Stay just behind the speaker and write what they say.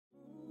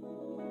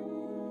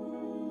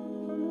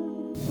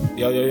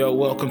Yo,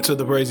 welcome to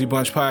the Brazy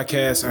Bunch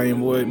podcast. I am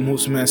boy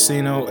Moose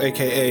Mancino,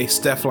 aka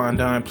Stefan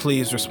Dime.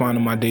 Please respond to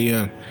my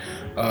DM.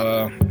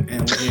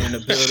 And we're in the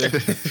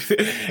building.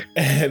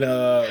 And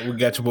we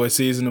got your boy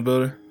C's in the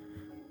building.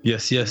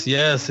 Yes.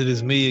 It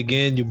is me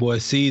again, your boy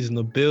C's in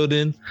the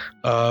building.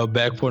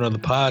 Back for another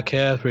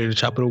podcast, ready to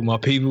chop it with my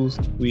peoples.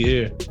 We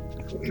here.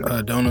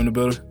 Dona in the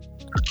building.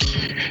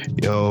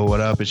 Yo, what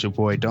up? It's your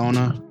boy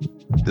Dona.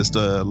 This is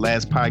the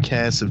last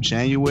podcast of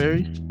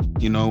January.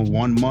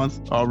 1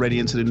 month already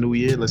into the new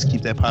year. Let's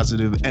keep that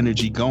positive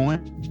energy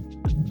going.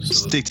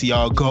 Stick to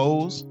y'all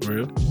goals.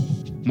 Real.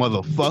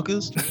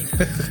 Motherfuckers.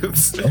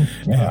 Oh,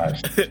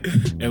 gosh.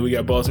 And we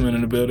got Bossman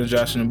in the building,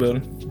 Josh in the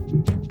building.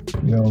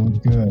 Yo,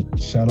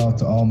 good. Shout out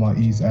to all my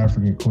East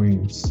African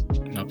queens.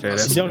 Okay,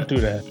 don't do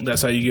that.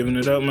 That's how you giving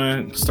it up,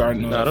 man.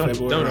 Starting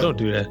February. Don't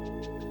do that.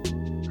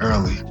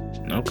 Early.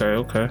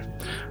 Okay.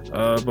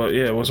 But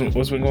yeah, what's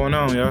been going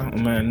on, y'all?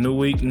 Man, new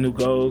week, new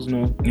goals,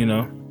 new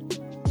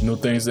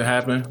things that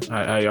happen.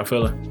 How y'all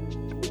feeling?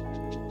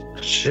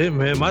 Shit,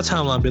 man, my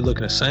timeline been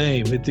looking the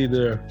same. It's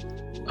either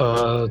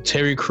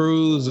Terry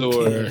Crews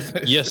or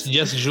yes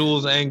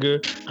Jules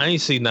anger. I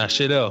ain't seen that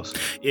shit else.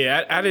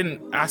 Yeah,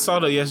 I saw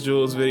the Yes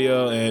Jules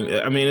video, and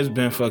I mean it's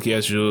been fuck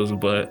Yes Jules,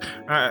 but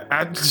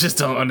I just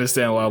don't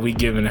understand why we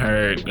giving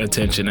her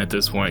attention at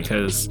this point,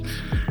 because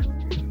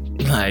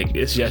like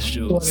it's Yes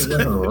Jules.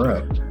 Let her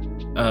rap.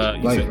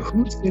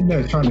 Who's in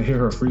there trying to hear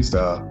her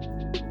freestyle?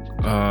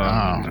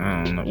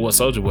 I don't know. Well,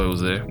 Soulja Boy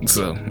was there,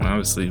 so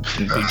obviously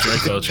Big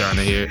Draco trying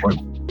to hear.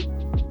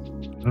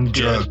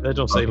 Yeah, that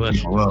don't say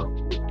much.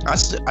 I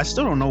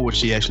still don't know what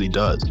she actually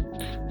does.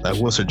 Like,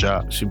 what's her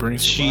job? She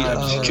brings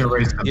vibes.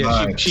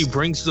 She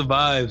brings the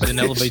vibes and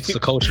elevates the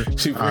culture.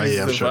 She brings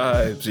the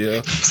vibes,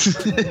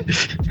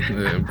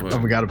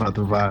 I forgot about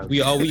the vibes.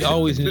 You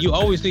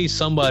always need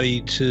somebody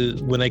to,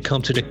 when they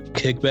come to the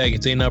kickback,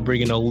 if they not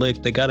bringing no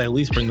lick, they gotta at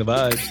least bring the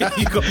vibes.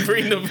 You gonna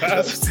bring the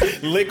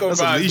vibes, lick or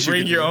vibes,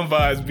 bring your own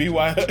vibes.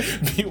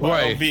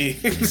 B.Y.O.V.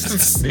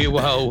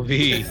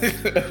 B.Y.O.V.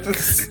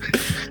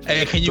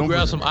 Hey, can you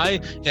grab some ice?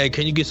 Hey,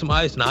 can you get some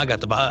ice? Nah, I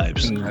got the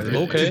vibes.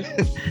 Okay.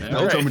 They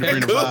told me to bring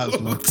the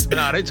vibes.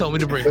 Nah, they told me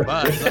to bring the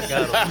vibes. I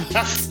got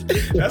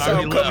them. That's how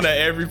I'm coming at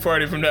every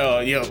party from now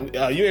on. Yo,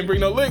 you ain't bring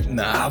no lick?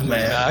 Nah,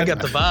 man. Nah, I got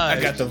the vibes.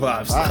 I got the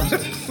vibes.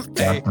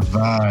 Got the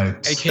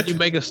vibes. Hey, can you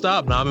make a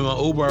stop? Nah, I'm in my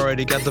Uber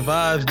already. Got the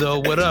vibes, though.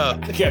 What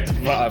up? I got the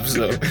vibes,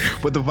 though.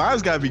 But the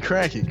vibes gotta be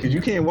cracking, because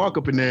you can't walk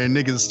up in there and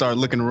niggas start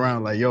looking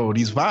around like, yo,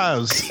 these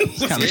vibes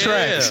kind of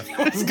trash.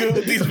 What's good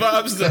with these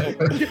vibes, though?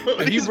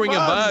 If you bring a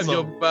vibe,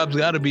 your vibes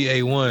gotta be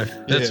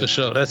A1. That's for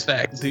sure. That's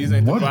fact. These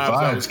ain't what the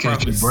vibes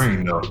can't you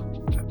bring, though?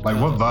 Like,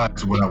 what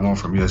vibes would I want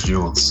from Yes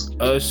Jules?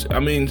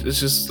 I mean, it's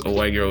just a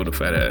white girl with a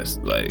fat ass.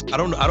 Like, I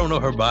don't know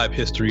her vibe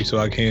history, so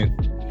I can't.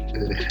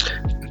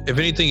 If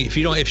anything, if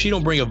she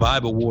don't bring a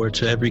vibe award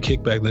to every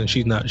kickback, then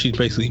she's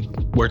basically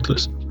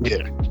worthless.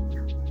 Yeah.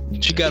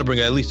 She got to bring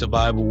at least a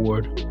vibe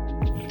award.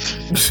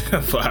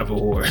 5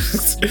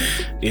 awards.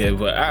 Yeah,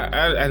 but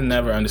I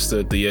never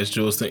understood the Yes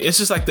Jules thing. It's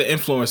just like the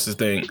influencers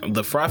thing.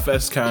 The Fry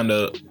Fest kind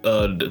of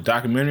the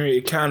documentary,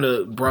 it kind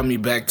of brought me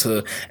back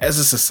to, as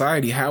a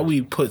society, how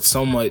we put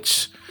so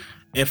much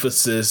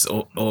emphasis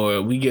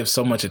or we give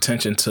so much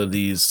attention to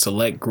these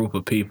select group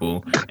of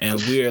people,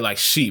 and we're like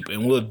sheep,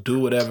 and we'll do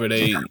whatever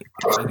they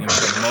fucking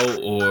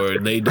promote, or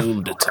they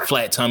do the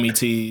flat tummy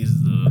teas,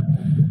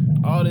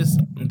 all this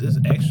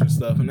extra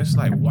stuff, and it's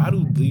like, why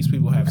do these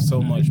people have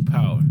so much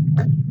power?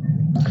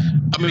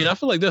 I mean, I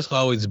feel like that's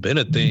always been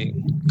a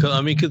thing.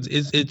 Cause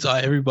it's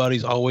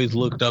everybody's always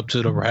looked up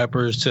to the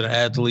rappers, to the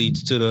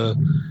athletes, to the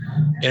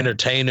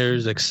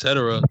entertainers,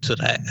 etc., to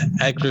the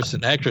actors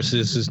and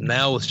actresses.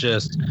 Now it's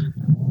just,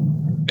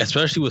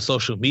 especially with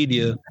social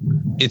media,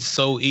 it's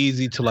so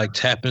easy to like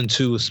tap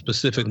into a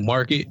specific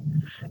market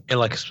and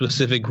like a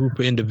specific group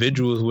of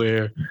individuals,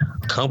 where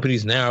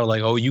companies now are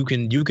like, oh, you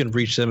can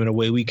reach them in a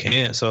way we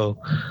can't. So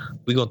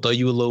we're gonna throw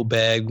you a little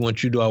bag. We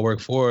want you to do our work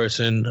for us,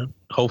 and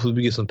hopefully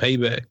we get some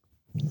payback.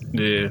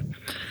 Yeah.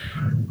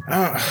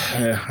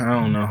 I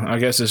don't know. I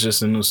guess it's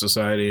just a new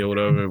society or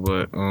whatever.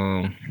 But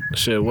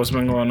shit, what's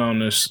been going on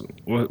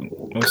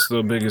what's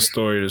the biggest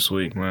story this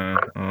week, man?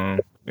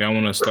 Y'all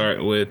want to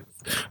start with?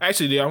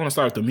 Actually, do y'all want to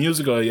start with the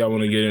music, or y'all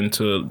want to get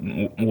into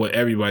what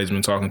everybody's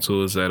been talking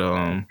to? Is that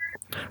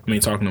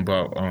talking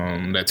about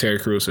that Terry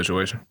Crews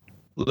situation?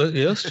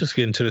 Let's just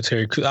get into the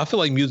Terry Crews. I feel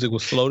like music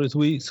was slow this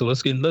week, so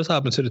let's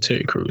hop into the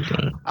Terry Crews,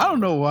 man. I don't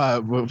know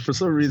why, but for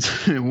some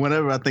reason,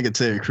 whenever I think of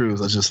Terry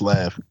Crews, I just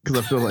laugh, because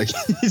I feel like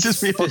he's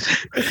just been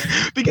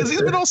because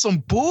he's been on some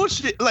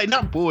bullshit, like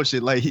not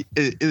bullshit, like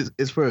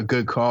it's for a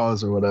good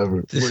cause or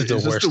whatever. This is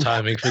the worst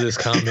timing for this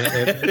comment.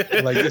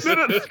 Like this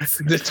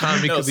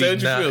timing could be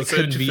not. It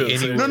couldn't be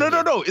any.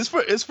 No. It's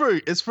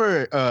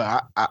for.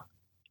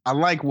 I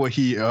like what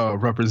he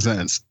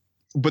represents,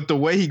 but the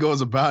way he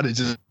goes about it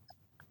just.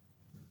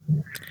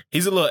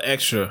 He's a little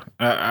extra.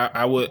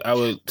 I would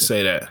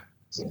say that.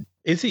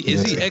 Is he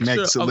extra?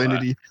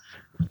 Masculinity.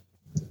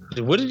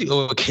 What did you?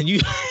 Oh, can you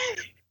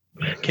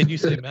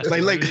say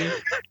masculinity?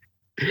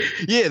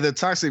 Yeah, the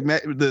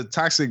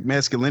toxic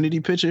masculinity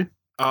picture.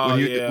 Oh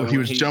when he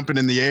was jumping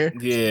in the air.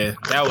 Yeah,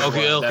 that was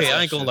okay.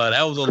 I ain't gonna lie,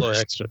 that was a little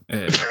extra.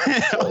 Yeah.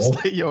 I was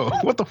like, yo,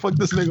 what the fuck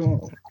this nigga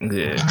on?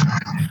 Yeah,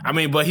 I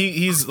mean, but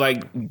he's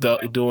like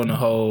doing the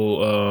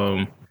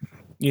whole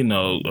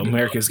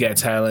America's Got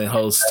Talent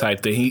host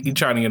type thing. He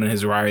trying to get in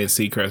his Ryan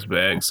Seacrest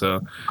bag, so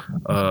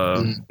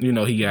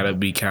he got to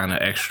be kind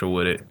of extra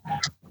with it.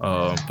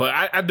 But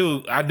I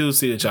do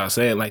see what y'all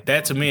saying. Like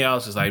that to me, I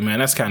was just like, man,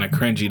 that's kind of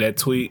cringy. That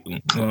tweet,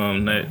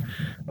 that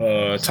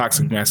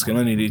toxic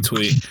masculinity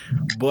tweet.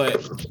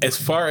 But as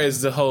far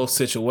as the whole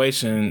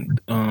situation,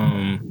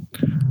 I'm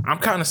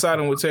kind of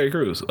siding with Terry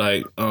Crews.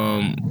 Like,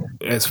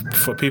 as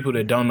for people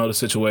that don't know the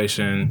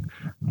situation,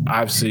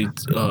 obviously,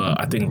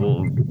 I think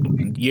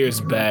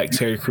years back,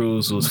 Terry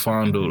Crews was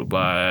fondled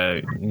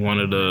by one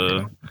of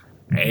the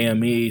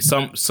AME,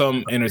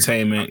 some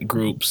entertainment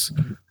groups,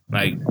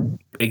 like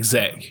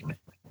exec,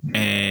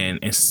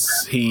 and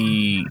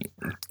he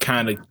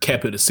kind of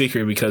kept it a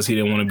secret because he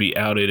didn't want to be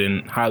outed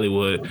in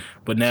Hollywood.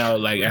 But now,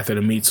 like after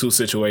the Me Too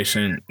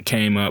situation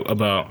came up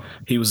about,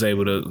 he was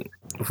able to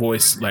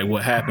voice like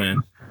what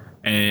happened,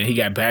 and he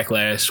got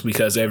backlash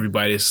because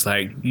everybody's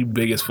like, you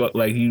big as fuck,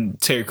 like you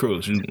Terry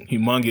Crews, you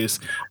humongous.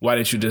 Why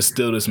didn't you just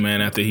steal this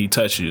man after he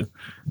touched you?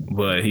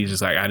 But he's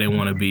just like, I didn't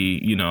want to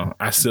be,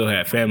 I still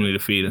had family to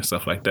feed and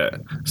stuff like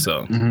that.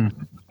 So.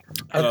 Mm-hmm.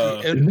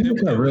 Did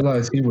nigga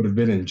realize he would have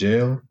been in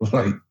jail?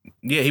 Like,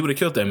 yeah, he would have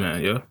killed that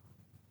man, yo.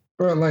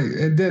 Bro, like,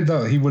 and then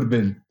he would have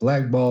been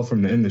blackballed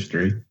from the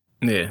industry.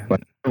 Yeah,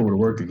 like, it would have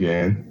worked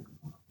again.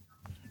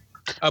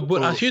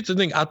 But here's the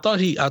thing: I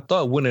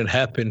thought when it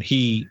happened,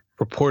 he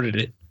reported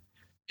it,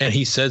 and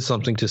he said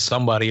something to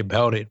somebody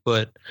about it.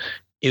 But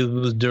it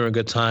was during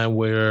a time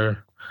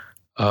where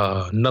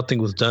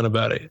nothing was done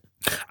about it.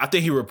 I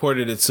think he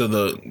reported it to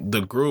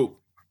the group.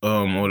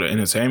 Or the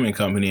entertainment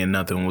company, and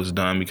nothing was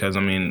done because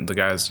the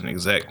guy's an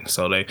exec,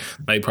 so they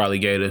probably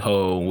gave the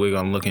whole "we're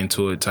gonna look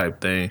into it"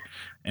 type thing,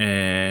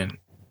 and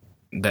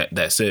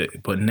that's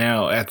it. But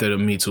now after the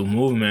Me Too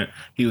movement,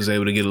 he was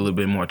able to get a little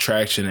bit more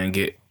traction and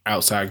get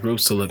outside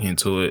groups to look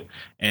into it,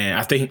 and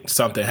I think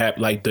something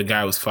happened. Like the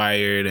guy was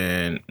fired,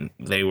 and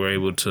they were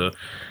able to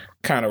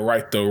kind of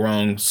right the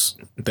wrongs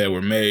that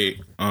were made.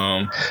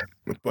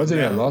 Was it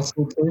a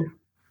lawsuit too?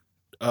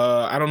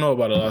 I don't know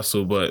about a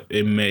lawsuit, but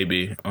it may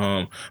be.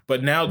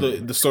 But now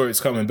the story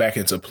is coming back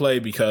into play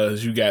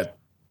because you got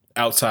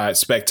outside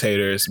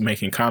spectators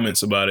making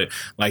comments about it,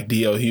 like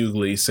D.L.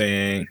 Hughley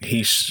saying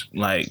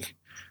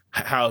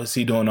how is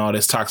he doing all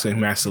this toxic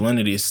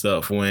masculinity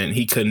stuff when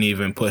he couldn't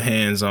even put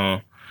hands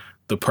on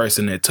the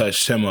person that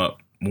touched him up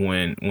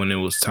when it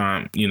was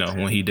time,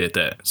 when he did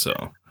that.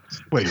 So.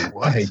 Wait,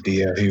 what? I hate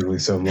D.L.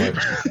 Hughley so much.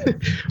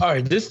 All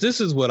right,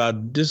 this is what I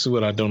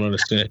don't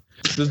understand.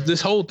 This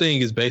whole thing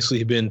has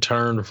basically been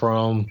turned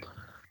from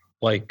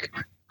like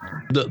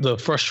the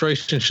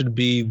frustration should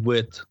be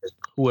with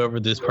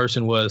whoever this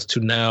person was to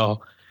now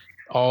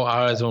all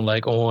eyes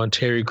on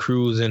Terry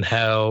Crews and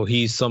how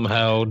he's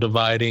somehow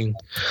dividing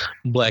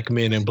black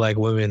men and black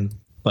women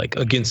like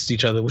against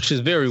each other, which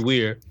is very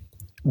weird.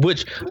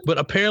 But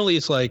apparently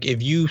it's like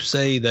if you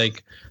say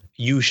like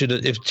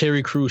if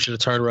Terry Crews should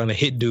have turned around and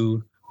hit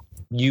dude,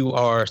 you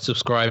are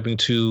subscribing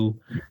to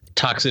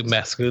toxic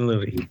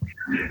masculinity.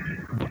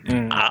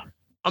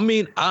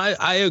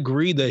 I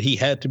agree that he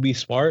had to be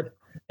smart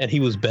and he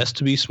was best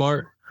to be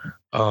smart.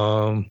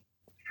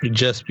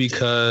 Just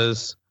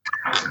because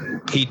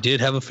he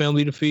did have a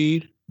family to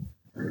feed.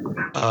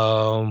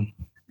 But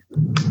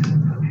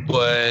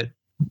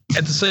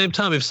at the same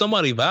time, if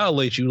somebody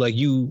violates you, like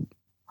you,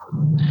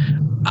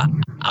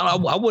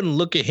 I wouldn't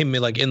look at him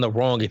in the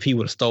wrong if he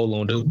would have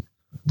stolen, dude.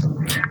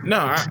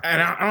 No,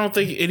 I don't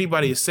think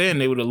anybody is saying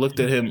they would have looked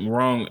at him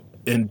wrong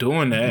in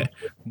doing that,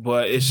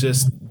 but it's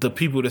just the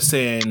people that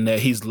saying that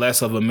he's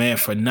less of a man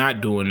for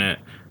not doing that.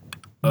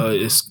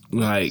 It's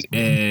like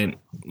and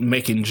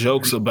making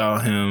jokes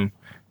about him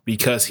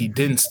because he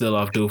didn't steal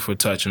off dude for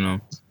touching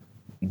him.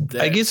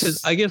 I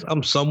guess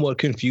I'm somewhat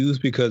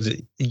confused because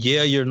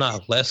you're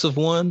not less of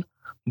one,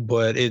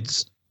 but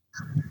does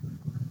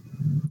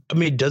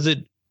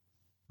it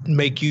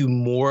make you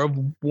more of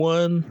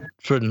one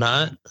for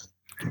not?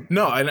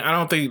 No, I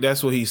don't think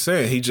that's what he's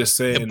saying. He's just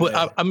saying. But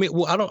I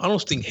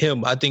don't think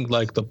him. I think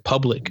like the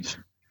public,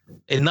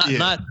 and not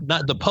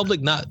the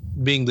public, not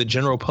being the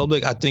general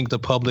public. I think the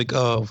public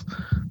of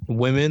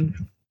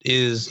women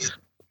is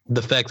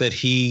the fact that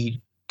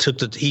he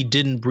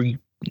didn't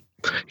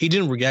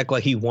react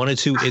like he wanted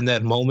to in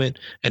that moment,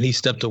 and he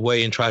stepped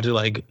away and tried to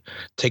like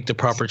take the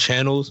proper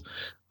channels.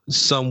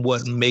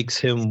 Somewhat makes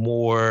him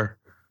more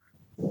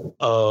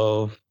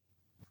of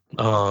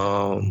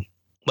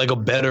like a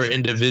better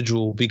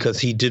individual because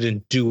he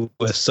didn't do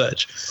as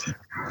such.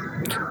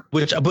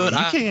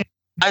 I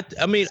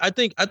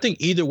think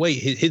either way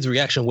his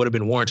reaction would have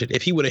been warranted.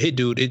 If he would have hit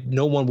dude,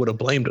 no one would have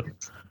blamed him.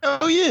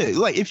 Oh yeah,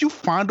 like if you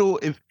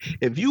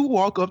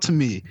walk up to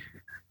me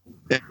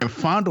and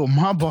fondle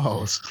my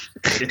balls,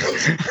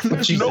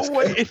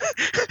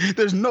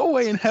 there's no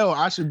way in hell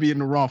I should be in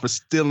the wrong for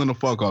stealing the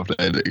fuck off that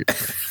nigga.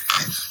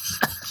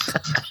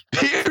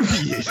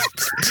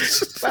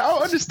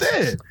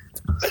 understand.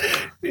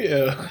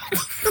 Yeah.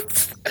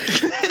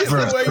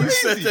 The way you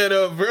set that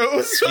up, bro.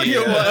 It's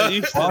fucking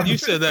wild. You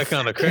said that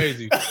kind of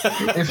crazy.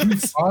 If you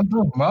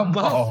fondle my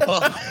ball.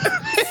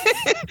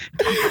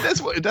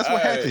 That's what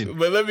happened.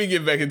 But let me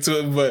get back into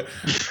it. But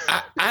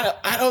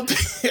I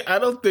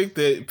don't think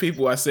that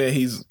people are saying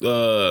he's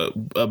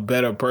a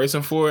better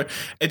person for it.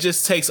 It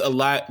just takes a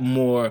lot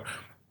more.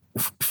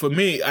 For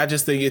me, I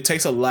just think it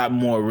takes a lot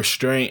more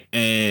restraint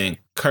and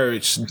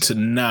courage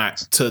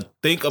to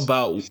think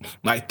about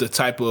like the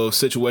type of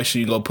situation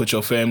you're gonna put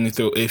your family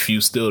through if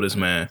you steal this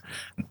man.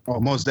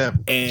 Oh, most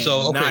definitely.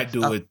 And not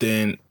do it,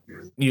 then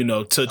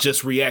to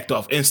just react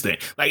off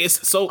instinct. Like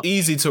it's so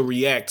easy to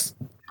react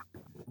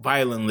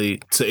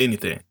violently to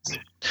anything.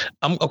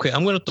 I'm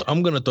gonna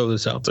throw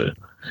this out there,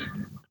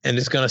 and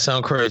it's gonna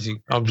sound crazy.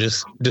 I'm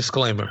just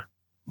disclaimer.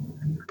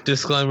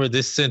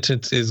 This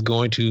sentence is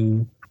going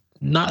to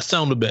not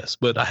sound the best,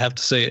 but I have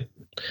to say it.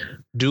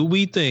 Do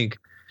we think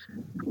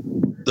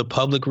the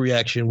public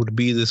reaction would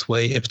be this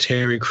way if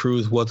Terry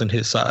Crews wasn't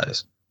his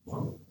size?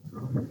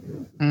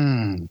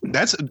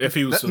 That's if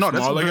he was a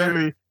smaller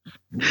guy.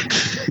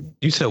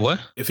 You said what?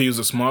 If he was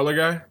a smaller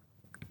guy?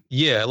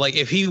 Yeah, like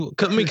if he.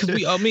 Because if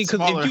you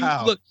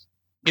look.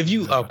 If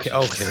you okay,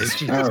 All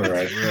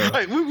right,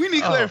 right, we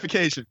need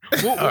clarification.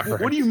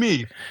 What do you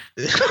mean?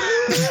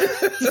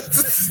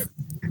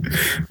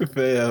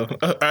 Fail.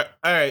 All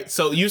right.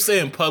 So you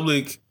saying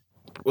public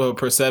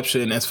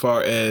perception as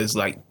far as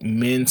like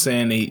men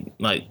saying they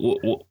like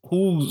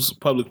who's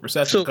public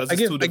perception? So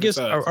I guess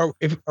are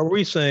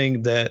we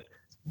saying that?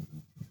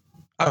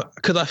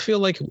 Because I feel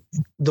like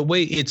the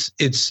way it's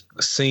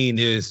seen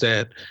is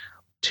that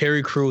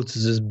Terry Crews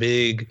is this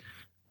big,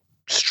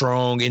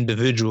 strong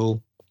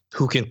individual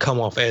who can come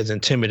off as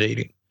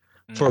intimidating.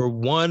 Mm-hmm. For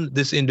one,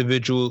 this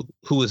individual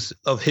who is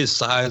of his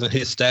size and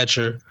his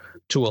stature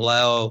to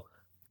allow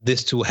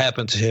this to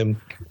happen to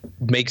him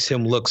makes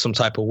him look some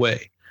type of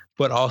way.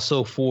 But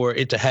also for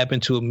it to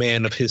happen to a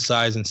man of his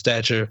size and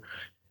stature,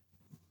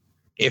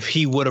 if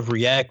he would have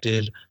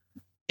reacted,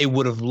 it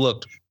would have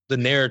looked, the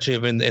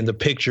narrative and the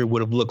picture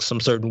would have looked some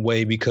certain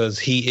way because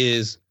he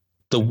is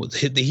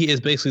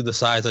basically the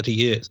size that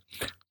he is.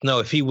 No,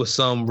 if he was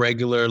some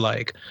regular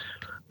like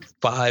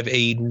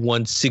 5'8",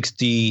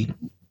 160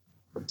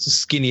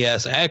 skinny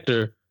ass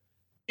actor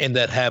and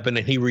that happened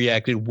and he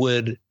reacted,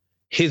 would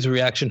his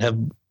reaction have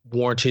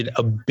warranted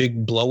a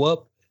big blow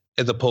up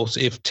as opposed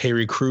to if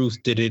Terry Crews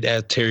did it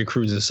at Terry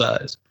Crews'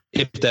 size,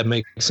 if that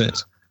makes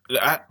sense?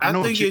 I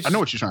know what you're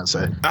trying to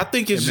say. I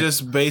think it's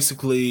just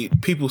basically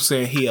people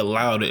saying he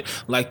allowed it.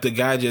 Like the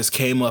guy just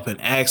came up and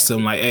asked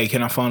him, like, "Hey,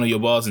 can I fondle your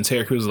balls?" And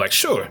Terry Crews was like,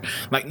 "Sure."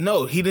 Like,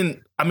 no, he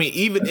didn't. I mean,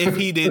 even if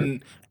he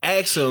didn't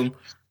ask him,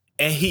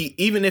 and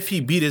even if he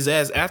beat his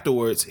ass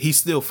afterwards, he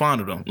still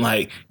fondled him.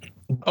 Like,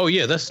 oh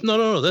yeah, that's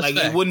no. That's like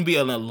fact. It wouldn't be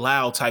an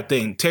allowed type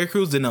thing. Terry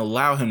Crews didn't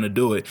allow him to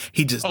do it.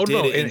 He just did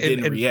it and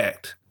didn't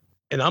react.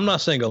 And I'm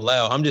not saying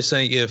allow. I'm just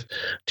saying if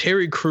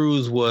Terry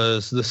Crews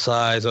was the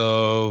size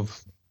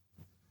of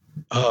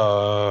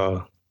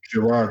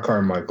Gerard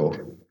Carmichael.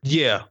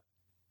 Yeah.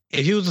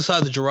 If he was the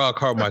size of Gerard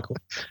Carmichael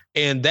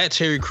and that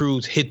Terry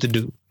Crews hit the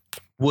dude,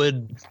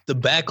 would the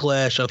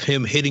backlash of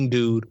him hitting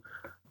dude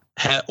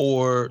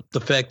or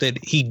the fact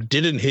that he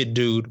didn't hit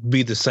dude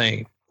be the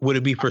same? Would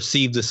it be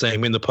perceived the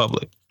same in the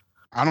public?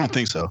 I don't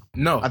think so.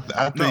 No, I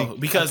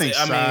think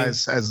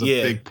size has a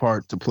big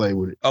part to play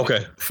with it.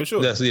 Okay, for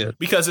sure. That's it.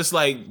 Because it's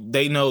like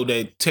they know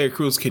that Terry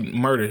Crews can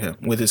murder him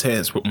with his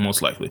hands,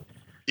 most likely.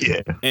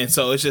 Yeah, and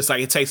so it's just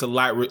like it takes a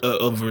lot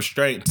of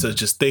restraint to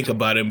just think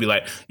about it and be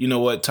like, you know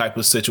what type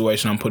of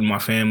situation I'm putting my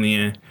family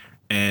in,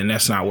 and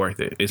that's not worth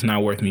it. It's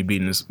not worth me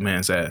beating this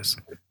man's ass.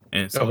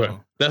 And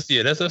so that's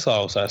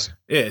all it says.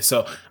 Yeah,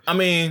 so I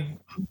mean,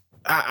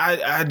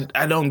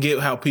 I don't get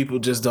how people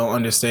just don't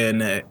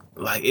understand that.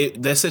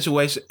 Like that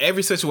situation,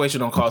 every situation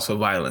don't cause for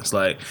violence.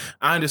 Like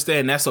I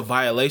understand that's a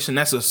violation.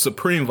 That's a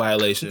supreme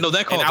violation. No,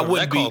 that calls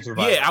for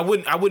violence. Yeah,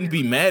 I wouldn't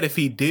be mad if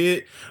he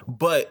did,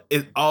 but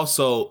it's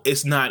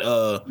not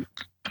I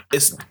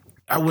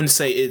wouldn't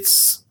say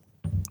it's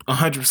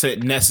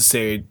 100%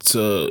 necessary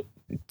to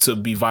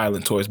be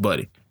violent towards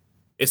Buddy.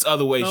 It's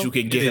other ways you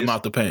can get him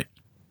out the paint.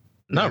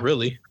 Not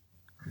really.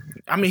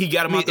 I mean, he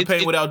got him out the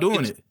paint without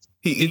doing it.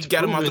 He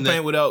got him out the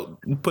paint without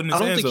putting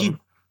his hands on him.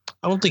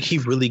 I don't think he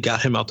really got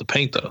him out the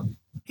paint, though.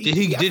 Did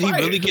he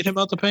really get him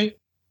out the paint?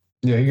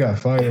 Yeah, he got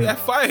fired. He got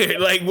fired.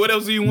 Like, what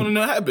else do you want to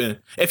know happen?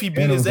 If he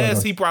beat his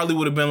ass, he probably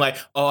would have been like,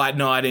 "Oh, I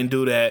didn't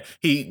do that."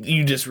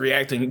 You just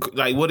reacting.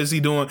 Like, what is he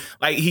doing?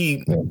 Like,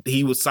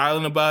 he was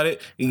silent about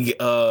it. He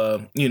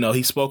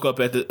spoke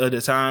up at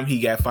the time. He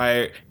got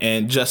fired,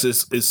 and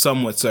justice is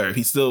somewhat served.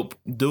 He still,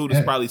 dude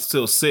is probably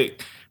still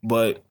sick,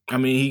 but I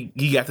mean,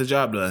 he got the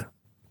job done.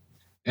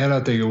 And I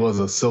think it was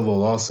a civil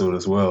lawsuit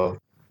as well.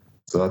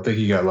 So I think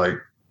he got like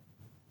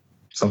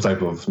some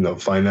type of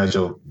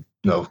financial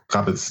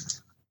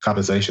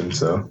compensation.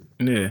 So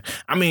yeah,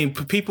 I mean,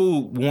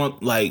 people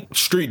want like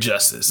street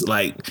justice.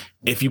 Like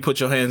if you put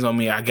your hands on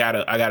me, I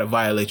gotta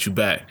violate you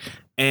back.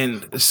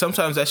 And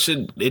sometimes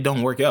it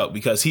don't work out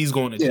because he's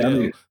going to jail. I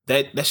mean,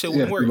 that shit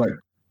wouldn't work. Like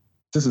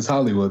this is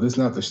Hollywood. This is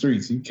not the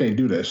streets. You can't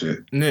do that shit.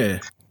 Yeah.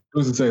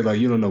 Who's to say, like,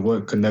 you don't know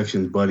what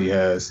connections Buddy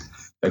has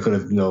that could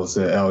have,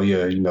 said, oh,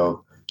 yeah,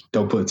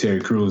 don't put Terry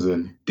Crews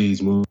in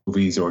these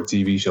movies or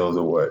TV shows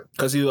or what.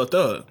 Because he's a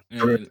thug. It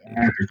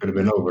could have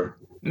been over.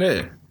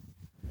 Yeah.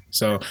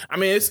 So, I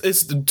mean, it's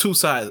the two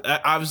sides.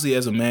 Obviously,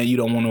 as a man, you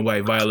don't want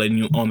nobody violating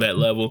you on that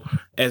level.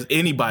 As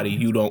anybody,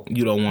 you don't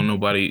want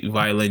nobody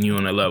violating you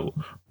on that level.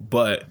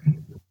 But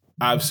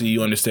obviously,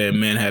 you understand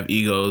men have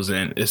egos,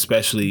 and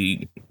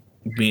especially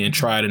being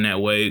tried in that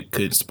way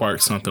could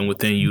spark something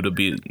within you to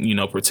be,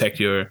 protect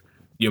your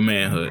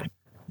manhood.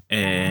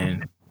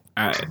 And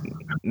I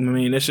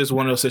mean, it's just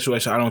one of those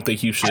situations. I don't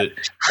think you should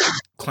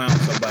clown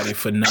somebody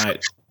for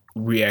not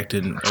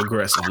reacting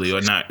aggressively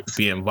or not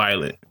being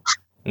violent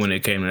when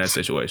it came to that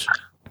situation.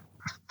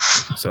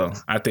 So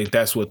I think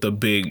that's what the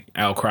big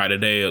outcry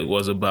today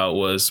was about,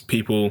 was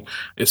people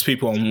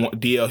on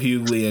DL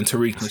Hughley and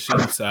Tariq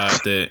Nasheed's side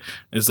that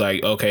it's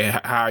like, okay,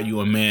 how are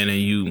you a man and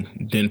you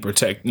didn't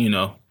protect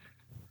your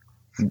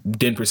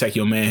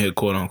manhood,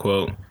 quote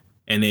unquote.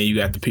 And then you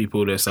got the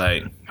people that's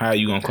like, how are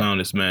you going to clown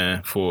this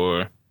man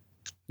for,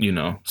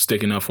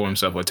 sticking up for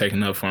himself or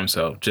taking up for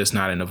himself, just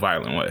not in a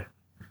violent way.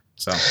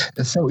 So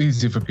it's so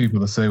easy for people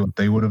to say what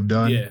they would have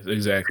done. Yeah,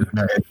 exactly. In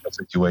that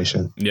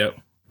situation. Yep.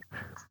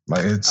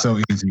 Like, it's so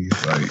easy.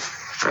 Like,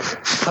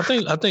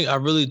 I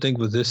really think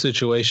with this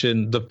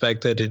situation, the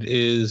fact that it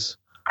is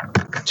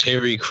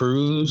Terry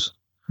Crews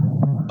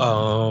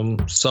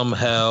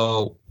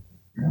somehow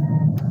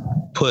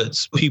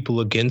puts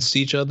people against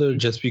each other,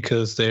 just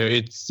because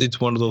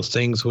it's one of those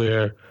things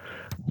where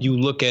you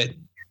look at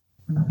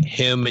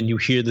him and you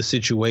hear the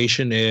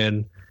situation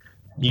and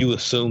you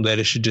assume that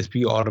it should just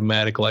be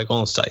automatic, like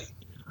on site.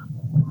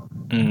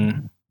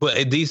 Mm-hmm. But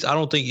at least I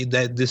don't think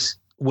that this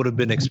would have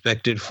been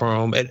expected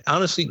from. And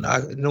honestly,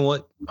 you know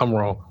what? I'm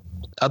wrong.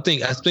 I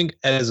think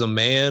as a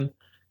man,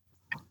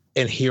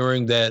 and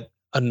hearing that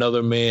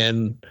another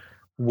man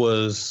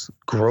was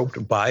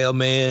groped by a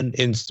man,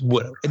 and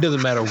it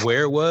doesn't matter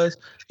where it was,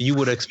 you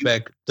would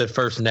expect the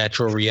first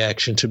natural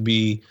reaction to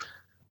be,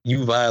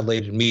 you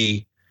violated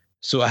me,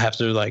 so I have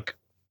to,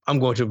 I'm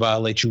going to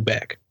violate you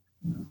back.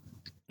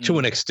 To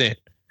an extent.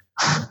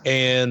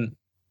 And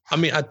I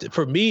mean,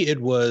 for me, it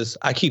was,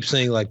 I keep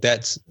saying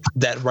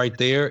that right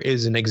there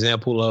is an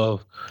example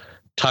of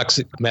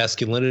toxic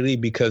masculinity,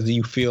 because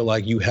you feel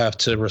like you have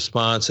to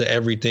respond to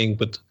everything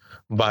with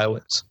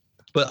violence.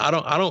 But I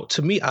don't,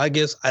 to me, I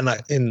guess, and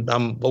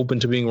I'm open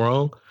to being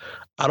wrong.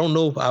 I don't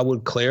know if I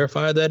would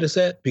clarify that as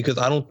that, because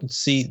I don't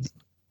see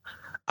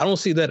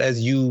that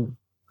as you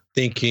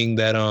thinking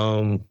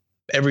that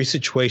every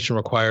situation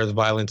requires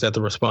violence at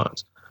the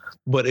response.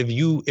 But if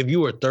you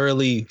were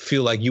thoroughly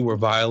feel like you were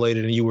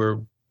violated and you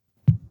were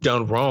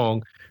done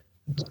wrong,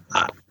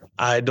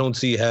 I don't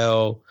see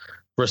how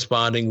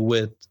responding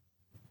with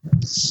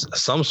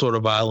some sort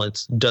of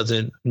violence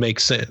doesn't make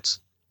sense.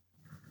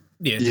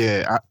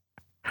 Yeah.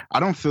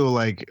 I don't feel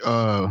like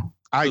I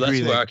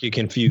agree. That's where I get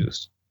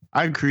confused.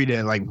 I agree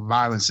that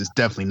violence is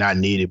definitely not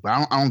needed, but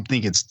I don't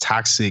think it's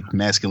toxic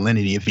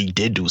masculinity if he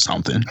did do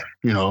something.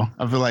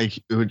 I feel like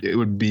it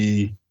would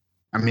be.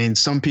 I mean,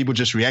 some people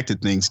just react to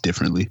things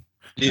differently.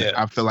 Yeah,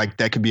 I feel like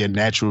that could be a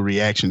natural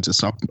reaction to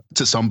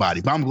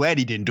somebody. But I'm glad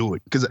he didn't do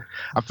it, because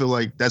I feel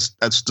like that's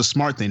the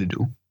smart thing to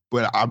do.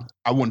 But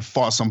I wouldn't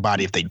fault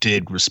somebody if they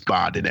did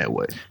respond in that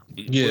way.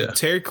 Yeah,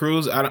 Terry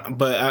Crews, I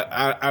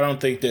don't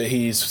think that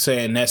he's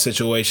saying that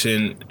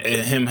situation,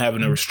 him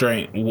having a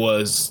restraint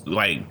was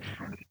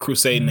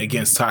crusading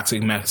against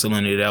toxic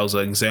masculinity. That was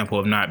an example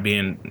of not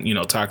being,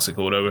 toxic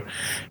or whatever.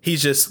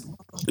 He's just,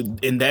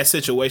 in that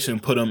situation,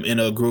 put him in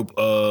a group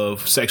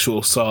of sexual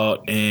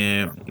assault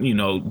and,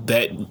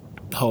 that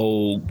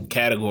whole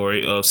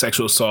category of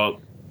sexual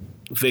assault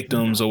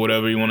victims or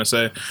whatever you want to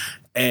say.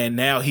 And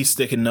now he's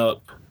sticking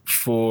up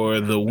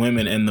for the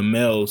women and the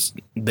males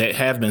that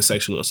have been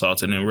sexually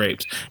assaulted and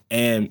raped.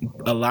 And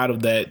a lot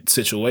of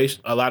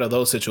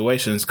those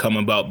situations come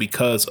about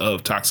because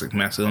of toxic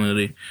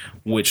masculinity,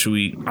 which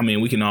we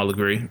can all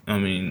agree. I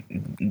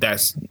mean,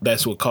 that's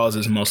what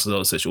causes most of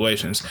those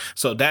situations.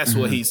 So that's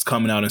what he's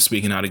coming out and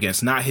speaking out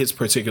against, not his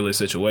particular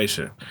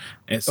situation.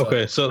 And so,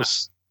 okay, so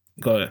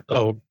go ahead.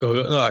 Oh, go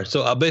ahead. All right.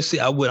 So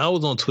when I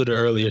was on Twitter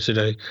earlier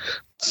today,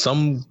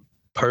 some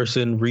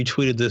person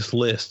retweeted this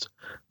list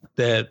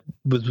that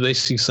was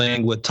basically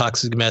saying what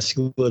toxic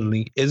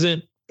masculinity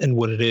isn't and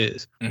what it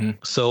is. Mm-hmm.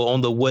 So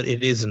on the what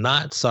it is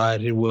not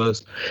side, it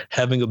was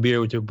having a beer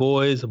with your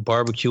boys,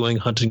 barbecuing,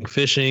 hunting,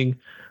 fishing,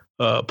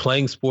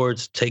 playing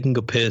sports, taking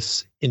a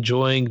piss,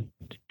 enjoying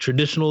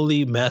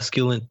traditionally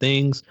masculine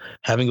things,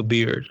 having a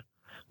beard.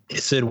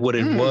 It said what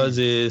it was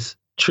is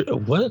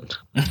what?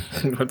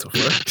 What the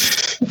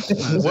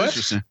fuck? What?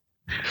 Interesting.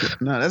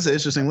 No, that's an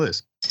interesting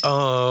list.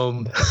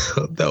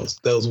 That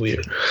was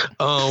weird.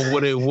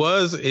 What it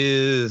was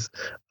is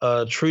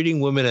treating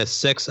women as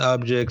sex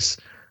objects,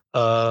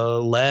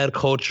 lad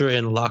culture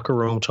and locker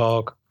room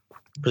talk,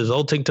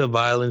 resulting to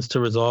violence to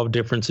resolve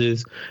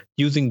differences,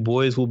 using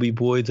boys will be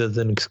boys as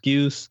an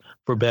excuse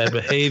for bad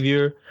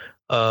behavior,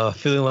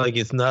 feeling like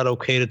it's not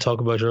okay to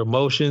talk about your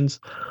emotions,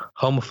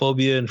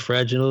 homophobia and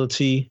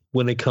fragility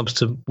when it comes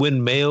to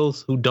when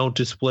males who don't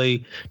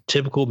display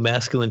typical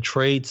masculine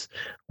traits,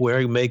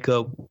 wearing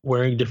makeup,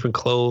 wearing different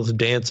clothes,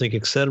 dancing,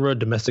 etc.,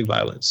 domestic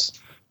violence.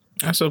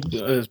 That's a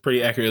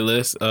pretty accurate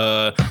list.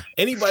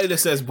 Anybody that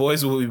says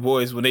boys will be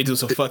boys when they do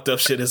some fucked up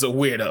shit is a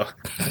weirdo.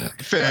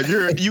 Fam,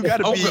 you got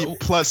to be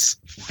plus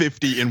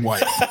 50 in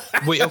white.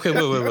 Wait.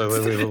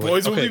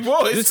 Boys will be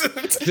boys.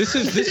 This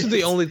is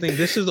the only thing.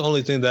 This is the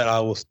only thing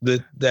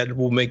that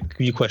will make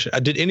you question.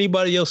 Did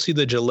anybody else see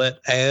the Gillette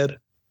ad?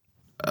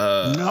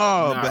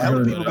 No, but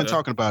hella people been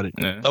talking about it.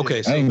 Yeah.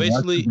 Okay, so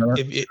basically,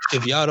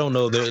 if y'all don't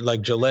know, they're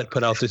like Gillette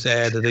put out this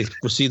ad that they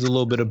received a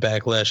little bit of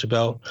backlash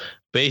about,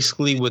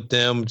 basically with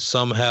them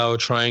somehow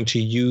trying to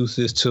use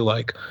this to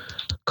like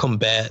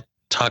combat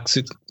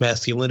toxic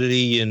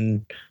masculinity,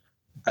 and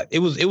it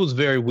was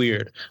very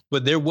weird.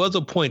 But there was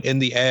a point in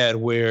the ad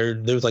where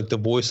there's like the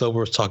voiceover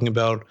was talking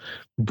about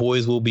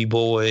boys will be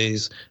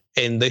boys,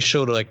 and they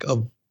showed like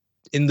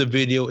in the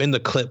video, in the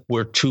clip,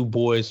 were two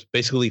boys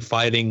basically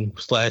fighting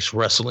 /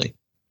 wrestling.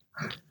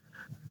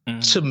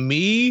 To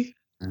me,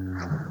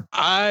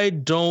 I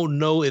don't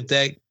know if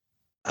that,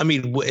 I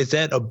mean, is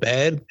that a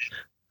bad,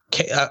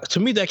 to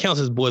me, that counts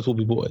as boys will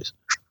be boys.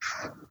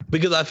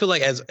 Because I feel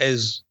like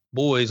as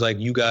boys, like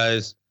you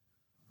guys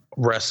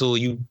wrestle,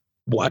 you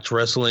watch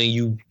wrestling,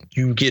 you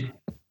get,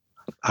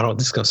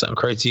 this is going to sound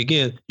crazy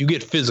again, you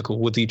get physical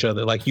with each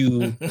other. Like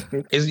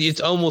it's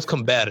almost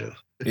combative.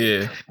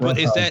 Yeah. But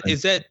does that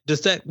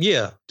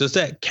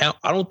count?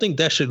 I don't think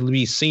that should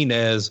be seen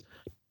as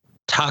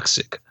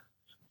toxic.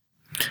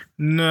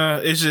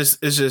 No, it's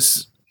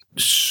just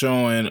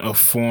showing a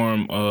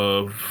form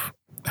of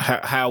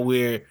how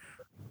we're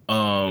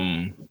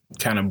kind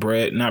of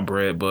not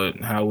bred,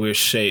 but how we're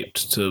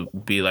shaped to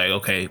be like,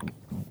 okay,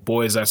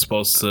 boys are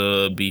supposed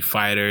to be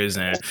fighters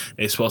and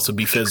they're supposed to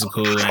be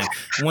physical, and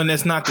when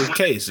that's not the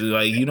case,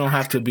 like you don't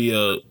have to be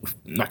a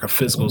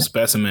physical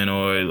specimen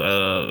or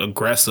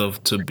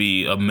aggressive to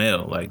be a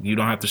male. Like you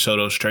don't have to show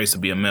those traits to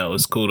be a male.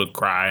 It's cool to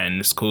cry, and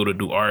it's cool to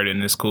do art,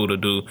 and it's cool to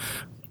do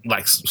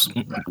like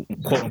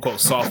quote unquote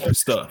softer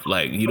stuff.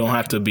 Like you don't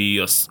have to be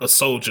a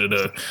soldier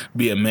to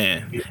be a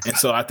man. And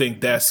so I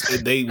think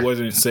they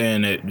wasn't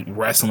saying that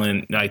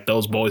wrestling, like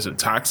those boys are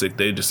toxic.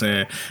 They just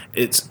saying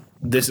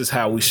this is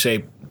how we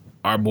shape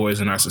our boys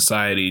in our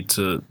society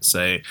to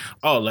say,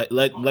 oh,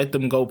 let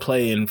them go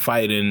play and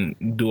fight and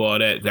do all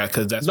that,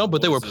 because that's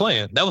but they were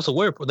playing. That was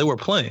they were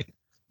playing.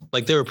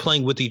 Like they were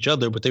playing with each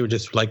other, but they were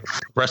just like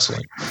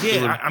wrestling.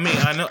 Yeah, I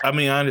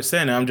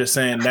understand that. I'm just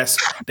saying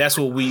that's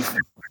what we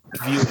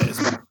view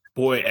as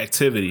boy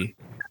activity,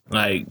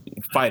 like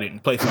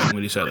fighting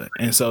with each other.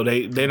 And so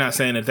they're not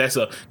saying that that's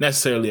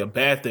necessarily a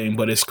bad thing,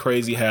 but it's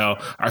crazy how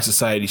our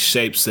society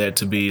shapes that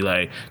to be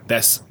like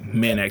that's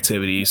men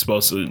activity. You're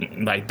supposed to,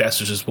 like, that's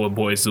just what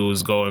boys do,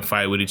 is go and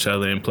fight with each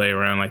other and play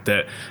around like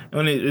that.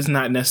 And it's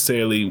not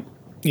necessarily,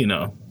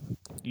 I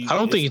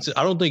don't think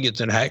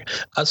it's an hack.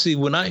 I see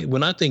when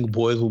I think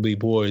boys will be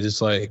boys,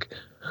 it's like,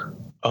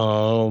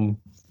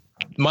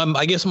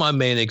 I guess my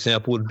main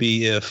example would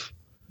be if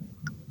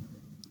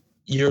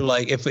you're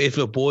like, if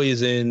a boy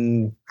is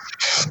in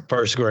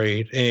first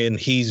grade and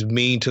he's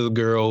mean to the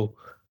girl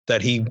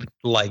that he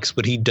likes,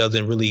 but he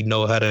doesn't really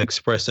know how to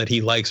express that he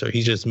likes her,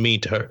 he's just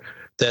mean to her.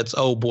 That's,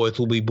 oh, boys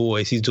will be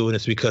boys. He's doing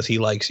this because he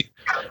likes you.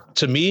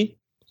 To me,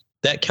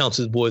 that counts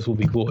as boys will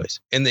be boys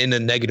in a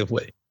negative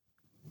way.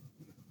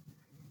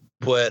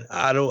 But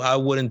I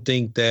wouldn't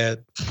think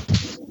that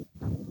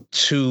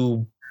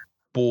two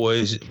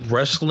boys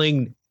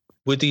wrestling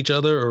with each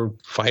other or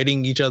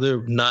fighting each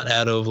other, not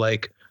out of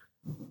like,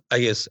 I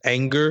guess,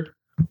 anger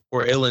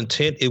or ill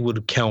intent, it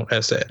would count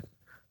as that.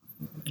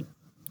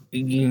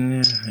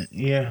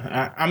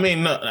 Yeah. I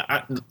mean, no,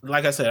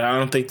 like I said, I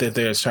don't think that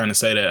they're trying to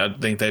say that. I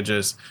think they're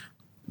just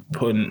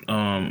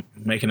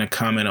making a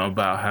comment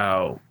about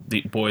how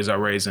the boys are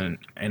raised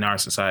in our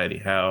society,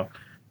 how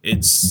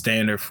it's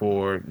standard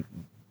for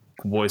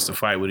boys to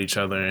fight with each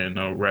other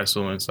and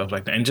wrestle and stuff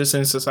like that. And just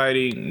in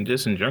society,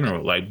 just in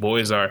general, like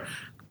boys are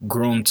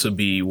groomed to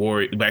be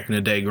warriors. Back in the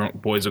day,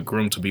 boys are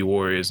groomed to be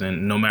warriors,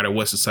 and no matter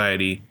what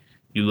society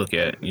you look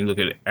at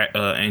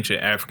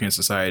ancient African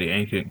society,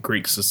 ancient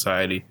Greek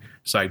society,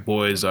 it's like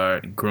boys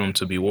are groomed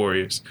to be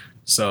warriors.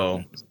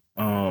 So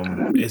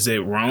is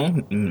it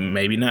wrong?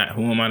 Maybe not.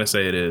 Who am I to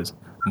say it is?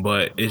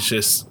 But it's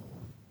just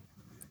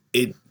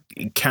it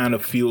kind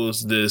of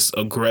fuels this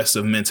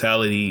aggressive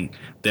mentality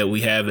that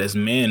we have as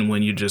men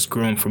when you just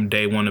groom from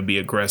day one to be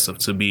aggressive,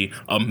 to be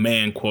a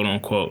man, quote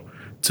unquote,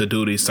 to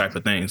do these type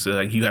of things. So,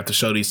 like, you have to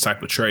show these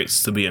type of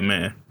traits to be a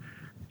man.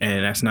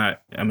 And that's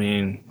not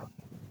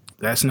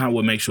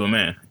what makes you a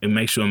man. It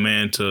makes you a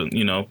man to,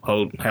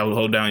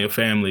 hold down your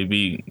family,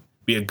 be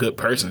a good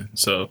person.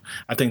 So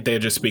I think they're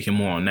just speaking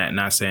more on that,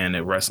 not saying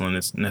that wrestling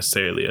is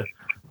necessarily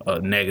a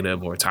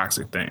negative or a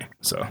toxic thing.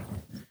 So,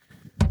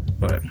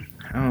 but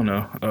I don't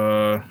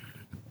know.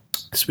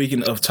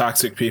 Speaking of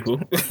toxic people,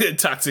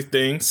 toxic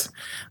things,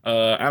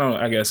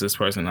 I guess this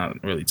person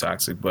not really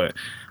toxic, but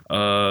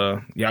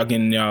y'all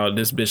getting y'all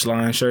this bitch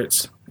lying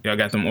shirts? Y'all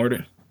got them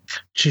ordered?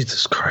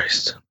 Jesus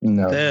Christ.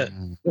 No.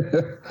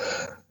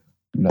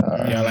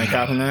 Nah. Y'all ain't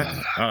copping that?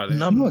 Oh,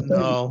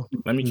 No.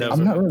 let me. Never.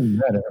 I'm not really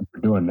mad at him for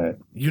doing that.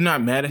 You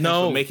not mad at him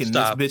for making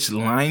stop. this bitch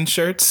line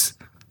shirts?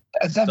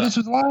 That bitch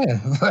was lying.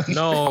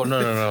 No.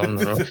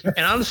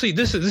 And honestly,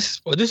 this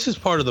is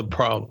part of the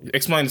problem.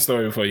 Explain the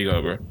story before you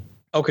go, bro.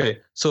 Okay,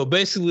 so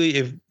basically,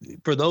 if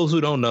for those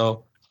who don't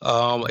know,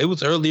 it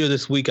was earlier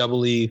this week, I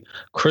believe,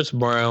 Chris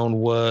Brown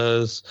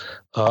was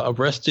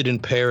arrested in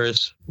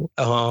Paris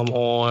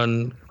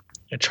on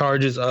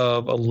charges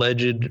of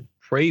alleged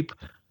rape,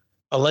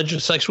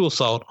 alleged sexual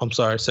assault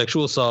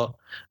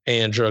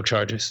and drug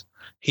charges.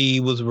 He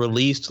was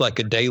released like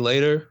a day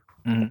later.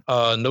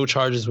 Mm-hmm. No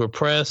charges were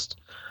pressed.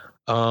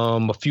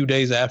 A few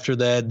days after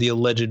that, the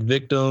alleged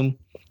victim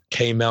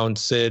came out and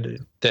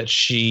said that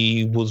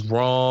she was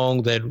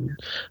wrong, that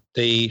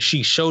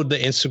she showed the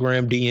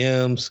Instagram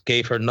DMs,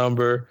 gave her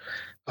number,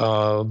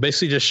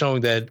 basically just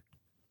showing that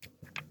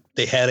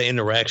they had an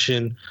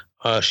interaction.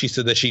 She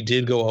said that she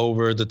did go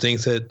over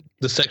the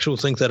sexual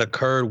things that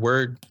occurred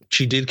where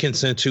she did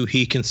consent to,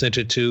 he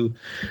consented to.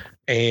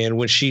 And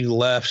when she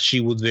left,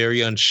 she was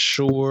very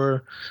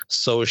unsure.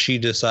 So she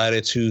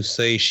decided to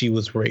say she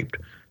was raped.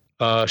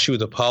 She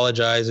was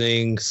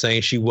apologizing,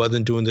 saying she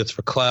wasn't doing this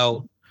for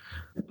clout.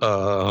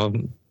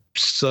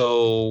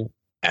 So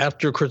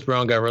after Chris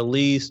Brown got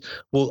released,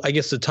 well, I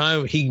guess the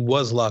time he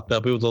was locked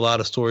up, it was a lot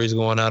of stories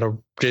going out of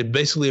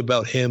basically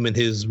about him and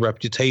his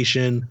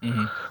reputation,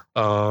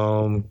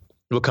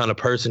 what kind of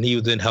person he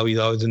was in, how he's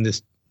always in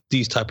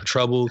these type of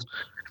troubles.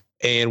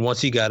 And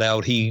once he got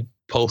out, he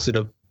posted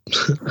a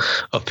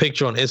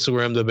picture on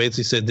Instagram that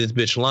basically said "this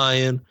bitch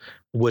lying,"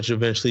 which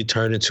eventually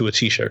turned into a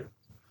T-shirt.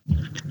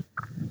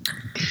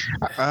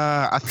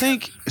 I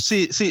think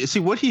see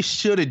what he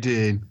should have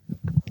did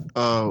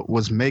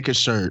was make a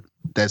shirt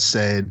that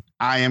said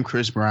 "I am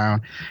Chris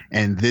Brown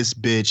and this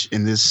bitch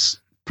in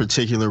this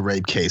particular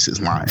rape case is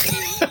lying."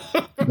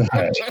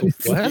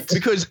 What?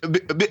 Because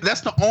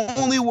that's the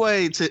only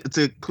way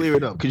to clear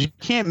it up. Because you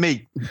can't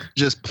make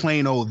just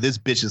plain old "this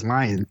bitch is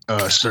lying"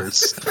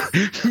 shirts.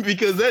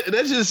 Because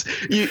that's just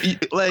you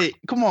like,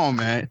 come on,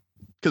 man.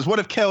 Because what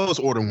if Kel's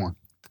order one?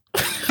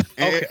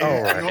 Okay,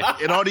 all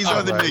right. And all these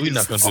other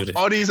niggas,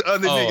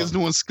 niggas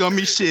doing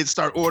scummy shit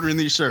start ordering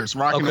these shirts,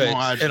 rocking them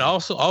on IG. And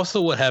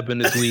also what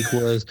happened this week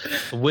was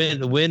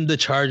when the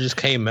charges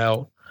came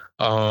out,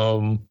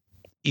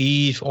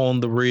 Eve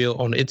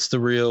on It's the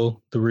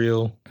Real,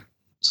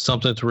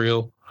 Something's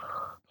Real.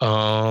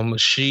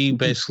 She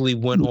basically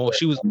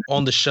she was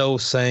on the show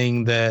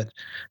saying that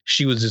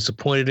she was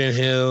disappointed in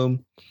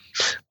him.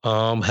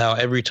 How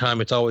every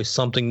time it's always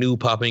something new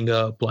popping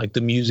up, like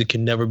the music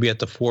can never be at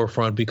the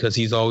forefront because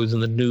he's always in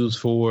the news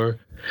for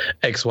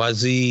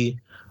XYZ,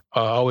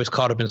 always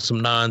caught up in some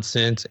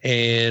nonsense.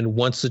 And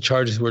once the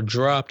charges were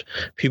dropped,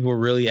 people were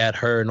really at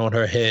her and on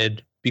her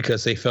head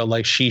because they felt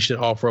like she should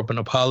offer up an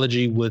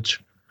apology,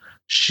 which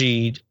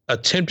she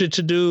attempted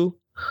to do,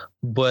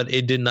 but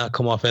it did not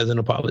come off as an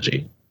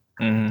apology.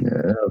 Mm-hmm. Yeah,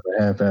 that was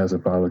a half-ass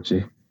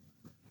apology.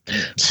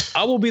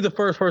 I will be the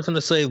first person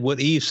to say what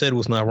Eve said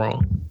was not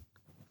wrong.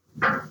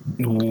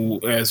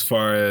 As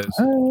far as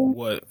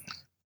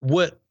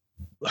what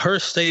her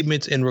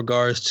statements in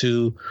regards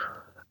to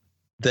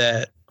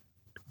that,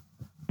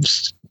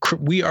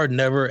 we are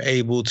never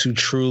able to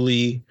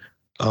truly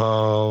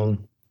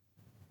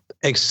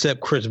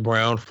accept Chris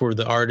Brown for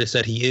the artist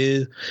that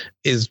he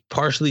is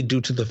partially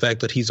due to the fact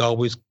that he's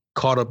always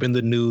caught up in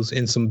the news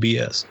in some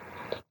BS.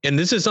 And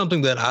this is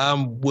something that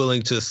I'm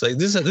willing to say.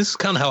 This is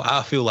kind of how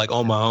I feel like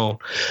on my own.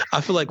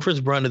 I feel like Chris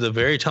Brown is a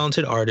very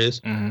talented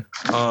artist.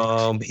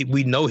 Mm-hmm.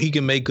 We know he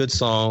can make good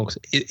songs.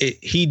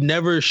 He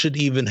never should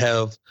even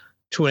have,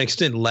 to an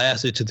extent,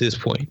 lasted to this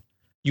point.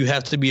 You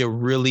have to be a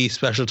really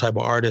special type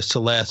of artist to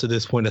last to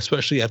this point,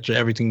 especially after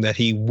everything that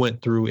he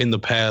went through in the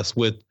past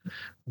with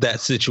that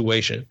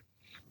situation.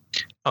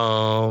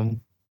 And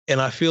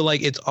I feel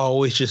like it's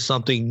always just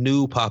something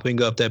new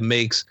popping up that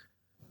makes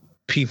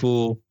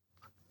people,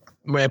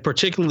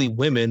 particularly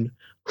women,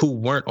 who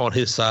weren't on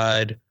his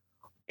side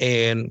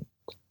and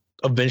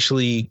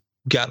eventually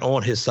got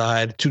on his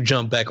side to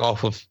jump back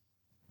off of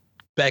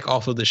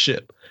the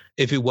ship.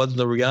 If it wasn't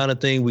the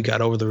Rihanna thing, we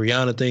got over the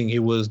Rihanna thing.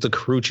 It was the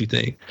Karrueche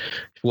thing.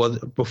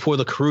 Before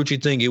the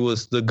Karrueche thing, it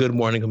was the Good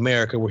Morning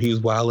America where he was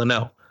wilding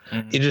out.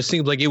 Mm-hmm. It just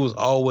seems like it was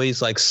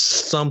always like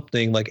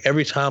something, like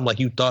every time like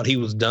you thought he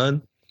was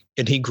done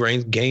and he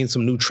gained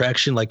some new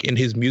traction, like in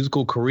his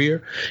musical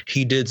career,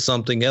 he did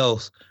something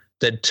else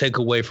that take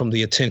away from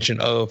the attention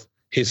of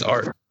his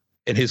art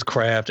and his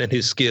craft and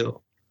his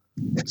skill.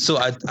 So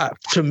I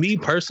to me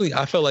personally,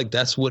 I felt like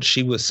that's what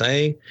she was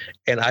saying.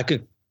 And I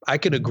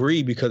could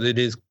agree because it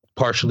is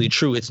partially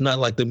true. It's not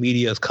like the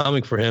media is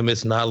coming for him.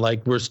 It's not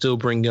like we're still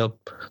bringing up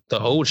the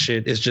old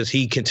shit. It's just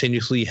he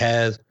continuously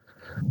has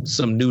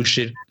some new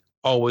shit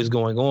always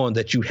going on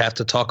that you have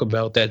to talk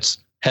about that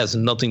has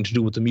nothing to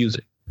do with the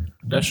music.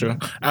 That's true.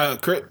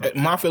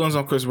 My feelings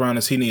on Chris Brown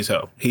is he needs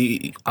help.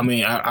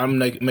 I'm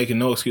making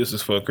no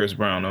excuses for Chris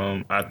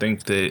Brown. I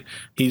think that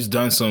he's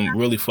done some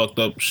really fucked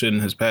up shit in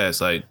his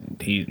past, like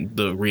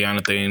the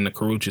Rihanna thing, the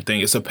Karrueche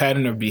thing. It's a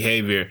pattern of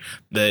behavior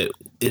that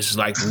is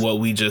like what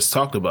we just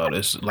talked about.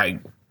 It's like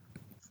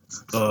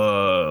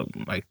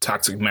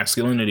toxic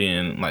masculinity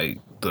and like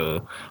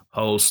the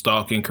whole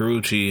stalking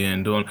Karrueche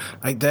and doing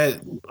like that.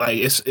 Like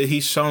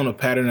he's shown a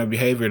pattern of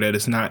behavior that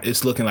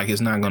it's looking like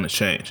it's not going to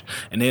change.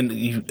 And then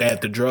you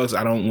add the drugs.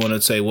 I don't want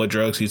to say what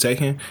drugs he's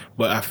taking,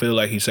 but I feel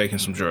like he's taking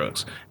some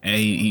drugs, and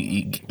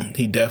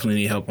he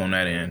definitely need help on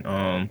that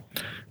end.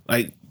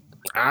 Like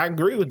I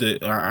agree with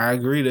it. I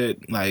agree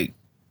that like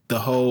the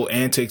whole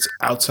antics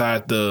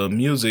outside the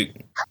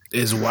music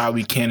is why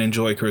we can't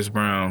enjoy Chris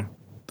Brown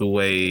the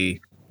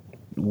way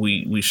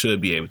we should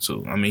be able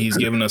to. I mean, he's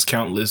given us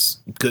countless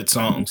good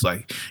songs.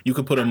 Like you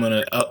could put him in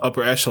an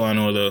upper echelon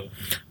or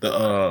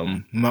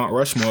the Mount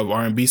Rushmore of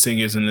R&B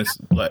singers in this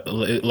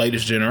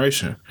latest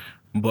generation.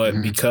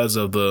 But because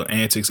of the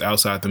antics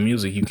outside the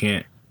music, you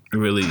can't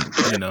really,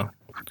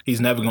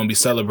 he's never going to be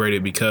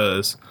celebrated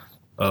because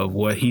of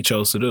what he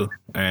chose to do.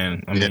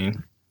 And I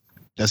mean,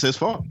 that's his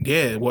fault.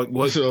 Yeah,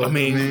 so, I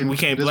mean, we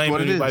can't blame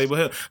anybody but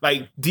him.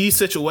 Like these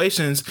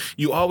situations,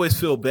 you always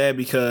feel bad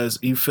because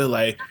you feel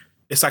like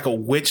it's like a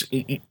witch.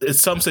 In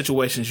some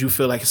situations, you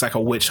feel like it's like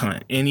a witch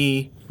hunt.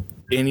 Any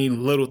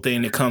little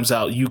thing that comes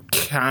out, you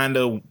kind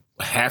of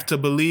have to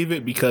believe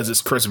it because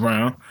it's Chris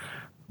Brown.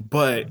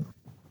 But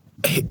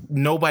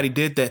nobody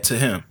did that to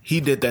him.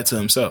 He did that to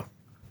himself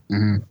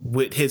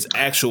with his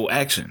actual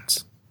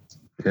actions.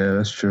 Yeah,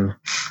 that's true.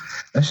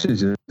 That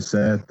shit's just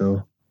sad,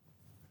 though.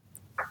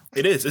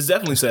 It is. It's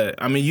definitely sad.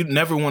 I mean, you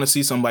never want to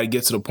see somebody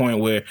get to the point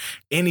where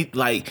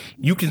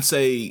you can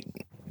say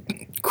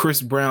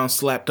Chris Brown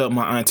slapped up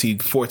my auntie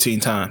 14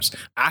 times.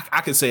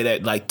 I could say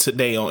that like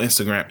today on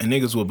Instagram and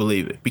niggas will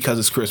believe it because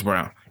it's Chris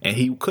Brown and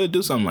he could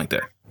do something like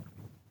that.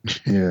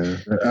 Yeah.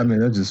 I mean,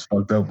 that's just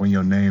fucked up when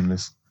your name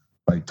is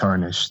like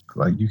tarnished.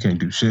 Like you can't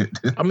do shit.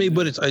 I mean,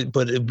 but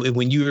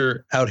when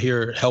you're out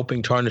here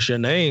helping tarnish your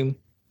name,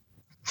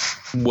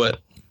 what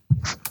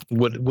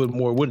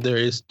more there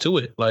is to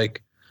it?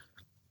 Like,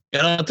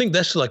 and I think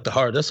that's like the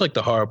hard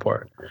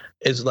part.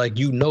 It's like,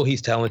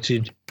 he's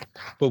talented,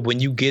 but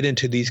when you get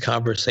into these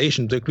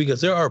conversations,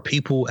 because there are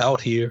people out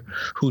here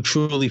who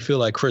truly feel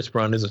like Chris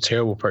Brown is a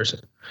terrible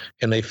person,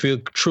 and they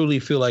truly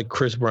feel like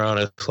Chris Brown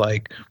is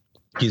like,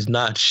 he's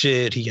not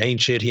shit, he ain't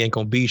shit, he ain't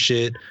gonna be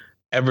shit.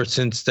 Ever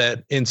since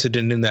that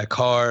incident in that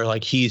car,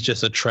 like he's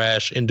just a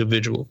trash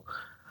individual,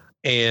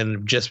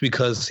 and just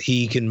because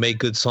he can make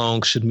good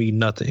songs should mean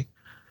nothing.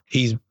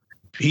 He's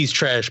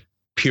trash.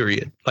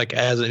 Period. Like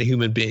as a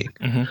human being.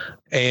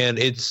 And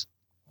it's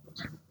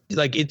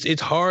like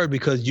it's hard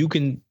because you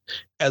can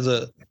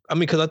because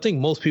I think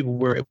most people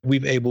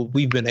we've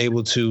been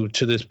able to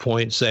this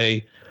point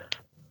say,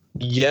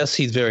 yes,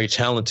 he's very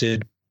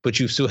talented, but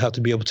you still have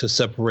to be able to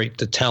separate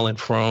the talent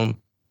from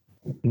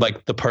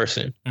like the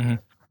person.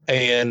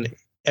 And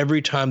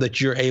every time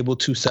that you're able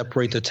to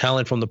separate the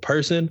talent from the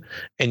person,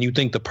 and you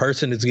think the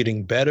person is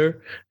getting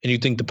better, and you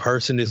think the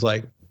person is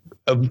like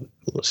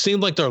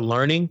seems like they're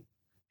learning,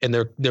 and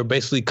they're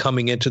basically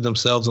coming into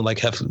themselves and like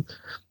have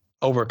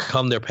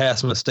overcome their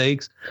past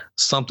mistakes,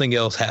 something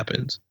else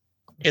happens.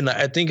 And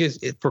I think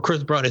for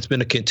Chris Brown, it's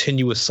been a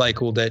continuous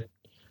cycle that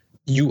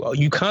you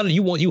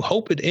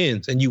hope it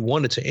ends and you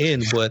want it to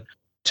end, but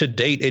to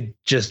date, it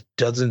just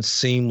doesn't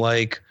seem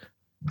like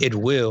it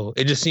will.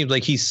 It just seems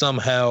like he's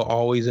somehow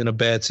always in a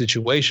bad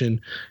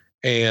situation.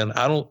 And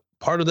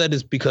part of that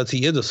is because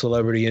he is a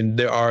celebrity, and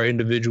there are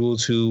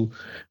individuals who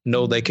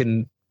know they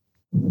can,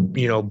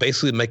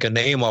 basically make a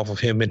name off of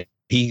him. And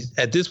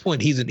at this point,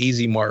 he's an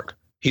easy mark.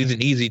 He's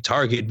an easy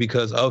target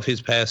because of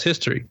his past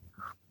history.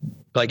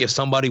 Like if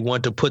somebody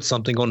wanted to put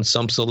something on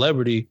some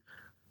celebrity,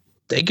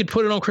 they could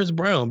put it on Chris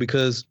Brown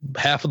because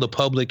half of the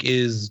public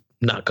is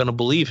not going to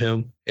believe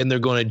him. And they're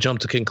going to jump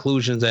to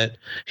conclusions that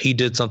he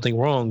did something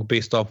wrong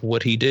based off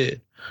what he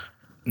did.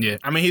 Yeah.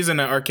 I mean, he's in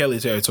the R. Kelly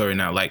territory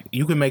now. Like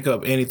you can make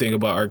up anything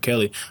about R.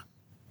 Kelly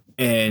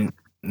and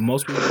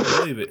most people will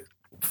believe it.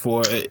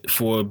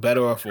 For better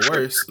or for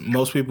worse,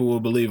 most people will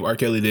believe R.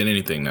 Kelly did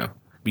anything now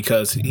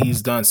because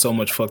he's done so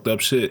much fucked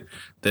up shit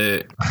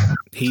that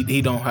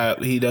he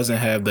doesn't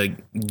have the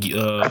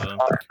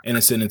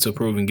innocent until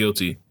proven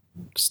guilty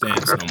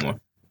stance no more.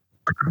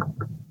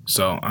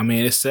 So I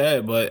mean, it's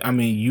sad, but I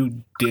mean,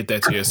 you did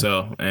that to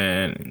yourself,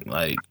 and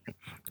like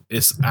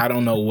I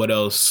don't know what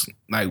else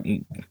like.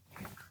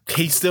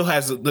 He still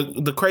has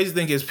the crazy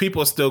thing is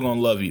people are still gonna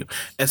love you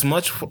as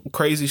much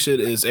crazy shit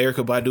as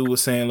Erykah Badu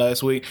was saying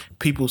last week.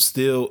 People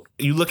still,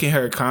 you look at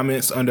her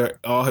comments under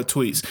all her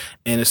tweets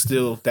and it's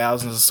still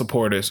thousands of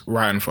supporters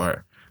riding for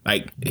her.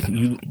 Like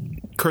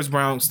Chris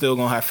Brown still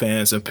gonna have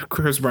fans and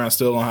Chris Brown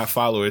still gonna have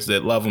followers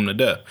that love him to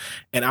death.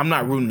 And I'm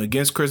not rooting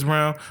against Chris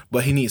Brown,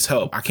 but he needs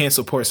help. I can't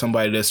support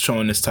somebody that's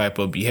showing this type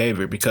of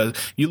behavior because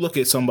you look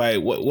at somebody.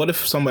 What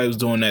if somebody was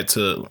doing that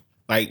to?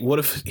 Like, what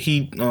if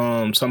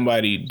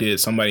somebody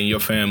in your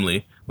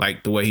family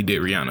like the way he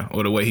did Rihanna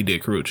or the way he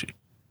did Karrueche?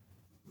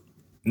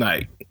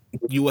 Like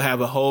you will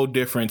have a whole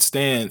different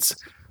stance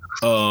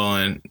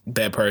on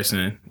that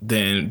person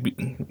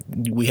than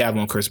we have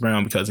on Chris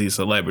Brown because he's a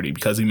celebrity,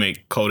 because he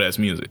make cold ass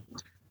music.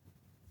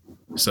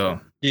 So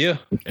Yeah,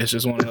 it's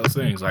just one of those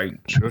things. Like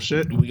Sure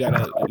shit. we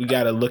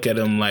gotta look at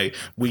them like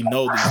we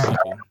know these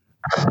people.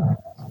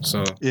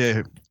 So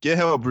Yeah, get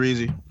help,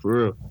 Breezy,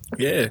 for real.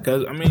 yeah,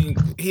 because I mean,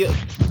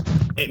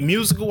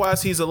 musical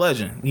wise, he's a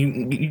legend.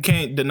 You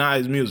can't deny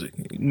his music.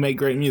 He make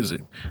great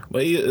music,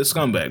 but he a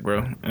scumbag,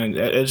 bro. And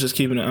it's just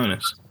keeping it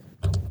honest.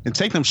 And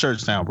take them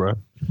shirts down, bro.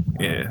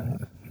 Yeah,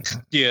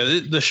 yeah.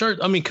 The shirt.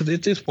 I mean, because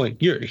at this point,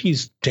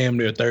 he's damn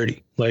near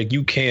 30. Like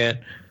you can't.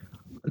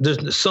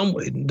 There's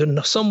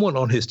someone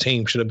on his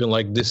team should have been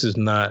like, this is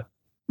not.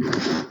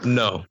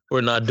 No,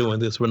 we're not doing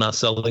this. We're not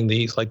selling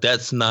these. Like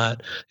it's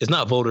not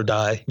vote or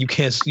die. You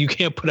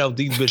can't put out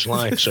these bitch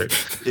line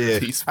shirts. Yeah,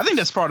 I think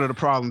that's part of the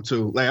problem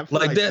too. Like I feel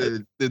like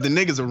that, the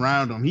niggas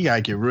around him, he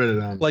gotta get rid of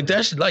them. Like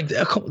that's like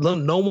that,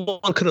 no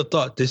one could have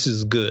thought this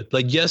is good.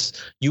 Like yes,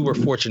 you were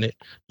fortunate.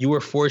 You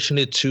were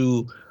fortunate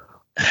to.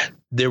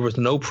 There was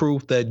no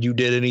proof that you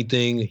did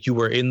anything. You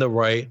were in the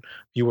right.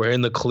 You were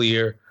in the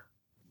clear.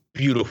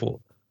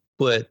 Beautiful,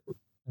 but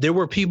there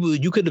were people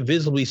you could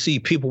visibly see.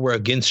 People were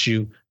against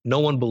you. No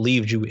one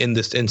believed you in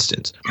this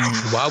instance.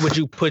 Why would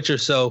you put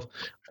yourself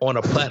on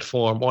a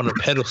platform, on a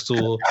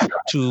pedestal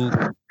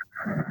to,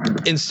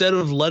 instead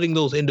of letting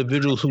those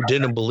individuals who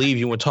didn't believe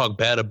you and talk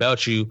bad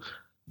about you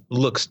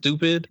look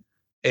stupid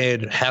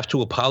and have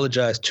to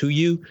apologize to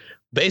you,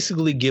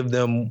 basically give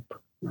them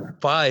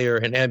fire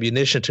and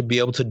ammunition to be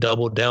able to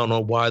double down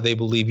on why they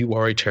believe you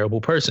are a terrible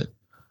person.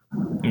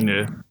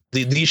 yeah.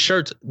 These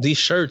shirts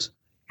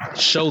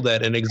show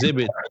that and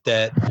exhibit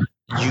that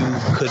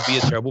you could be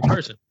a terrible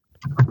person.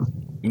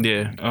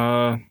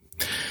 Yeah.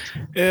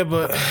 Yeah,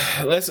 but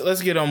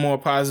let's get on more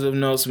positive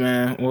notes,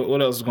 man.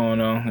 What else is going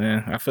on?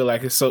 Man, I feel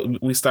like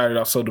we started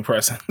off so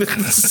depressing.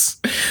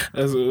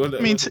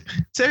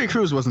 Terry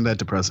Crews wasn't that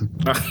depressing.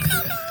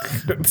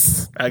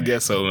 I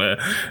guess so, man.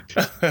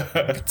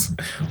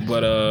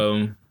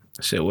 But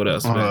shit, what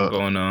else been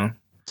going on?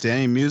 Did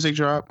any music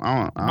drop?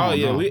 I don't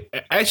know. We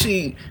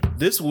actually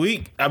this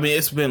week. I mean,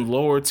 it's been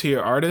lower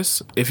tier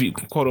artists, if you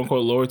quote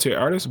unquote lower tier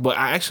artists. But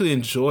I actually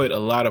enjoyed a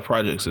lot of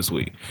projects this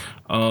week.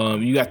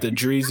 You got the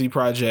Dreezy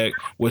project,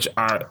 which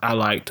I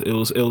liked. It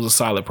was a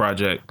solid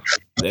project.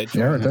 That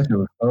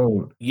was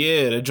cold.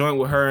 Yeah, the joint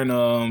with her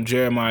and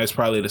Jeremiah is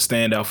probably the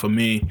standout for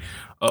me.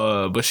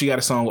 But she got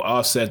a song with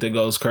Offset that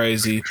goes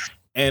crazy,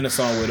 and a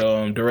song with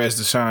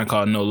Derez Deshawn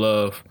called No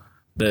Love.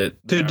 Did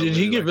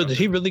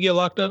he really get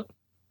locked up?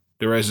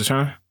 Derez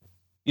Deshawn?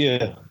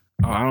 Yeah.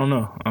 Oh, I don't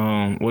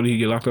know. What did he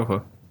get locked up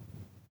for?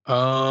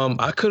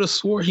 I could have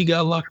swore he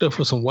got locked up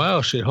for some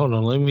wild shit. Hold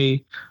on, let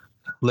me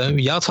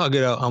y'all talk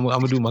it out. I'm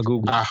gonna do my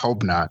Google. I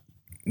hope not.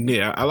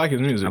 Yeah, I like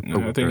his music.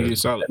 I think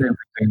he's solid.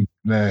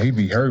 Man, he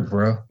be hurt,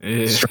 bro.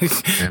 Yeah.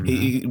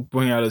 he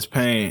bring out his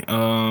pain.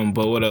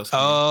 But what else?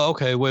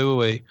 Okay.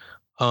 Wait.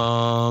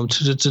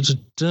 This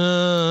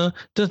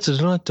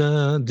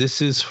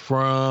is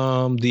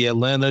from the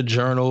Atlanta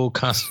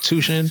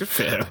Journal-Constitution.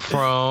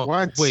 From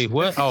what? Wait,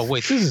 what? Oh,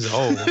 wait, this is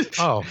old.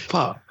 Oh,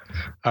 fuck.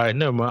 All right,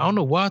 never mind. I don't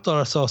know why I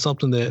thought I saw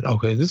something that.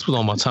 Okay, this was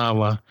on my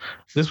timeline.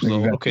 This was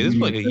okay. This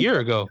was like a year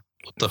ago.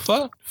 What the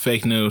fuck?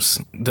 Fake news.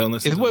 Don't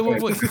listen. Wait.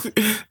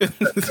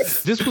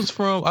 This was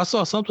from. I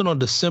saw something on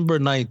December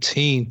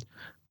 19th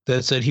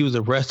that said he was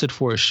arrested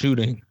for a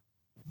shooting.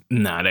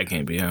 Nah, that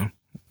can't be him.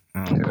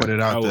 Put it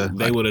out there.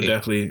 They would have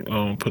definitely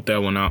put that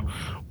one out,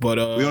 but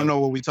we don't know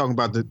what we talking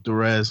about. The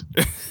Rez.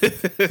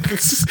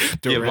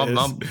 Yeah,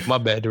 my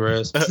bad,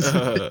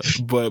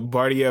 Derez. But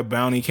Bartier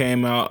Bounty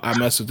came out. I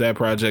messed with that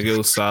project. It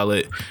was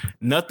solid.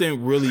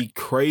 Nothing really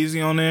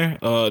crazy on there.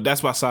 That's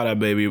by Sada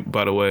Baby,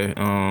 by the way.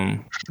 The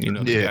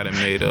guy that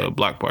made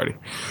Block Party.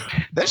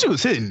 That shit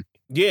was hitting.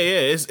 Yeah.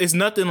 It's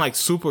nothing like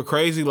super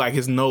crazy. Like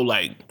it's no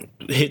like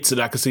hits that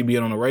I could see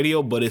being on the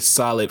radio, but it's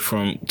solid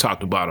from top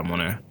to bottom on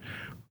there.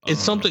 It's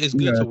something. It's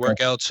good to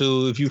work out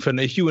too. If you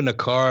in the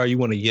car, you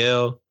want to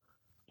yell,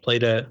 play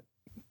that.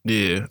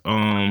 Yeah.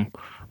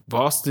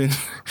 Boston,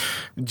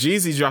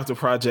 Jeezy dropped a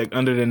project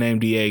under the name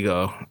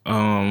Diego.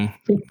 I'm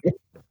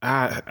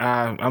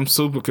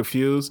super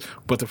confused,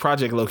 but the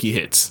project low-key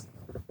hits.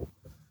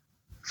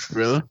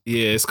 Really?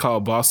 Yeah, it's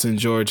called Boston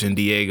George and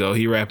Diego.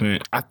 He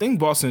rapping. I think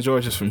Boston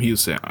George is from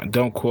Houston.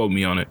 Don't quote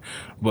me on it,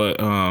 but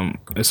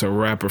it's a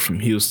rapper from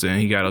Houston.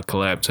 He got a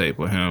collab tape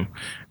with him.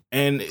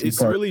 And it's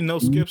really no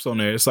skips on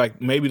there. It's like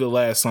maybe the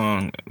last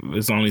song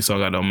is the only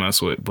song I don't mess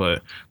with,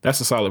 but that's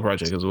a solid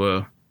project as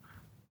well.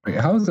 Wait,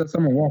 how is that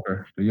Summer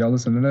Walker? Did y'all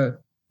listen to that?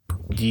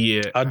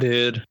 Yeah. I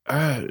did.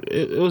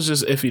 It was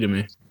just iffy to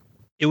me.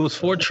 It was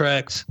 4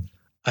 tracks.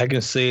 I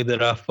can say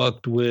that I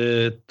fucked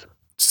with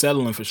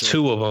Settling for sure.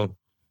 2 of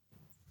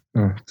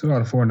them. 2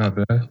 out of 4, not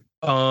bad.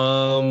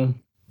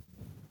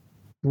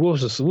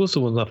 What's the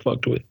ones I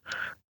fucked with?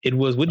 It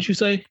was, what did you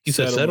say? You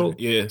said Settle?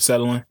 Yeah,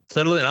 Settling.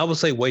 Settling. I would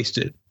say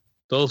Wasted.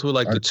 Those were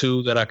like the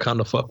 2 that I kind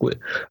of fuck with.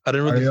 I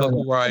didn't really fuck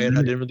with Riot.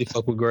 I didn't really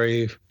fuck with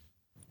Grave.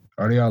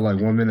 Are they all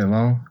like 1 minute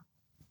long?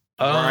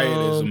 Riot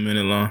is a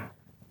minute long.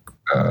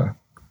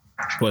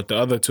 But the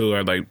other two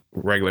are like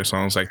regular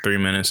songs, like 3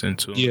 minutes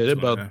into. Yeah, they're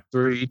about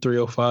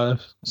 3:05.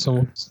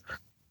 Someone.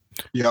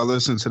 Y'all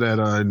listen to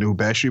that new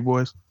Backstreet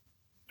Boys?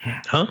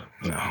 Huh?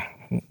 No.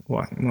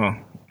 What? No.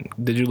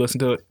 Did you listen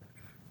to it?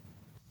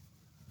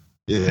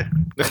 Yeah.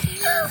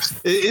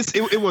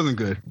 it wasn't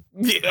good.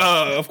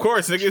 Yeah, of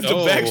course, nigga. It's the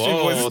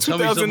Backstreet Boys. It's tell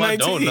me something I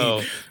 2019. don't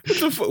know. What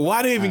the fuck?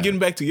 Why they even getting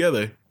back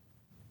together?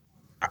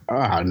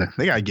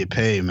 They gotta get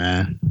paid,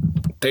 man.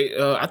 They,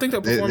 I think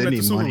they're performing at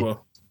the Super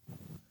Bowl.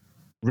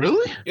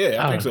 Really?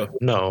 Yeah, I think so.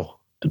 No,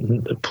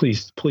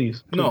 please.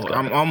 No,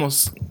 I'm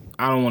almost.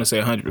 I don't want to say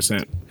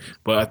 100%,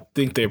 but I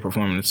think they're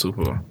performing at the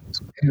Super Bowl.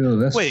 Ew,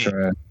 that's Wait.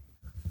 trash.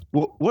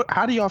 What?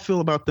 How do y'all feel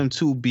about them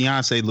two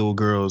Beyonce little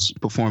girls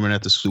performing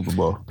at the Super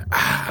Bowl?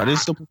 Are they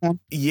still performing?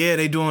 Yeah,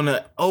 they doing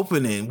the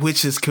opening,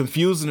 which is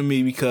confusing to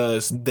me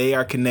because they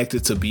are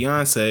connected to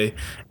Beyonce,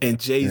 and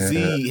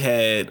Jay-Z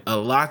had a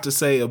lot to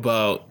say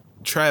about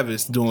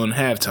Travis doing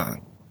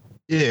halftime.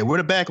 Yeah,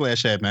 where the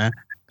backlash at, man?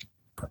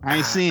 I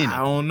ain't seeing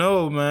I it. don't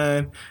know,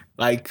 man.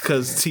 Like,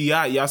 cause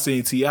T.I., y'all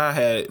seen T.I.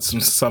 had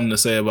something to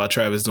say about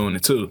Travis doing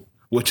it too,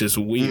 which is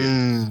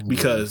weird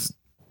because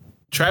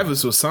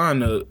Travis was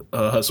signed to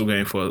Hustle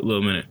Game for a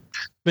little minute.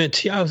 Man,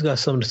 T.I.'s got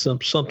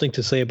something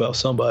to say about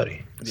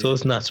somebody, so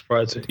it's not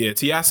surprising. Yeah,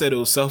 T.I. said it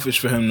was selfish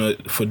for him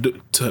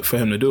for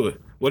him to do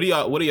it. What do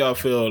y'all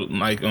feel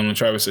like on the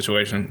Travis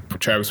situation? For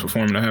Travis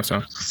performing at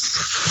halftime?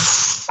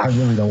 I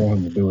really don't want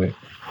him to do it.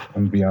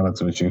 I'm gonna be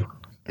honest with you.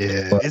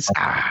 Yeah, But it's.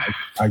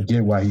 I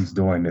get why he's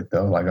doing it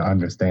though. Like I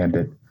understand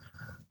it.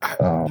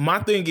 My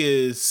thing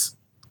is,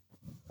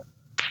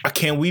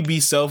 can we be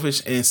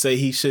selfish and say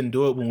he shouldn't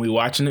do it when we're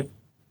watching it?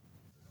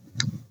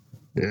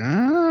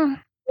 Yeah,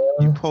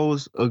 you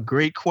pose a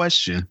great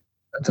question.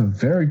 That's a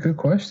very good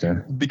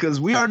question. Because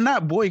we are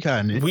not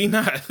boycotting it. We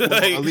not. Well,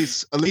 at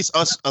least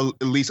us.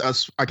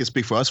 I can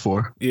speak for us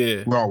four.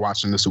 Yeah, we're all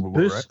watching the Super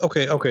Bowl, right?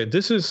 Okay.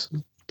 This is.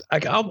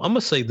 I'm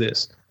gonna say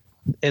this,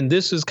 and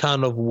this is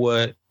kind of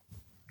what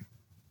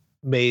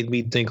made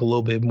me think a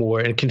little bit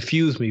more and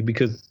confused me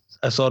because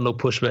I saw no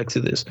pushback to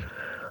this.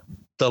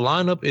 The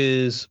lineup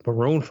is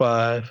Maroon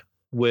 5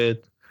 with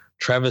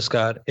Travis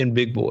Scott and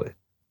Big Boy.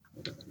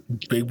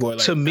 Big Boy.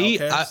 Like to me,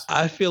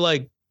 I feel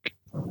like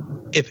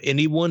if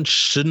anyone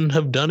shouldn't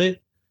have done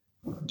it,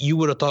 you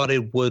would have thought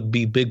it would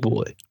be Big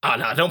Boy. Oh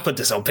no! Don't put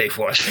this on Big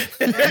Boy.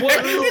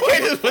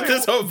 Wait, put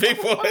this on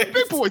Big Boy.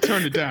 Big Boy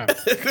turned it down.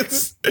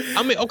 This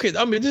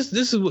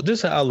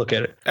is how I look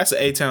at it. That's an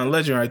A-Town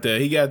legend right there.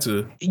 He got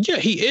to. Yeah,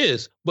 he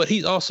is, but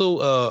he's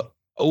also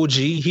OG.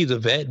 He's a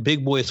vet.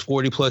 Big Boy is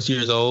 40 plus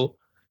years old.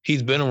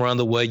 He's been around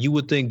the way. You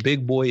would think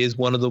Big Boy is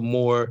one of the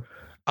more,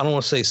 I don't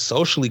want to say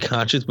socially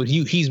conscious, but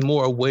he's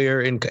more aware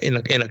and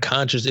a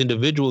conscious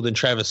individual than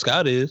Travis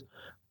Scott is.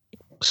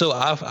 So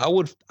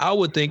I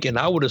would think and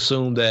I would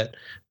assume that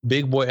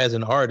Big Boy as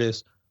an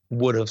artist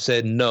would have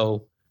said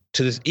no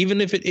to this,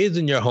 even if it is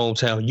in your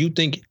hometown. You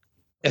think,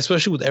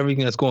 especially with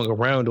everything that's going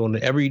around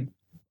on every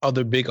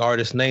other big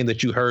artist name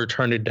that you heard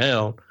turn it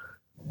down,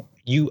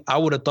 I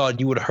would have thought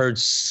you would have heard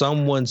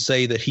someone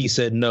say that he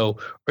said no,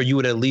 or you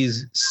would at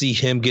least see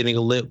him getting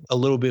a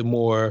little bit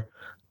more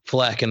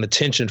flack and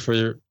attention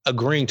for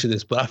agreeing to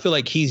this. But I feel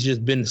like he's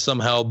just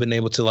somehow been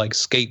able to like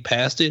skate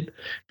past it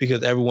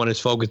because everyone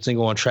is focusing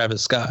on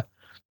Travis Scott.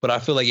 But I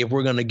feel like if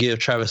we're going to give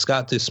Travis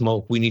Scott this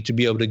smoke, we need to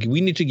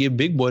give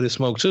Big Boy this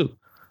smoke too.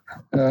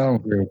 I don't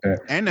agree with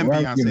that. And then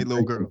Beyonce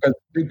little girl. Because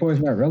Big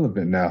Boy's not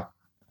relevant now.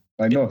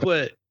 Like no,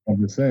 but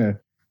I'm just saying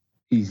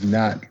he's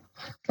not.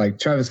 Like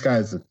Travis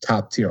Scott is a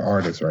top tier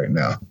artist right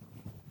now.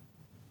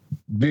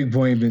 Big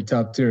Boy ain't been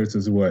top tier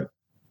since what?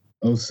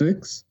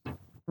 06?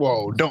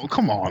 Whoa!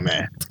 Come on,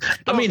 man.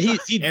 I mean,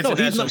 he's not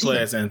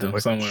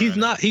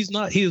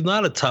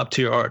a top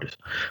tier artist,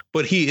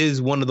 but he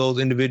is one of those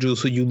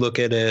individuals who you look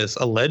at as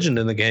a legend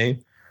in the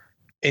game,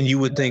 and you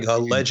would think a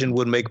legend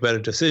would make better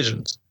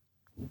decisions.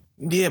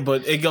 Yeah,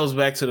 but it goes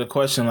back to the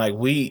question: like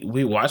we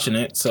watching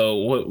it,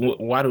 so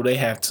why do they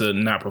have to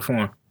not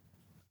perform?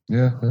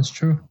 Yeah, that's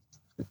true.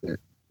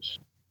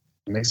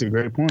 Makes a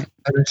great point.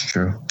 That is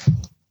true.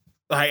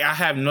 Like I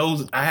have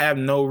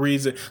no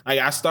reason. Like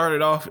I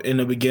started off in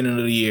the beginning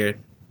of the year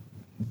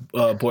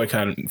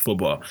boycotting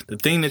football. The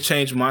thing that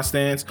changed my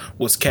stance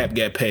was Cap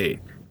got paid.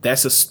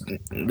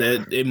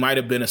 It might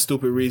have been a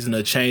stupid reason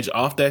to change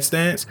off that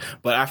stance,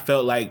 but I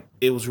felt like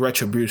it was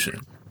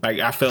retribution. Like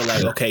I felt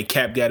like, okay,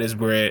 Cap got his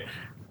bread.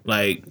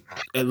 Like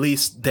at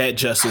least that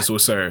justice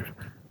was served.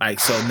 Like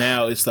so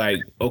now it's like,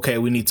 okay,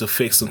 we need to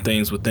fix some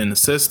things within the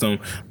system,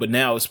 but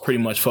now it's pretty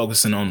much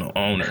focusing on the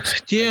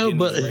owners. Yeah,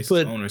 like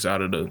but owners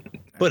out of the.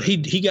 But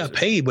he got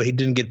paid, but he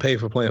didn't get paid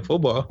for playing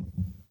football.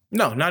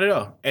 No, not at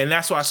all. And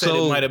that's why I said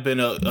it might have been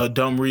a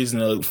dumb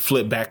reason to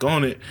flip back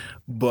on it,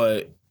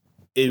 but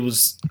it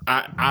was.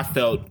 I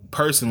felt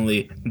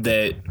personally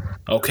that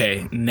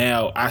okay,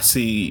 now I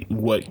see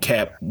what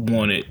Cap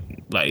wanted.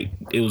 Like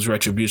it was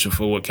retribution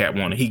for what Cap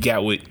wanted. He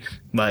got what,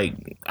 like,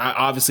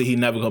 obviously he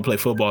never gonna play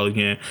football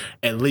again.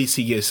 At least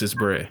he gets his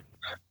bread.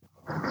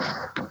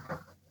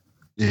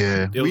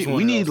 Yeah,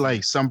 we need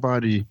like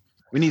somebody.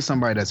 We need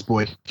somebody that's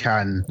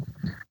boycotting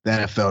the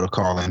NFL to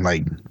call in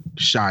like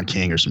Sean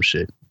King or some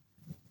shit,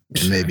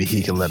 and maybe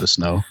he can let us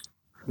know.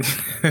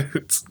 I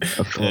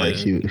feel like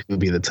he would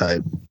be the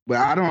type, but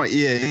I don't.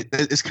 Yeah,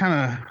 it's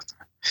kind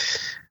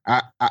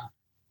of.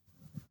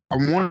 I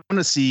want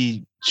to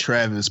see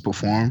Travis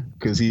perform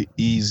because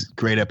he's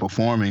great at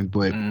performing,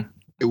 but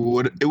it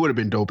would have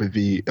been dope if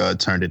he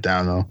turned it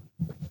down though,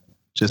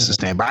 just to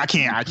stand. But I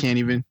can't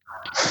even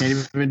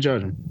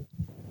judge him.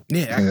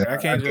 Yeah, I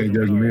can't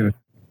judge him either.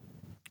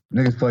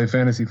 Niggas play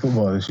fantasy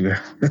football this year.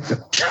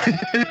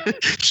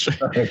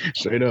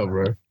 Straight up,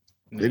 bro.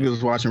 Niggas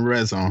was watching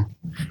Red Zone.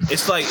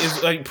 It's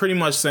like pretty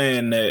much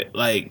saying that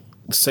like.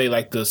 Say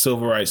like the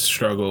civil rights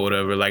struggle or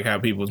whatever, like how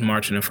people was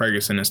marching in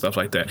Ferguson and stuff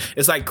like that.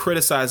 It's like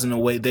criticizing the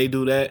way they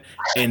do that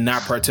and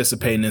not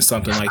participating in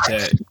something like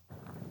that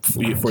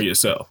for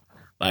yourself.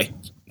 Like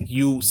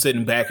you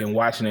sitting back and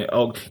watching it,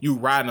 you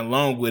riding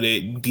along with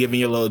it, giving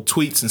your little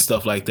tweets and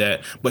stuff like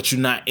that, but you're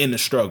not in the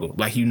struggle.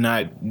 Like you're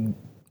not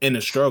in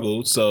the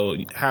struggle, so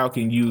how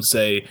can you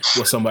say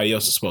what somebody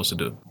else is supposed to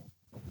do?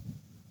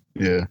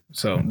 Yeah.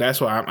 So that's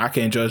why I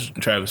can't judge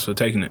Travis for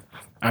taking it.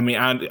 I mean,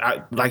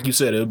 I like you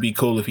said, it would be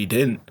cool if he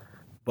didn't,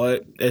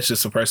 but it's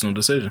just a personal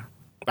decision.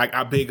 Like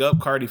I big up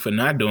Cardi for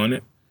not doing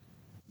it,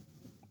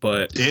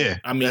 but yeah,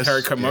 I mean,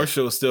 her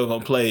commercial is still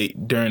gonna play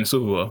during the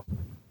Super Bowl.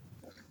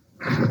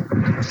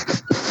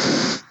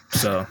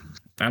 So,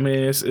 I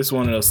mean, it's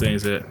one of those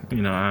things that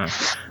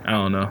I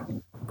don't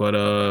know. But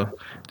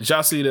did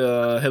y'all see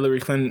the Hillary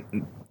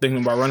Clinton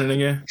thinking about running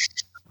again?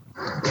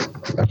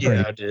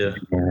 Yeah, I did.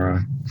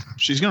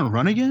 She's gonna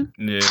run again?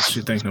 Yeah,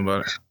 she's thinking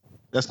about it.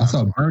 I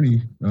saw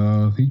Bernie.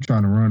 He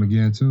trying to run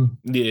again too.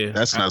 Yeah,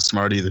 that's not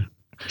smart either.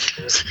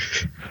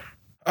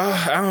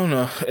 I don't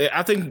know.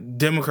 I think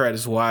Democrat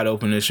is wide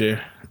open this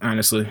year,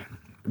 honestly,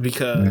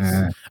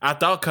 because I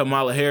thought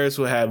Kamala Harris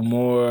would have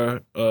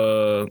more,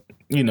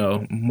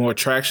 more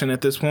traction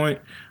at this point,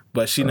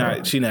 but she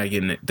not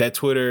getting it.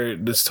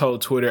 This whole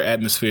Twitter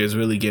atmosphere is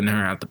really getting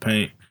her out the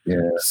paint.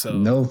 Yeah. So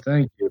no,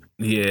 thank you.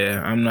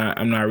 Yeah, I'm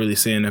not really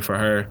seeing it for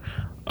her.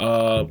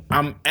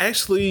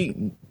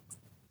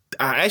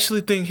 I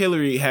actually think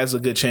Hillary has a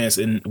good chance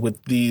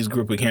with these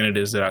group of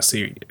candidates that I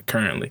see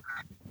currently.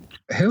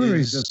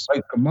 Hillary's just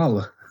like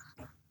Kamala.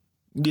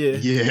 Yeah.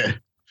 Yeah.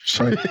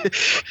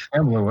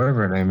 Kamala,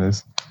 whatever her name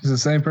is. She's the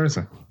same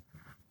person.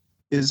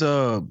 Is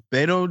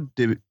Beto,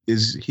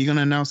 is he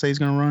gonna announce that he's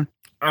gonna run?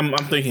 I'm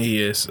thinking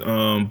he is.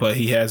 But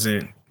he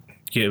hasn't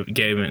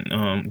given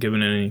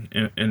any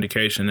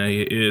indication that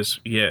he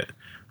is yet.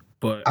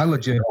 But I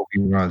legit hope he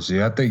runs.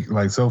 Yeah, I think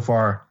like so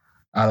far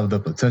out of the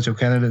potential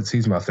candidates,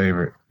 he's my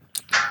favorite.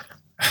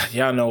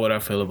 Y'all know what I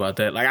feel about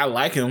that. Like I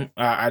like him.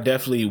 I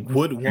definitely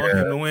would want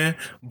him to win,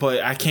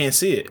 but I can't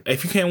see it.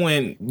 If you can't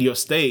win your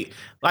state,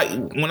 like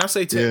when I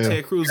say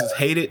Ted Cruz is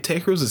hated,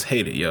 Ted Cruz is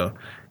hated, yo.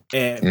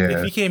 And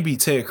if he can't be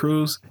Ted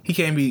Cruz, he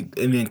can't be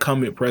an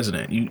incumbent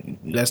president.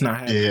 That's not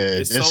happening. Yeah,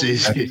 it's so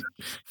easy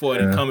for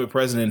an incumbent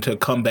president to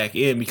come back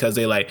in because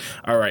they like,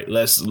 all right,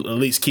 let's at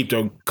least keep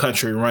the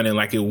country running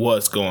like it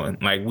was going.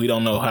 Like we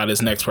don't know how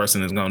this next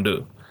person is gonna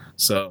do.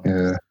 So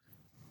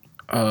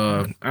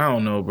I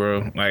don't know,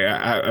 bro. Like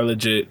I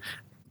legit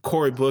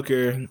Cory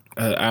Booker.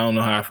 I don't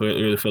know how I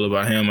really feel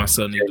about him. I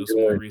still need to do some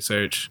more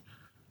research.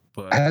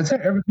 But has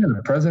there ever been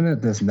a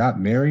president that's not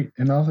married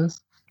in office?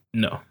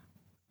 No.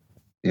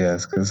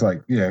 Yes, because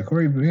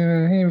Cory, he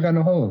ain't got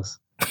no hoes.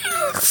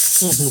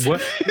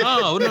 What?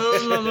 No.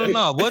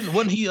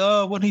 Wasn't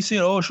he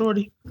seeing old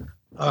shorty?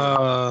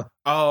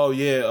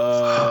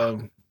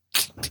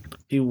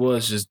 He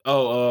was just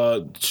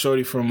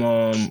shorty from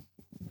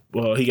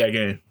he got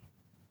game.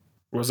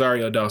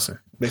 Rosario Dawson.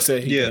 They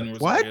said he getting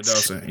Rosario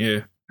Dawson.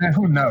 Yeah. Man,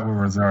 who not with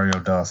Rosario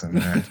Dawson,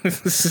 man? Me,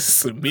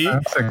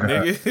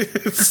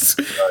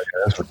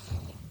 nigga.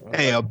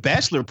 Hey, a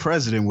bachelor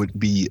president would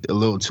be a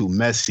little too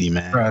messy,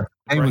 man. Bro,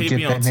 he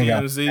be on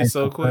TMZ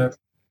so quick.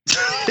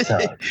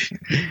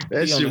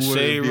 That shit wouldn't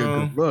be a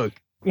good look.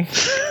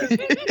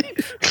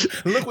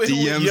 Look what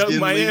Young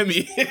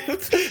Miami.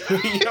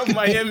 Young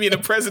Miami and the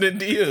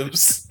president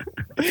DMs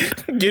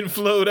getting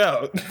flowed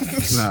out.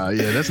 Nah,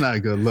 yeah, that's not a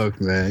good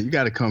look, man. You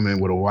got to come in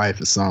with a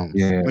wife or something.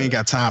 Yeah. We ain't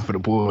got time for the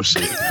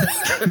bullshit.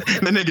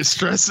 That nigga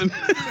stressing.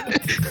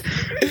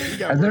 You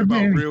got to worry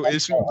about real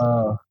issues.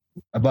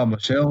 About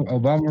Michelle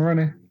Obama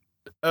running?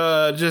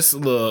 Just a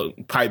little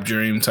pipe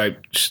dream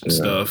type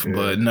stuff,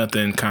 but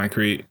nothing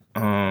concrete.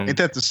 Ain't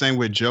that the same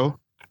with Joe?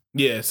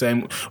 Yeah,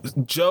 same.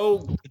 Joe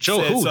who? Joe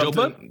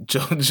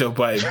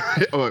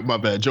Biden. Oh, my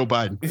bad. Joe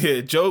Biden.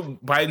 Yeah, Joe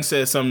Biden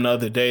said something the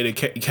other day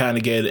that kind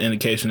of gave the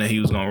indication that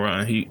he was going to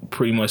run. He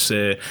pretty much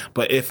said,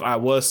 but if I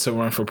was to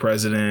run for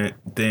president,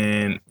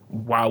 then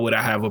why would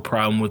I have a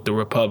problem with the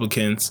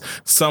Republicans?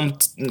 Some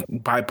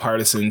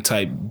bipartisan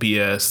type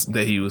BS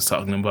that he was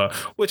talking about,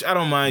 which I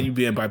don't mind you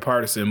being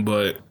bipartisan,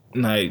 but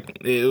like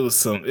it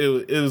was a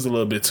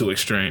little bit too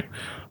extreme.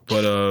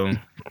 But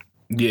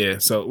yeah,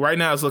 so right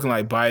now it's looking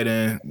like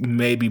Biden,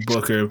 maybe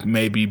Booker,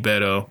 maybe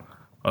Beto,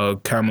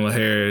 Kamala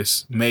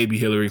Harris, maybe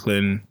Hillary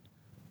Clinton,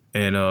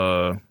 and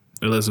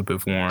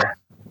Elizabeth Warren.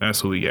 That's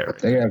who we got.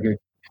 They gotta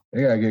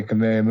They gotta get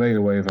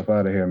Kamehameha Wave up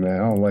out of here, man.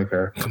 I don't like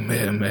her.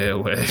 Kamehameha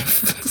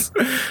Wave.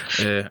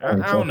 Yeah,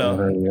 I don't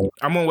know.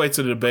 I'm gonna wait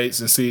till the debates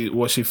and see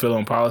what she feel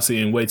on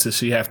policy, and wait till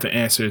she have to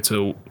answer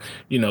to,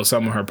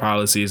 some of her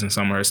policies and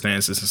some of her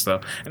stances and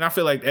stuff. And I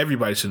feel like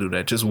everybody should do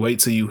that. Just wait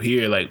till you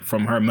hear like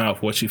from her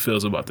mouth what she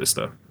feels about this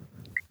stuff.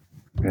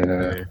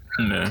 Yeah.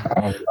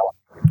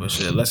 But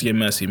shit, let's get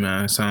messy,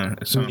 man. Let's get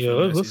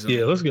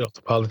off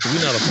the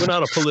politics. We're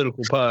not a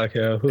political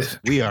podcast.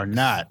 We are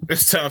not.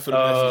 It's time for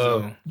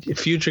the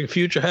messy zone.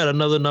 Future had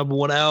another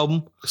 #1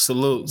 album.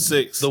 Salute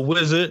 6. The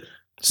Wizard.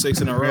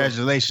 6 in a row.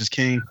 Congratulations,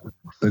 King.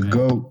 The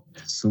GOAT.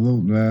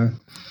 Salute, man.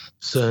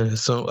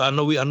 So I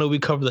know we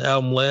covered the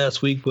album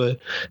last week, but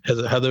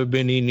have there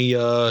been any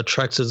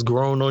tracks that's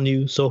grown on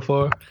you so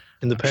far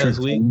in the past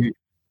week?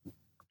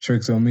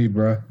 Tricks on me,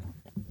 bro.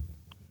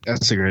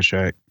 That's a great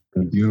track.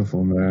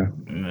 Beautiful,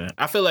 man.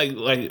 I feel like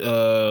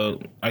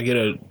I get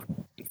a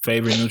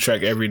favorite new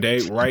track every day.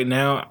 Right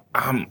now,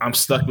 I'm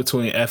stuck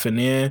between F and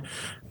N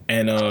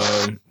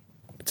and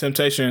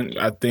Temptation.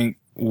 I think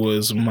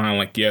was mine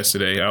like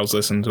yesterday. I was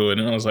listening to it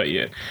and I was like,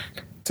 yeah,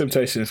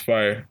 Temptation is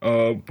fire.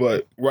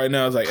 But right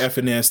now it's like F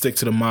and N, Stick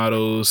to the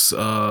Models.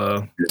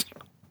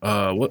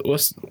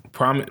 What's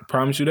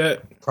Promise You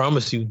That?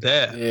 Promise You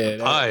That.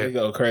 Yeah, they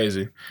go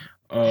crazy.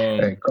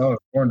 Hey, Call the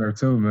Corner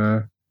too,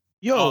 man.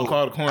 Yo,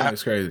 Call the Corner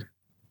is crazy.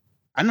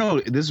 I know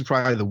this is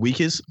probably the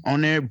weakest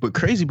on there, but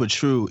Crazy But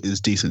True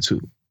is decent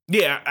too.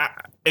 Yeah,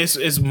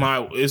 it's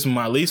my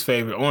least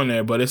favorite on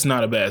there, but it's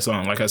not a bad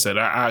song. Like I said,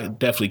 I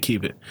definitely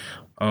keep it.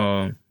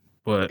 But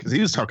because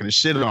he was talking the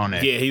shit on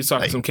that. Yeah, he was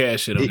talking some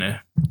cash shit on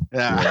there.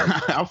 Yeah,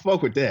 I'll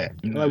fuck with that.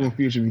 I like when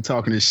Future be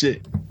talking this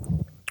shit.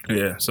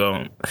 Yeah,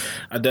 so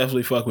I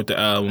definitely fuck with the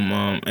album,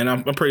 and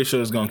I'm pretty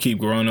sure it's gonna keep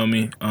growing on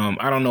me.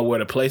 I don't know where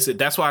to place it.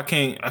 That's why I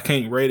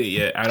can't rate it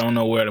yet. I don't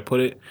know where to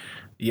put it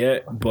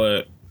yet,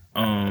 but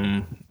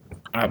I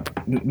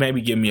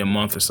maybe give me a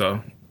month or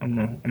so. I'm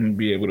gonna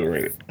be able to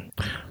rate it.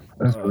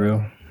 That's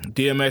real.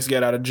 DMX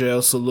got out of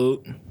jail.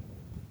 Salute.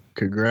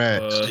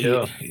 Congrats.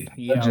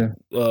 He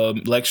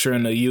out,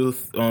 lecturing the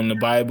youth on the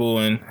Bible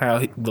and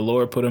how the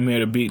Lord put him here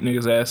to beat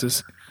niggas'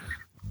 asses.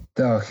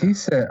 Dog, he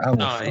said, "I will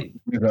fuck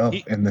you up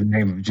in the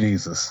name of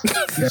Jesus."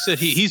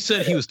 He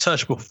said he was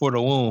touched before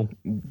the womb.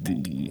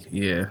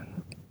 Yeah.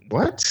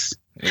 What?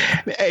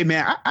 Yeah. Hey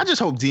man, I just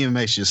hope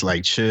DMX just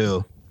like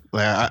chill,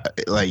 I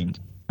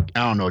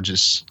don't know,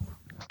 just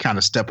kind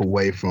of step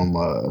away from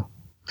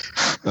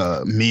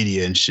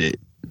media and shit.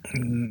 I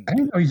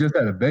didn't know he just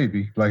had a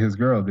baby like his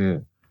girl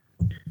did.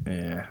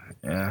 Yeah.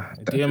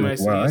 DMX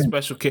is a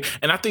special kid,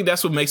 and I think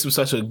that's what makes him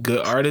such a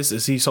good artist.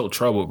 Is he's so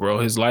troubled, bro?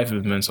 His life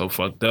has been so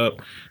fucked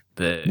up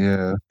that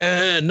no.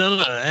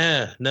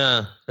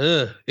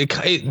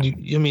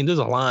 I mean, there's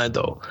a line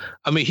though.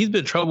 I mean, he's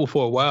been troubled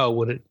for a while.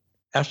 When it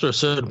after a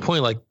certain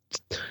point, like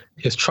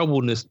his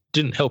troubledness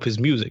didn't help his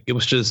music. It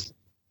was just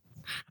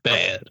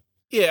bad.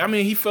 Yeah, I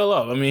mean, he fell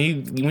off. I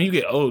mean, when you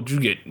get old,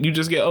 you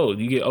just get old.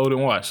 You get old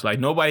and watch. Like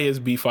nobody has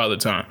B Father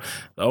time.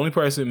 The only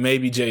person may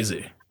be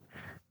Jay-Z,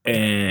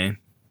 and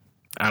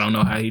I don't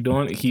know how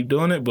keep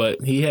doing it,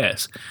 but he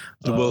has.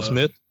 Will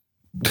Smith.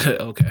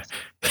 Okay.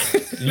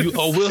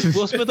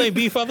 Will Smith ain't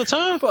beef all the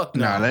time? Fuck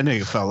no. Nah, that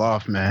nigga fell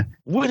off, man.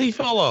 What he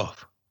fell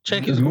off?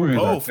 Check his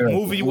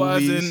movie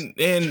wise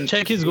and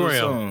check his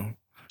gram.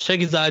 Check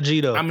his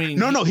IG though. I mean,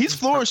 no, he's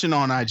flourishing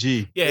on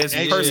IG. Yeah, his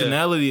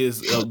personality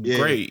is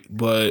great,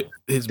 but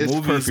his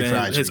movies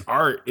and his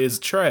art is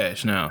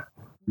trash now.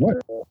 What?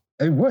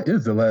 Hey, what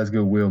is the last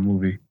good Will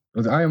movie?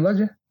 Was it I Am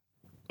Legend?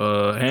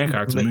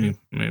 Hancock to me,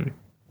 maybe.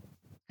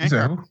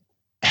 Hancock.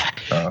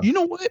 You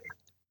know what?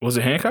 Was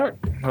it Hancock?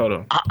 Hold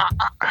on.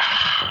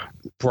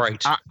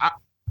 Bright.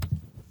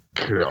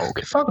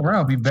 Okay. Fuck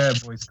around, be Bad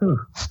Boys too.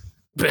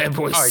 Bad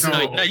Boys. All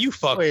right, now you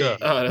fucked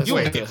up. You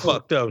ain't get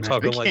fucked up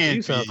talking like that.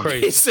 You sound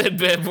crazy. He said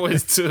Bad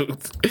Boys 2.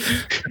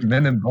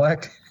 Men in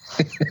Black.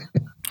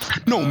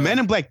 No, Men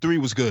in Black 3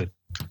 was good.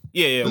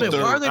 Yeah. Why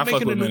are they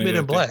making a new Men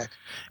in Black?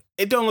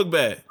 It don't look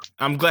bad.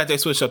 I'm glad they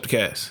switched up the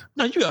cast.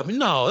 No,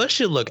 that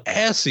shit look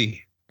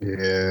assy.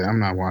 Yeah, I'm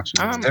not watching.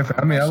 I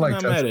like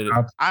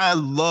Tessa. I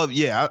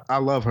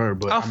love her,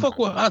 but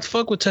I'd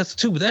fuck with Tessa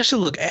too, but that shit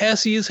look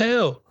assy as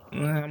hell.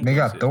 They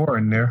got Thor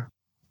in there.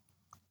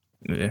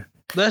 Yeah.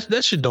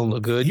 That shit don't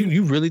look good.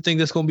 You really think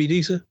that's gonna be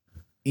decent?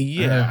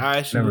 Yeah, I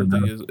actually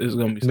think it's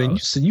gonna be. Man,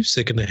 you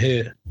sick in the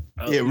head.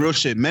 Yeah, real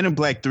shit. Men in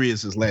Black 3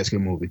 is his last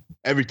good movie.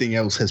 Everything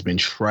else has been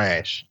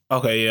trash.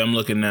 Okay, yeah, I'm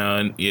looking now,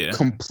 and yeah,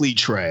 complete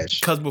trash.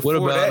 Because before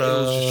that, it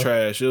was just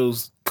trash. It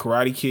was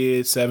Karate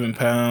Kid, 7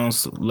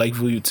 Pounds,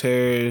 Lakeview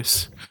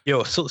Terrace.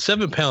 Yo, so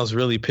 7 Pounds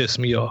really pissed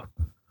me off.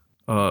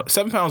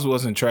 7 Pounds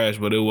wasn't trash,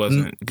 but it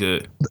wasn't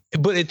good.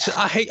 But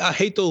I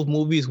hate those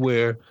movies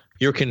where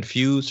you're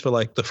confused for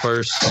like the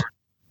first,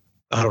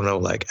 I don't know,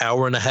 like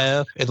hour and a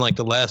half, and like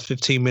the last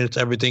 15 minutes,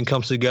 everything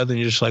comes together,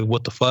 and you're just like,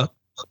 what the fuck?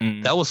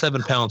 That was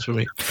 7 Pounds for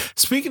me.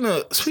 Speaking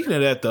of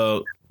that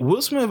though,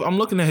 Will Smith, I'm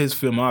looking at his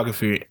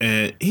filmography,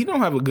 and he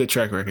don't have a good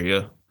track record,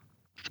 yo.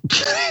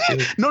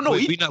 No,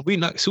 we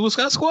not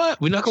Suicide Squad.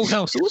 We not gonna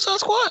count Suicide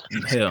Squad.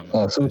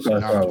 Hell,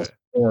 Suicide Squad was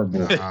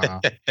horrible.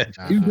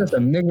 He was just a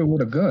nigga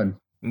with a gun.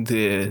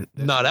 Yeah.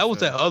 No, that was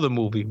that other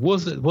movie.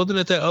 Wasn't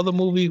it that other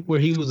movie where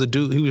he was a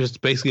dude? He was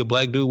just basically a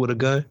black dude with a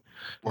gun.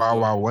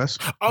 Wild Wild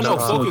West. Oh no,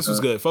 No. Focus was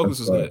good. Focus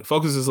was good.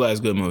 Focus is the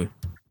last good movie.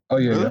 Oh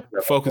yeah, Really? yeah.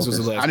 Focus was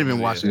the last. I didn't even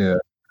movie, watch yeah.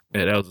 it. Yeah,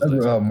 Yeah, that was.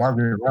 that's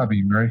Margaret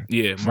Robbie, right?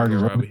 Yeah, Margaret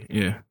Robbie.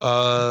 Yeah.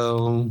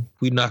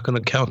 We not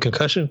gonna count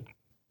Concussion.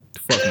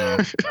 Fuck no.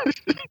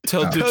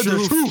 Tell the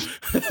truth.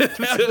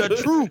 Tell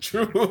the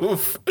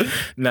truth.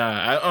 Nah,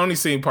 I only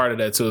seen part of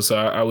that too, so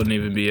I wouldn't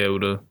even be able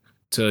to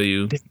tell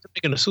you. They're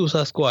making a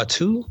Suicide Squad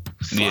 2?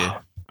 Yeah.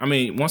 I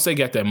mean, once they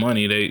got that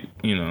money, they,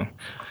 you know.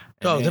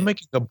 No, they're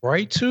making a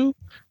Bright 2?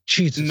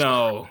 Jesus.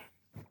 No.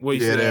 What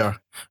you Yeah, say? they are.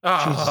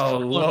 Oh,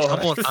 Lord.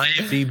 I'm on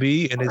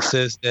IMDb and it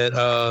says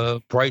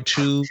that Bright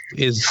 2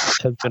 has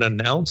been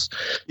announced.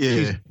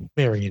 Yeah.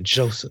 Marion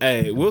Joseph.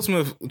 Hey, Will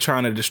Smith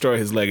trying to destroy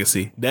his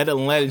legacy. That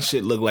Aladdin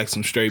shit looked like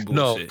some straight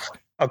bullshit.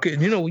 Okay,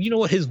 you know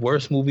what his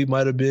worst movie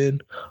might have been?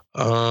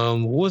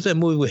 What was that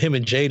movie with him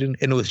and Jaden?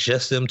 And it was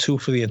just them two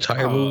for the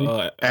entire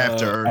movie.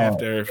 After Earth.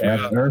 After Earth.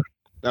 Yeah.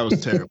 That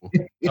was terrible.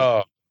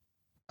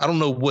 I don't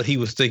know what he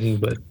was thinking,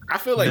 but I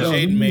feel like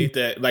Jaden made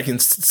that like in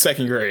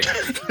second grade.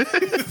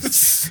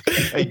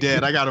 Hey,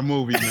 Dad, I got a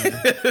movie, man.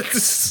 Them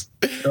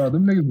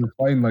niggas were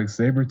fighting like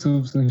saber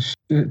tubes and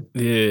shit.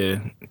 Yeah,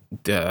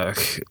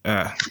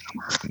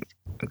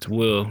 it's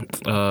Will.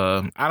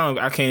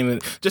 I can't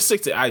even just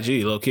stick to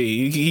IG. Low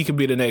key, he could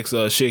be the next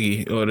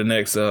Shiggy or the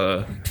next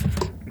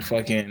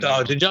fucking.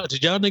 Did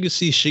y'all niggas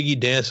see Shiggy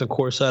dancing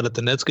courtside at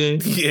the Nets game?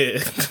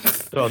 Yeah.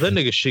 Oh, that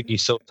nigga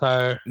Shiggy's so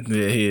tired.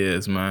 Yeah, he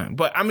is, man.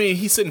 But I mean,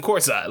 he's sitting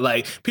courtside.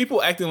 Like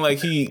people acting like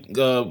he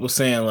was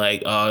saying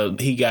like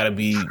he gotta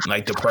be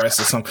like depressed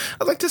or something.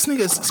 I was like, this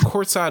nigga is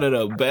courtside at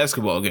a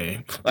basketball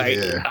game. Like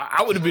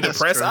I wouldn't be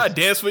depressed. I'd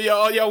dance for y'all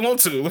all y'all want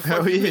to.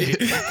 Hell yeah.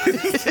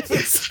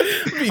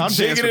 Be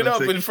jigging it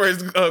up in the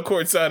first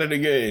courtside of the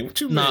game.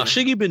 What you mean?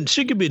 Shiggy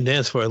been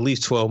dancing for at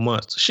least 12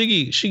 months.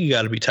 Shiggy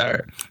got to be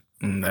tired.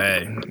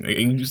 Hey,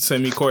 you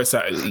send me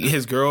courtside.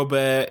 His girl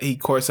bad. He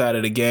courtside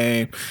of the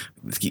game.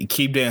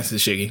 Keep dancing,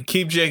 Shiggy.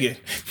 Keep jigging.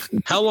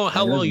 How long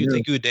do you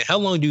think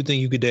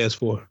you could dance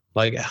for?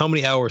 Like how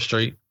many hours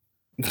straight?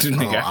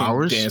 Nigga, I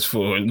can dance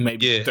for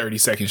maybe 30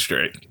 seconds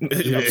straight.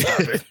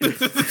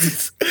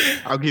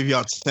 I'll give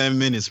y'all 10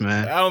 minutes,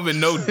 man. I don't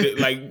even know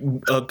like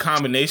a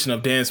combination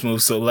of dance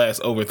moves so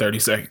last over 30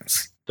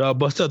 seconds.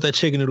 Bust out that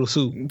chicken noodle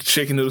soup.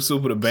 Chicken noodle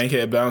soup with a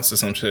bankhead bounce or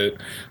some shit.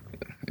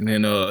 And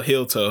then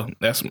heel toe.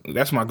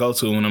 That's my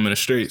go-to when I'm in the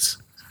streets.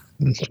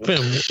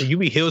 Fam, you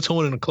be heel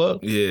toeing in the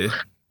club? Yeah.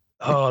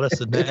 Oh, that's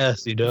a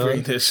nasty, dog.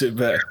 Bring that shit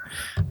back.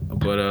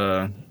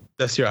 But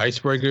that's your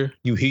icebreaker.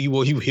 You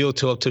heel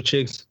toe up to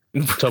chicks.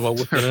 Talking about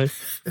what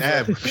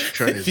the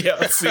crazy.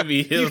 Y'all see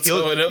me heel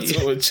toeing up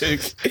to a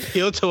chick.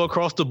 Heel toe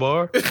across the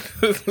bar.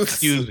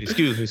 Excuse me.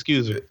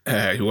 All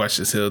right, you watch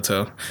this heel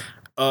toe.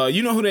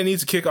 You know who they need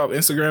to kick off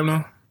Instagram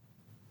though?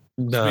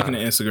 Nah. Speaking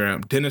of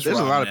Instagram, Dennis There's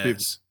Rodman. a lot of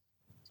people.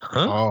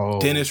 Huh?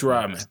 Oh. Dennis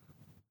Rodman.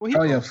 Oh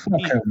yeah,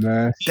 fuck him,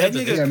 man. That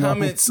nigga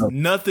comments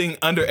nothing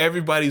under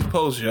everybody's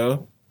post,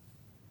 yo.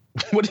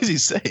 What does he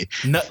say?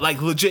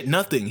 Like legit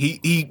nothing.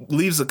 He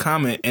leaves a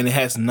comment and it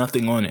has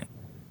nothing on it.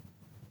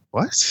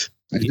 What? It's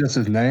just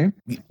his name?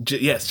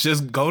 Yes,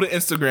 just go to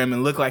Instagram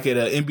and look like at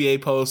an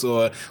NBA post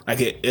or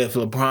like if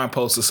LeBron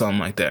posts or something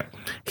like that.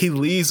 He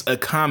leaves a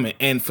comment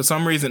and for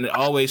some reason it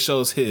always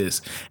shows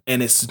his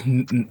and it's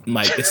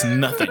like it's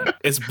nothing.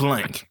 It's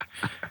blank.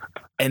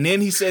 And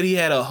then he said he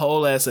had a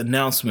whole ass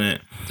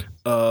announcement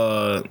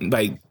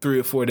like 3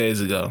 or 4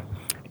 days ago.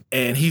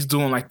 And he's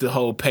doing like the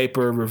whole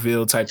paper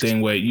reveal type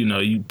thing where, you know,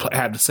 you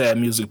have the sad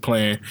music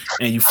playing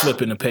and you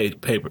flip in the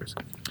papers.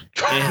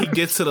 And he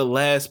gets to the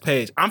last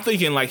page. I'm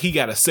thinking like he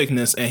got a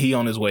sickness and he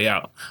on his way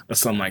out or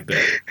something like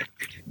that.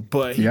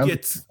 But he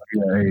gets...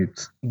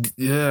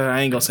 Yeah, I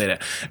ain't gonna say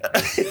that.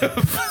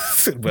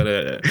 But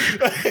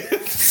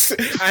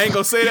I ain't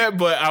gonna say that,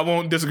 but I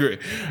won't disagree.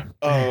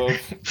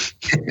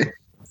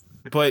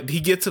 But he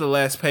gets to the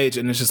last page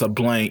and it's just a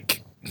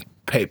blank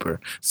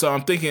paper. So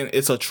I'm thinking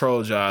it's a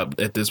troll job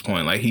at this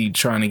point. Like he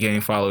trying to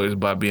gain followers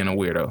by being a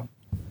weirdo.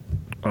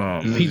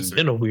 He's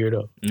been a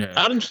weirdo. Yeah.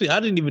 I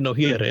didn't even know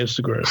he had an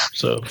Instagram.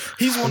 So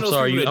he's one of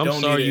those people that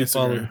don't need an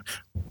Instagram.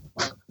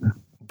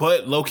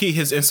 But low key,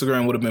 his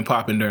Instagram would have been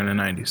popping during the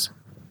 90s.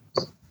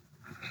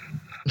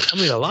 I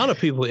mean, a lot of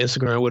people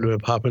Instagram would have been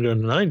popping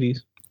during the 90s.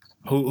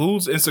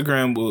 Whose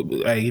Instagram would,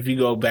 like, if you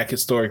go back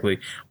historically,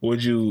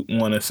 would you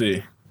want to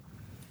see?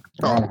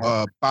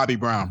 Bobby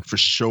Brown for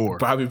sure.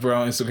 Bobby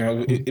Brown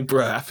Instagram,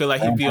 bro. I feel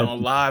like he'd be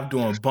on live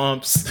doing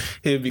bumps.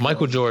 He'd be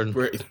Michael Jordan.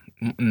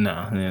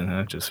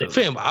 No, just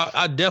fam.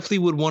 I definitely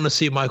would want to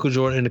see Michael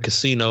Jordan in the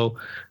casino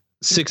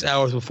 6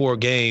 hours before a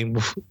game,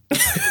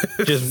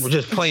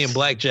 just playing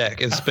blackjack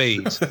and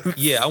spades.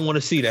 Yeah, I want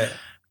to see that.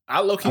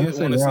 I low key want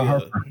to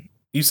see.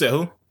 You said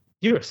who?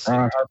 You're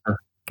Harper.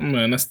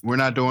 Man, we're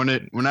not doing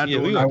it. We're not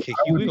doing it.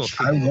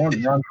 I want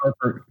Ron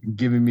Harper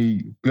giving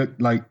me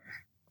good, like,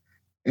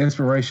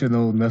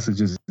 inspirational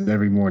messages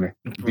every morning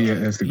via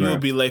Instagram. You will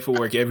be late for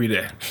work every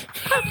day.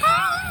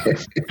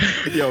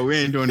 Yo, we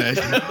ain't doing that.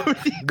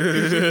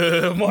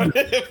 Good morning.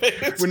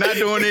 We're not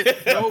doing it.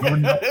 Nope.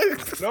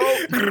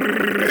 Nope.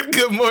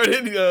 Good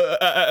morning,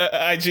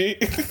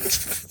 IG.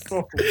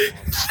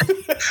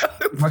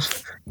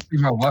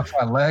 My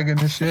Wi-Fi lagging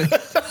and shit. Damn,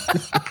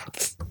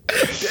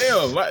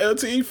 my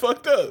LTE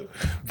fucked up.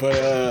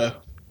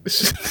 But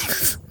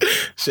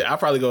shit, I'll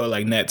probably go with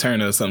like Nat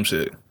Turner or some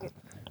shit.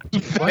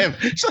 Damn,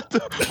 shut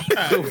the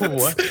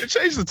what?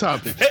 Change the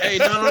topic. Hey,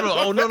 no.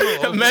 Oh, no.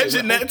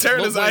 Imagine Nat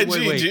Turner's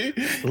IG, G.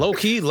 Low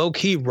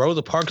key,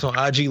 Rosa Parks on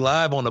IG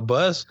Live on the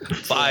bus.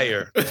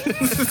 Fire.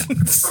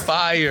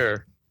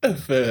 Fire.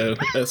 Fam,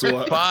 that's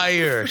what.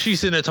 Fire.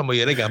 She's sitting there talking about,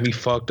 yeah, they got me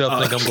fucked up.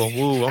 Think I'm going to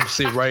move. I'm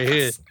sitting right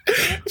here.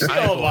 She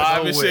on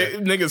live and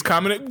shit. Niggas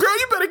commenting, girl,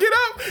 you better get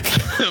up.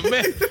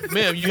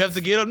 Ma'am, you have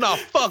to get up. No,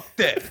 fuck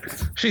that.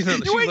 She's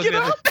You ain't get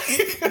up?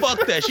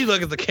 Fuck that. She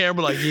look at the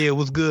camera like, yeah,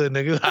 what's good,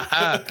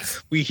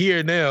 nigga? We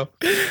here now.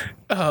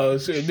 Oh,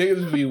 shit.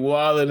 Niggas be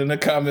wilding in the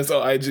comments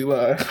on IG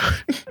Live.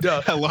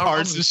 Hella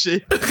hearts and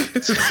shit.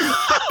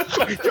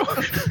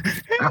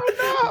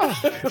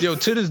 Yo,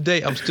 to this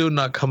day, I'm still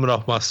not coming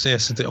off my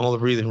sense that the only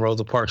reason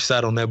Rosa Parks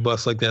sat on that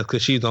bus like that is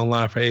because she's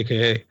online for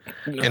AKA,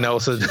 and that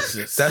was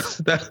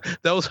that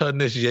was her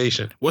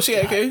initiation. Was she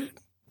AKA?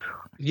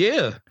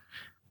 Yeah.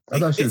 I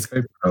thought she was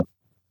paper.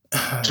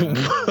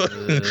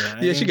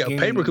 Yeah, she got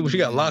paper because she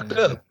got locked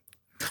up.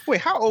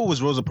 Wait, how old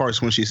was Rosa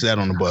Parks when she sat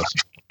on the bus?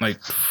 Like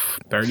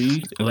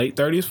 30, late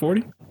 30s,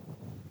 40?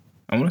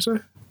 I want to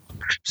say.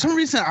 For some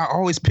reason, I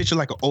always picture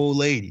like an old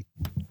lady.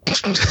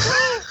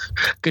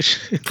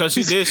 Because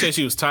she did say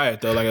she was tired,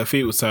 though. Like, her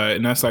feet was tired.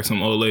 And that's like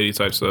some old lady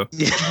type stuff.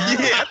 Yeah,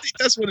 I think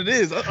that's what it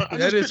is.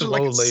 That is some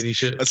like old lady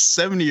shit. A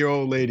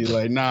 70-year-old lady.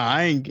 Like, nah,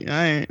 I ain't.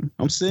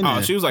 I'm sitting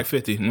there. She was like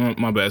 50.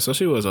 My bad. So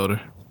she was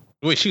older.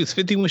 Wait, she was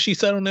 50 when she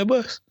sat on that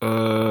bus?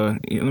 Yeah,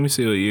 let me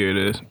see what year it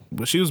is.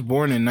 But she was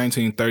born in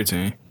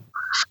 1913.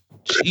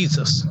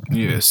 Jesus.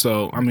 Yeah,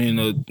 so, I mean,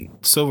 the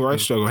civil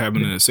rights struggle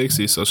happened in the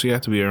 60s, so she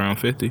had to be around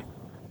 50.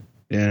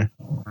 Yeah.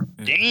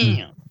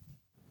 Damn.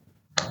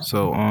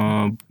 So,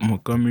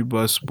 Montgomery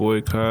bus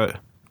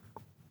boycott,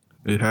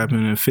 it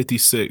happened in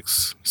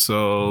 56.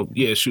 So,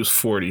 yeah, she was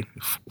 40,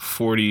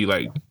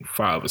 like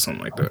 5 or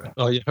something like that.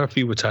 Oh, yeah, her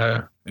feet were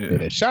tired.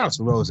 Yeah, shout out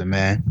to Rosa,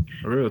 man.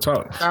 Real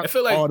talk. I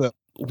feel like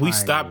we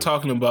stopped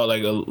talking about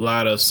like a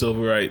lot of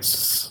civil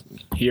rights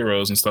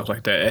heroes and stuff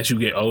like that as you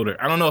get older.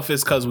 I don't know if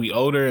it's because we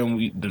older and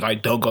we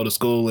like don't go to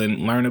school and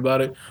learn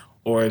about it,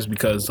 or it's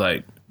because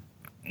like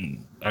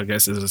I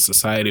guess as a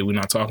society we're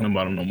not talking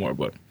about them no more.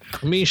 But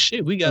I mean,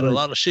 shit, we got a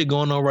lot of shit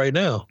going on right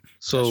now.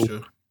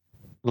 So,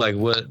 like,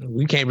 what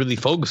we can't really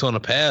focus on the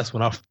past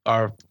when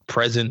our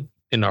present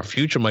and our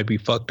future might be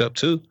fucked up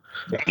too.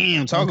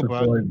 Damn, talk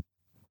about it.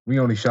 We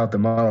only shout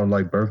them out on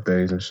like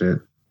birthdays and shit.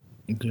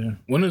 Yeah.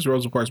 When is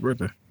Rosa Parks'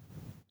 birthday?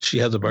 She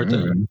has a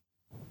birthday.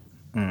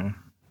 I'm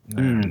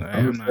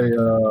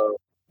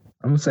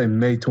gonna say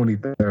May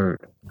 23rd.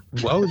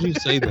 Why would you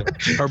say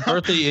that? Her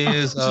birthday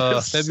is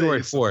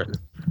February 4th.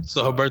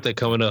 So her birthday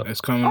coming up.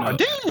 It's coming up.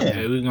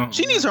 Damn. Yeah,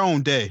 she needs her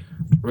own day.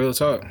 Real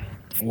talk.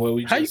 Well,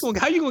 how you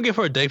gonna give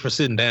her a day for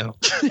sitting down?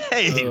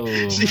 Hey,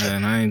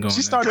 man, I ain't going.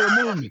 She started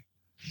a movement.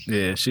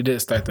 Yeah, she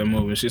did start that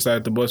movement. She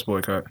started the bus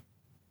boycott.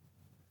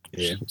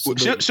 Yeah,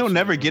 she'll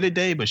never get a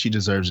day, but she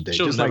deserves a day.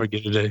 She'll never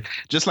get a day.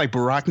 Just like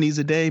Barack needs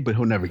a day, but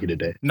he'll never get a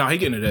day. No, he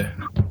getting a day.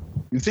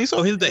 You think so?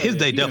 Oh, his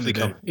day definitely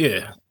coming.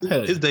 Yeah,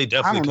 his day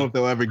definitely. I don't know if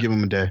they'll ever give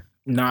him a day.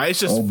 Nah, it's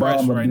just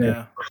fresh right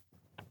now.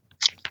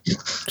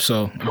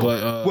 So,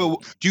 but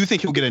well, do you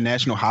think he'll get a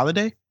national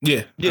holiday?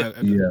 Yeah.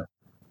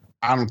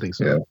 I don't think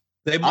so. Yeah.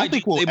 They might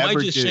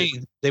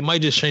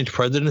just change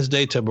President's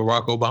Day to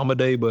Barack Obama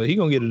Day, but he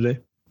gonna get a day.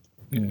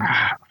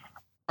 Yeah.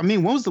 I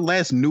mean, when was the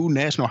last new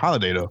national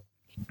holiday though?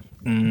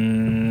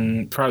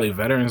 Probably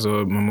Veterans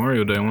or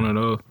Memorial Day, one of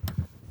those.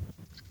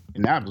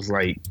 And that was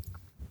like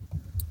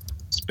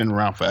it's been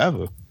around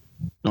forever.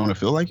 Don't it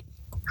feel like?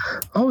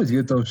 I always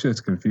get those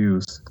shits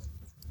confused.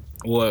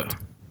 What?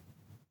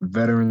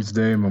 Veterans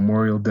Day,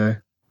 Memorial Day.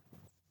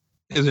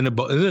 Isn't it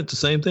the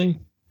same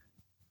thing?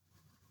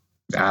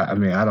 I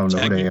mean, I don't know.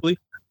 Technically?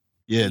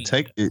 Yeah,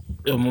 take it.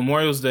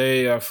 Memorial's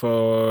Day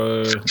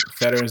for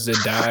veterans that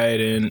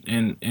died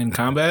in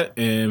combat,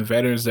 and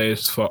Veterans Day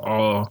is for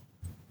all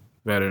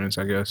veterans,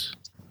 I guess.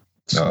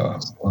 All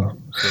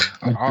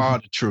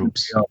the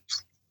troops.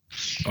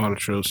 All the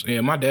troops.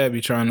 Yeah, my dad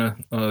be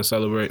trying to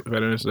celebrate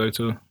Veterans Day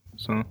too.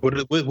 So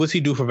what's he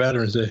do for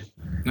Veterans Day?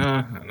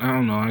 Nah, I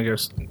don't know. I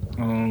guess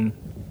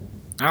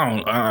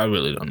I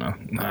really don't know.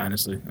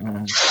 Honestly,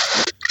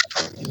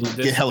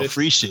 get hella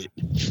free shit.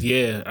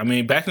 Yeah, I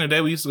mean, back in the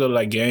day, we used to go to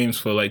like games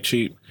for like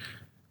cheap,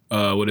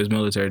 with his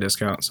military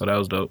discount. So that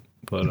was dope.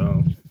 But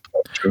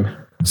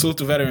salute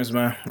the veterans,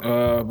 man.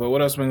 But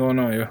what else been going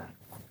on here?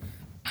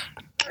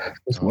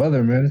 This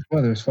weather, man. This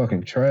weather is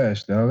fucking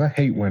trash, dog. I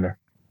hate winter.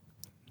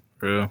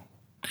 Real.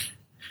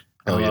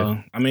 Oh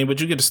yeah. I mean, but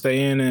you get to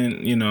stay in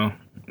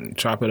and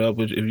chop it up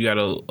if you got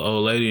a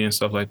old lady and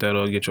stuff like that,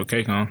 or get your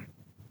cake on.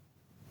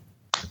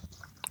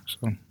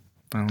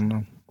 I don't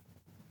know.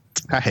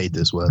 I hate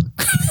this weather.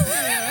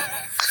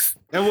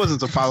 That wasn't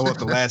to follow up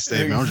the last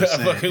statement. I'm just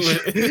saying.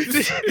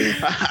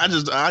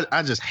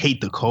 I just hate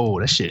the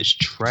cold. That shit is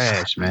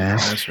trash, man.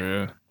 That's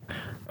real.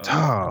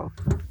 Dog.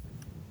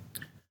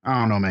 I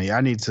don't know, man.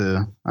 I need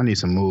to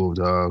move,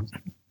 dog.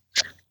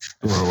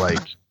 Or like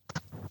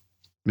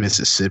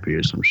Mississippi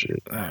or some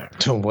shit.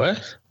 To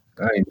what?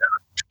 I've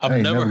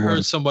ain't never never heard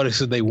went. somebody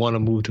say they want to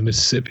move to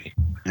Mississippi.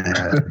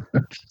 Yeah.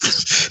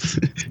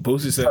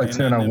 Boosie said Like ain't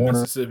saying I nothing in want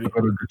Mississippi. to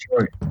go to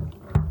Detroit.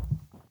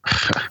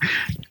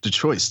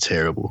 Detroit's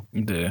terrible.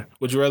 Yeah.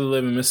 Would you rather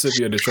live in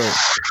Mississippi or Detroit?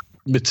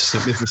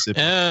 Mississippi.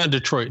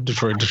 Detroit.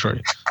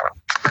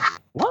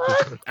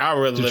 What? I'd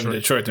rather live in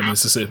Detroit than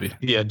Mississippi.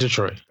 Yeah,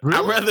 Detroit.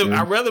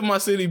 I'd rather my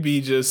city be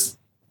just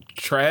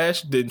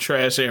trash than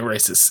trash and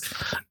racist.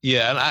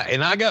 Yeah,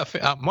 and I got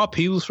my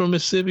people's from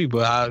Mississippi,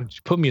 but I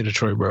put me in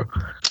Detroit, bro.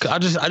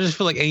 'Cause I just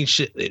feel like ain't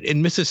shit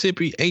in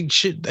Mississippi. Ain't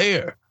shit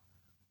there.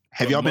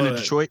 Have y'all been to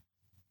Detroit?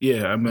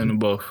 Yeah, I've been to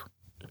both.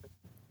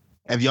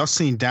 Have y'all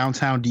seen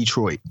downtown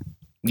Detroit?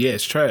 Yeah,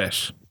 it's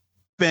trash.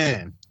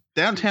 Man,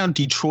 downtown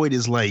Detroit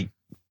is like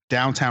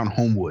downtown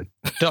Homewood.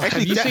 Dog,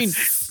 have you seen?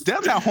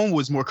 Downtown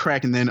Homewood's more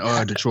cracking than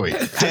Detroit?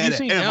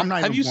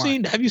 Have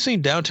you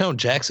seen downtown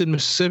Jackson,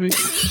 Mississippi?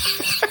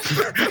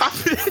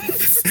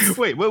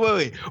 Wait.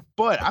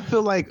 But I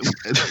feel like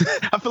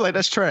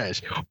that's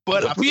trash.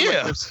 But I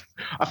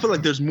feel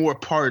like there's more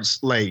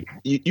parts. Like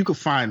you can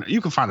find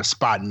a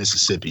spot in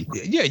Mississippi.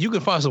 Yeah, you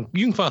can find some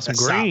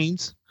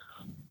greens.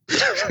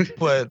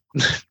 But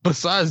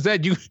besides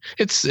that,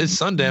 it's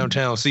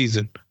sundown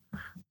season.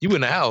 You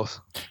in the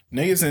house.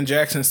 Niggas in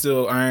Jackson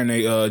still iron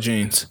their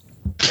jeans.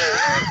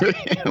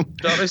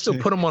 Dog, they still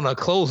put them on a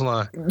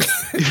clothesline.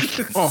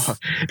 Oh,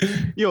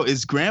 yo,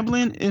 is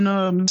Grambling in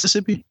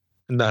Mississippi?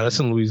 Nah, that's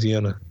in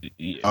Louisiana.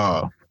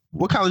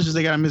 What colleges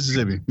they got in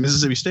Mississippi?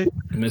 Mississippi State?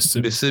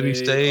 Mississippi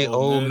State,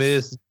 Ole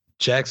Miss,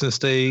 Jackson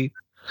State,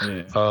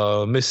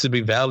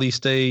 Mississippi Valley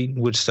State,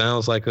 which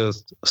sounds like a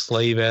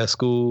slave ass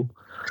school.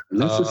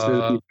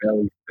 Mississippi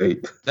Valley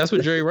State. That's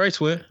where Jerry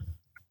Rice went.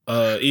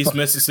 East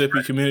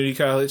Mississippi Community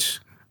College.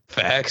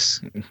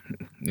 Facts.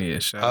 Yeah,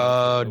 shout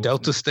out.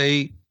 Delta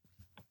State.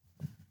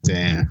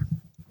 Damn.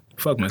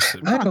 Fuck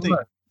Mississippi.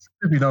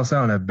 Mississippi don't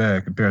sound that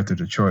bad compared to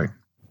Detroit.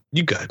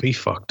 You got me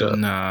fucked up.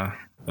 Nah.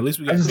 At least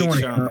we I got just don't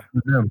Big want Sean.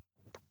 to them.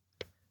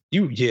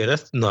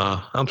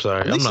 I'm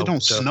sorry. At least I'm it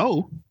don't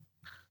snow.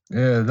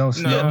 Yeah, it don't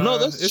snow. No,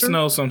 that's it true.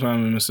 snows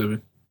sometime in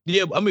Mississippi.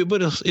 Yeah, I mean,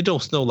 but it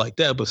don't snow like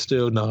that. But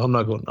still, no, I'm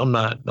not moving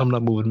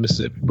to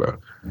Mississippi, bro.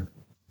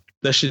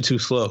 That shit too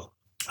slow.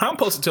 I'm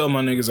supposed to tell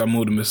my niggas I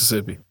moved to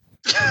Mississippi.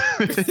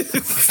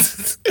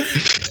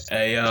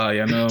 Hey,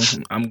 y'all know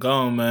I'm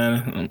gone,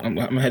 man.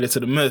 I'm headed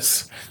to the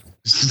Miss.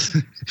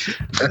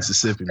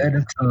 Mississippi.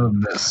 Man.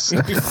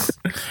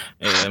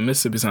 Yeah,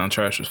 Mississippi sound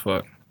trash as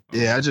fuck.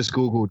 Yeah, I just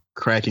Googled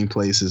cracking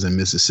places in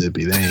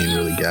Mississippi. They ain't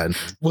really got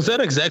it. Was that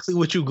exactly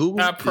what you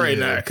Googled? I pray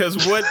not,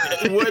 because what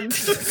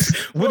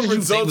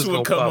results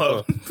would come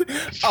up?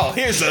 Oh,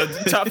 here's a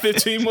top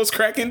 15 most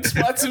cracking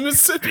spots in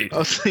Mississippi. I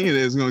was thinking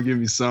it was gonna give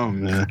me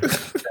something, man.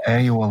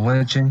 Annual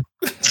lynching.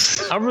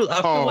 I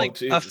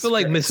feel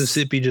like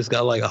Mississippi just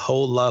got like a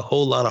whole lot of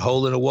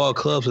hole in the wall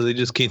clubs, so they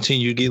just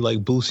continue to get like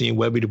Boosie and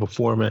Webby to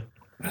perform it.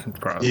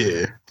 Probably.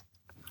 Yeah.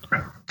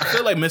 I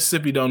feel like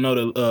Mississippi don't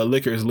know the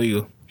liquor is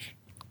legal.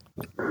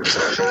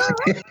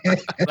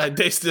 Like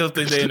they still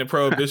think they in the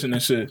prohibition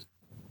and shit.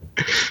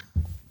 I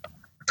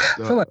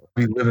feel like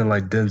we living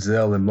like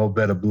Denzel and Mo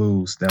Better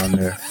Blues down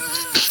there.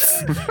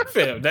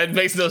 Fam, that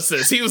makes no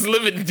sense. He was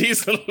living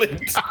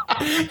decently.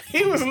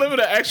 He was living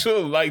an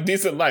actual like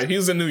decent life. He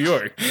was in New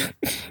York.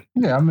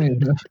 Yeah, I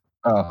mean,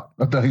 I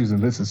thought he was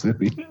in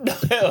Mississippi.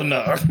 Hell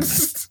no.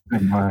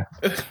 Never mind.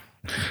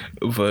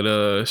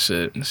 But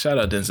shit. Shout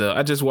out Denzel.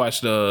 I just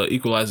watched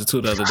Equalizer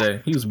 2 the other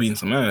day. He was beating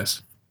some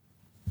ass.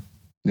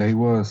 Yeah, he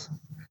was.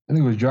 I think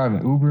he was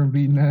driving Uber and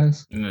beating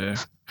ass. Yeah.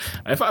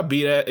 If I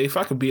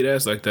could beat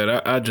ass like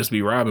that, I'd just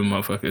be robbing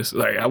motherfuckers.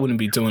 Like I wouldn't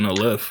be doing a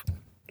lift.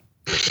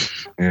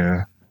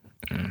 Yeah.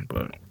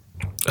 But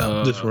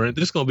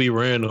This gonna be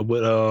random,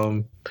 but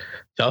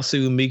y'all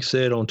see what Meek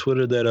said on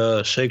Twitter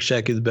that Shake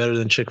Shack is better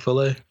than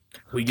Chick-fil-A?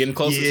 we getting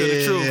closer to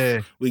the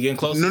truth. We getting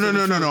closer.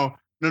 No.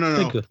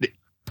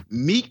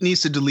 Meek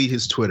needs to delete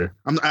his Twitter.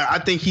 I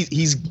think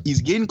he's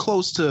getting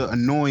close to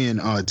annoying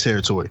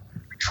territory.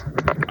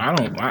 I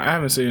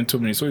haven't seen too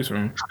many tweets from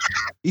him.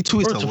 He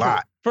tweets a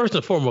lot. First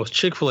and foremost,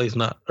 Chick-fil-A's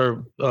not,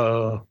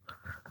 or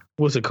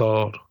what's it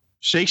called?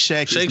 Shake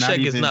Shack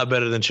is not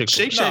better than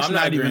Chick-fil-A. Shake Shack's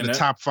not even the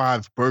top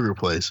 5 burger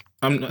place.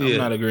 I'm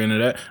not agreeing to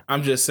that.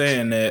 I'm just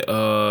saying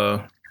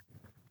that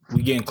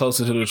we getting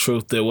closer to the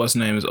truth that what's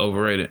name is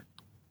overrated.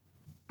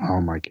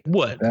 Oh my god.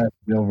 What? That's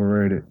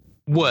overrated.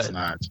 What? It's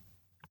not.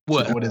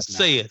 What is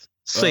Say it.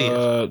 Say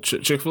it.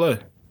 Chick-fil-A.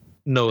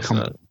 No, it's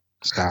not.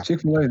 Stop.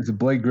 Chick-fil-A is the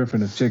Blake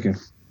Griffin of chicken.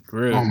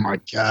 Really? Oh my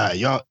god,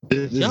 y'all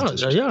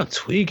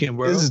tweaking,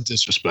 bro. This is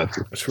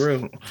disrespectful. It's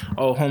real.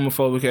 Oh,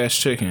 homophobic ass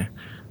chicken.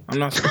 I'm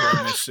not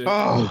supporting this shit.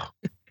 Oh,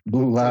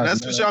 Blue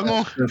Lives That's what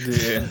y'all going.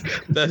 Yeah.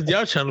 That's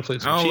y'all trying to play I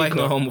some don't cheat like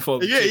no code.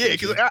 homophobic. Yeah,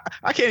 because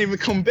I can't even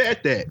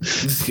combat that.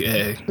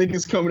 Yeah.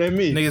 Niggas coming at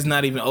me. Niggas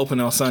not even open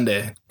on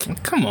Sunday.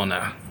 Come on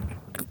now.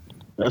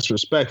 That's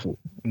respectful.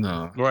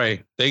 No.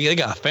 Right. They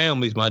got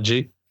families, my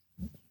G.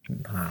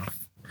 No.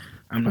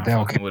 I'm not But they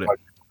don't fucking with it.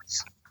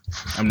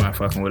 I'm not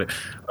fucking with it.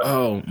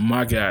 Oh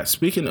my god.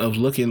 Speaking of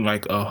looking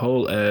like a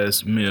whole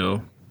ass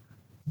meal.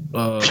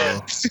 What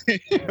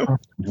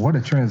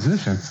a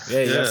transition. Yeah,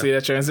 y'all Yeah. see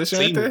that transition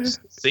right there?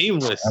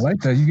 Seamless. I like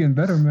that. You getting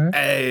better, man.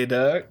 Hey,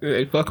 dog.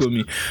 Hey, fuck with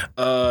me.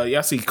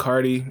 Y'all see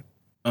Cardi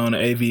on the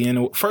AVN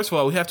Awards. First of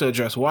all, we have to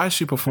address why is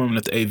she performing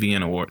at the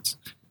AVN Awards?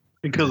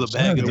 Because a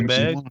bag is a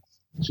bag.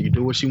 She can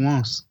do what she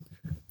wants.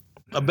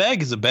 A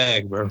bag is a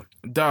bag, bro.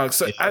 Dog,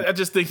 so I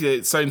just think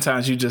that certain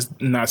times you just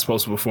not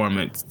supposed to perform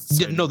it.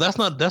 Yeah, no, that's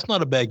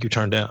not a bag you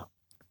turn down.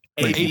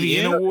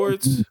 AVN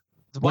Awards?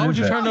 Why would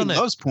you turn He down that?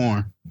 loves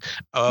porn.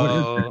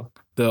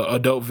 The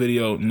adult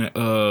video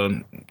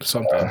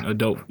something.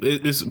 Adult.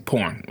 It's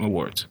porn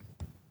awards.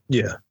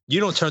 Yeah. You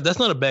don't turn. That's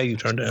not a bag you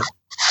turn down.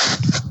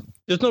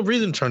 There's no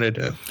reason to turn it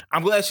down.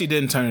 I'm glad she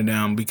didn't turn it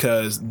down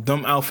because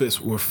them outfits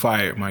were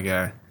fired, my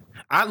guy.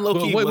 I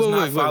low-key was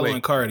not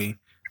following Cardi.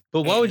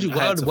 But why would you? I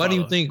had to Why do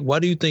you follow. think? Why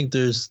do you think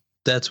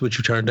that's what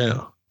you turn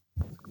down?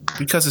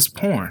 Because it's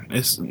porn.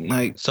 It's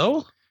like,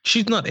 So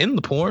she's not in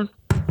the porn.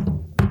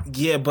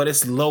 yeah, but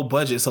it's low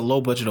budget. It's a low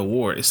budget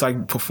award. It's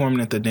like performing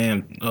at the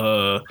damn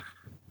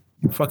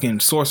fucking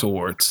Source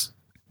Awards.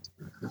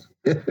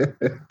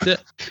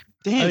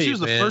 Damn, she was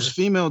the first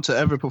female to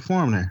ever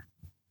perform there.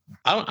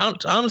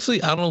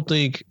 Honestly, I don't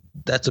think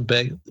that's a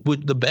bag.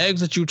 With the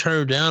bags that you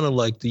turn down are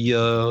like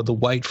the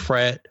white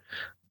frat,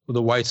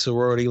 the white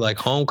sorority, like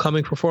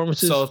homecoming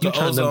performances. So if you the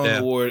turn them Ozone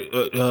down.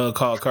 Award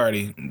called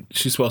Cardi,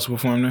 she's supposed to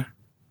perform there?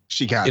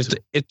 She got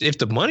If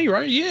the money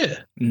right, yeah.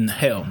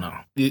 Hell no.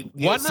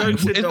 Why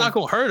not? It's not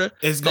gonna hurt her.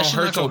 It's gonna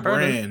hurt your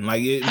brand.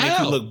 Like it make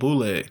you look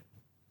bootleg.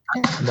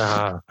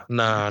 Nah.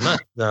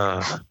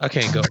 I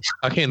can't go.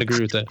 I can't agree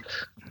with that.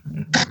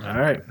 All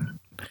right.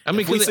 I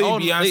mean, If we see all-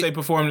 Beyonce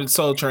performing at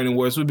Soul Train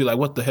Awards, we'd be like,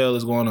 what the hell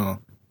is going on?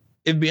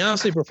 if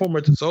Beyonce performed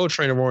at the Soul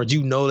Train Awards,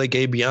 you know they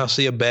gave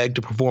Beyonce a bag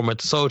to perform at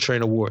the Soul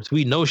Train Awards.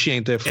 We know she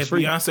ain't there for If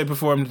free. Beyonce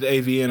performed at the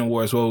AVN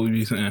Awards, what would we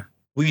be saying?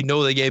 We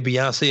know they gave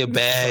Beyonce a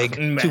bag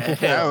Man, to perform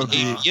hell at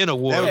the no. AVN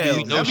Awards. That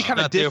We know would be she's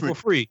kinda not there for different.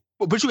 free.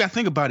 But you got to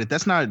think about it.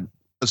 That's not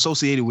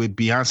associated with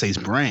Beyonce's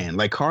brand.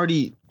 Like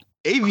Cardi,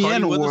 AVN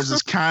Cardi was a Awards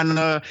is kind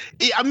of.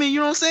 I mean, you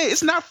know what I'm saying?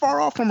 It's not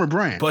far off from her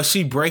brand. But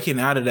she breaking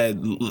out of that,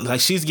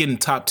 like she's getting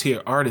top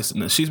tier artist.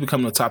 She's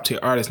becoming a top tier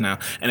artist now.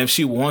 And if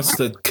she wants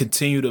to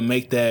continue to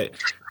make that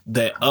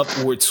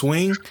upward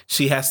swing,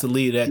 she has to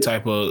lead that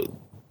type of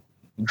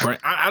brand.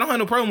 I don't have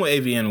no problem with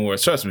AVN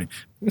Awards. Trust me.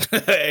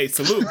 Hey,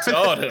 salute to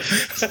all them.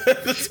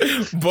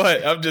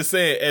 But I'm just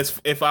saying, as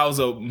if I was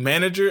a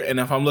manager and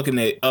if I'm looking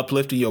at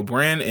uplifting your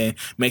brand and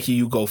making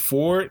you go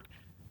forward,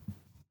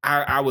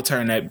 I would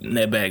turn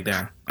that bag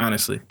down,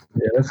 honestly.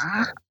 Yeah, that's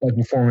like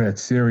performing at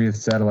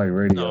Sirius satellite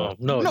radio.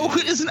 No,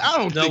 it isn't. I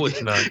don't no, think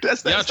it's not.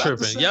 That's y'all not the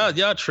tripping. same.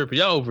 Y'all tripping.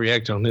 Y'all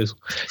overreact on this.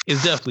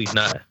 It's definitely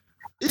not.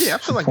 Yeah, I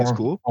feel like it's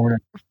cool.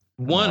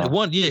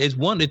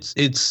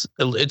 It's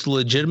a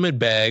legitimate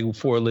bag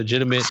for a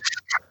legitimate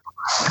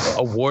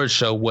award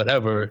show,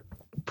 whatever,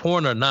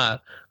 porn or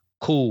not,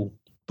 cool.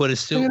 But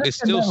it's still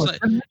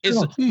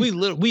we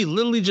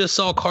literally just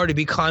saw Cardi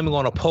B climbing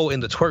on a pole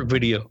in the twerk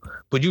video.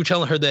 But you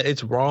telling her that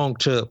it's wrong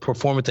to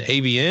perform at the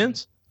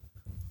AVNs?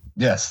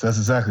 Yes, that's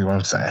exactly what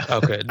I'm saying.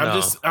 Okay,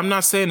 no. I'm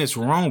not saying it's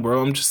wrong,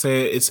 bro. I'm just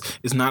saying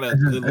it's not a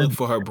good look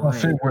for her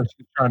brand.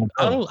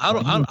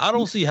 I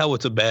don't see how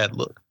it's a bad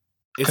look.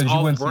 It's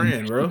off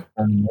brand, bro.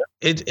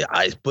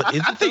 I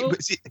think,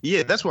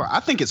 yeah, that's where I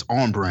think it's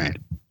on brand.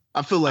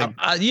 I feel like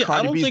I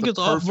Cardi don't B is think the it's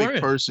off perfect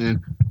brand.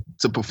 person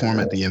to perform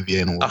at the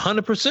MVN Awards.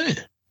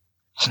 100%.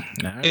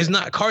 Nah. It's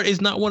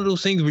not one of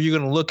those things where you're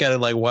gonna look at it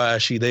like, why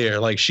is she there?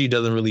 Like she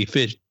doesn't really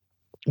fit.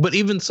 But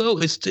even so,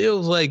 it's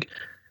still like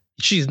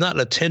she's not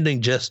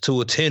attending just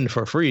to attend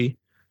for free.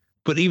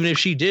 But even if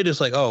she did, it's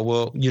like, oh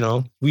well,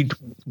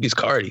 it's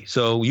Cardi.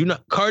 So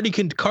Cardi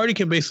can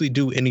basically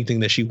do anything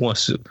that she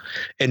wants to,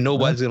 and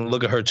nobody's gonna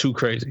look at her too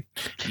crazy.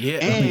 Yeah,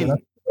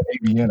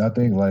 And I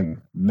think like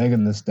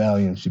Megan Thee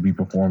Stallion should be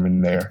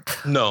performing there.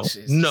 No,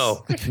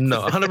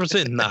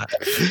 100% not.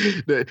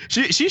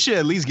 she should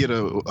at least get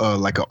a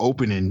like an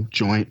opening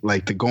joint,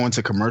 like to go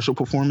into commercial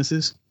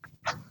performances.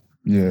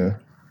 Yeah.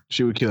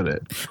 She would kill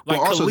that. like But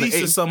also Khalees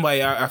is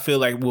somebody I feel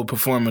like will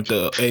perform at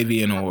the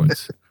AVN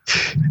Awards.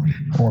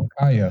 Or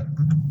Kaya.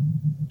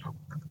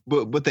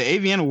 But the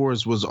AVN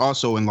Awards was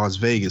also in Las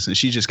Vegas, and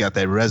she just got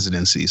that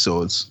residency,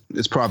 so it's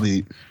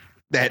probably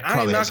that.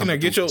 I ain't knocking her.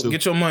 Get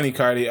your money,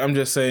 Cardi. I'm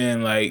just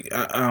saying, like,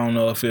 I don't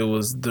know if it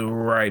was the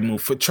right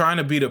move for trying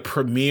to be the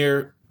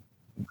premier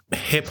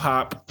hip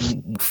hop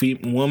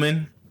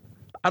woman.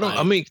 I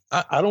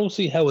don't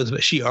see how it's.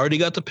 She already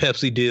got the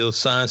Pepsi deal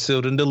signed,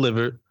 sealed, and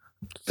delivered.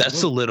 That's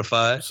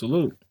solidified.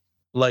 Salute.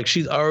 Like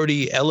she's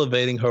already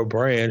elevating her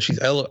brand. She's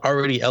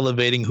already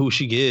elevating who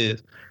she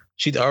is.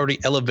 She's already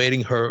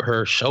elevating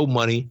her show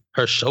money,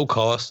 her show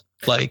costs.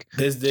 Like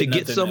This did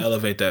nothing to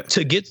elevate that.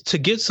 To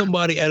get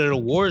somebody at an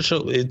award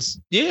show,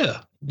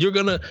 you're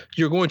going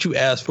to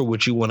ask for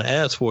what you want to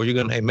ask for.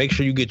 You're gonna make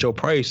sure you get your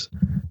price,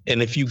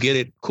 and if you get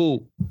it,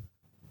 cool.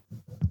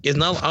 It's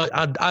not.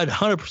 I'd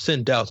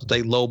 100% doubt that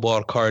they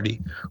lowballed Cardi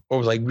or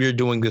was like, we're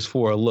doing this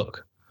for a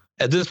look.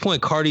 At this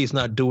point, Cardi is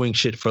not doing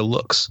shit for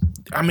looks.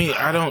 I mean,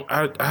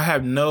 I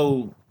have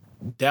no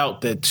doubt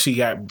that she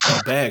got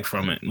a bag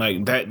from it.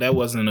 Like that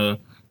wasn't a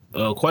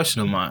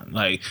question of mine.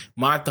 Like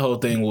my whole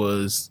thing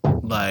was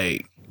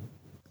like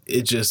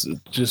it just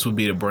would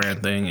be the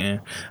brand thing, and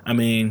I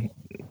mean,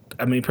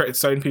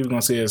 certain people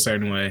gonna see it a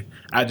certain way.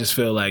 I just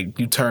feel like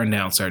you turn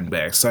down certain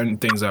bags. Certain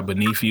things are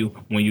beneath you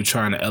when you're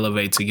trying to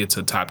elevate to get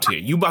to the top tier.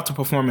 You about to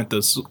perform at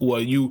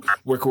you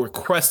were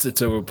requested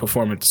to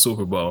perform at the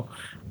Super Bowl,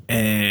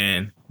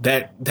 and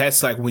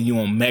that's like when you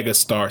on mega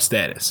star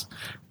status,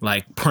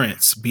 like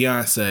Prince,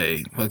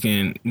 Beyonce,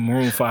 fucking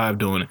Maroon 5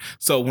 doing it.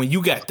 So when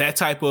you got that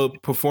type of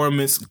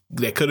performance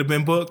that could have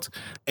been booked,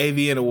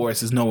 AVN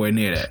Awards is nowhere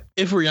near that.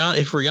 If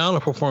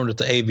Rihanna performed at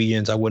the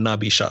AVNs, I would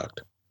not be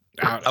shocked.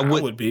 I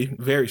would be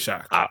very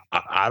shocked.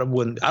 I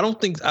wouldn't. I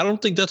don't think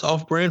that's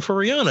off brand for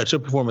Rihanna to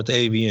perform at the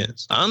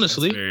AVNs.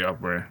 Honestly, that's very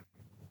off brand.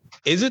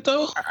 Is it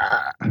though?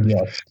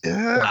 Yes.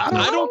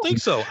 I don't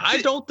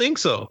think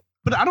so.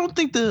 But I don't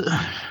think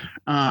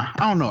I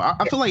don't know.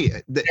 I feel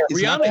like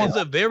Rihanna is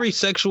a very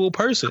sexual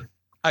person.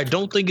 I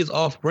don't think it's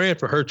off brand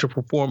for her to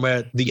perform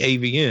at the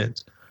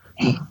AVNs.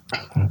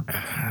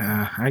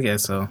 I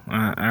guess so.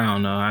 I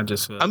don't know. I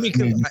just feel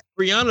because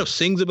Rihanna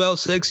sings about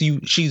sex.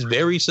 She's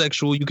very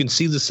sexual. You can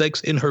see the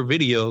sex in her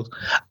videos.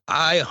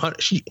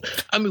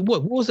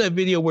 What was that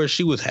video where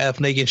she was half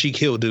naked and she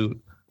killed dude?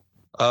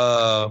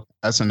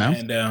 That's enough.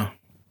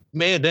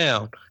 Man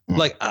down.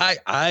 Like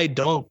I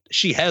don't.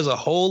 She has a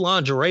whole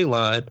lingerie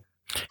line.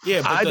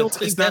 Yeah,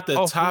 but it's not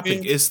the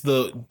topic. It's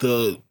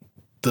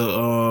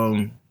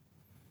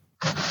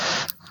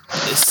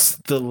it's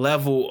the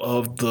level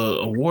of the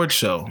award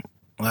show.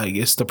 Like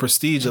it's the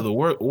prestige of the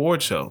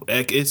award show.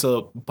 Like it's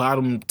a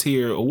bottom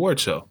tier award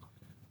show.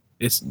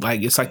 It's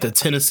like the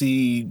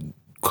Tennessee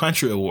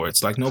Country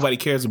Awards. Like nobody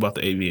cares about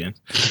the AVN.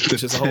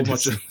 It's just a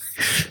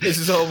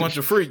whole bunch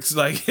of freaks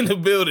like in the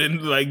building,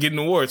 like getting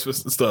awards for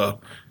stuff.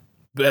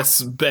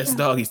 Best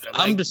doggy stuff.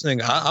 I'm just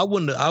saying, I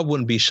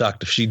wouldn't be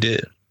shocked if she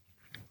did.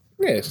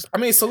 Yes, I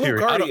mean, salute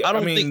Cardi. I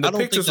don't think the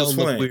pictures was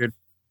look weird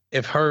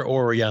if her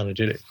or Rihanna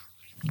did it.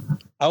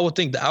 I would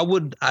think that I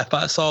would, if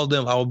I saw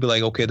them, I would be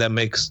like, okay, that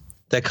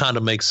kind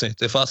of makes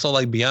sense. If I saw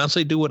like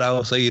Beyonce do it, I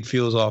would say it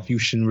feels off. You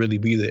shouldn't really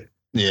be there.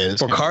 Yeah.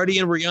 For Cardi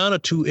and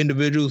Rihanna, two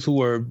individuals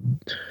who are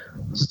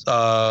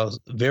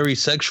very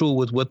sexual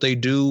with what they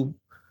do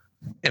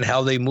and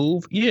how they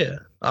move. Yeah,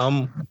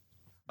 I'm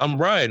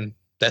riding.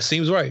 That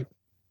seems right.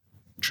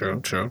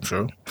 True.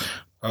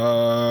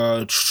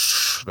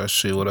 Let's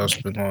see what else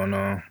been going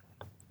on.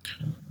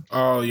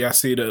 Oh, y'all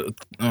see the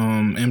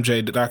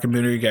MJ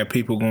documentary got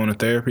people going to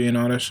therapy and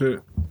all that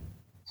shit?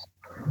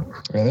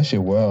 Yeah, that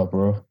shit wild,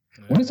 bro.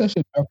 When is that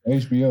shit out for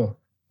HBO?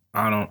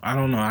 I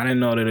don't know. I didn't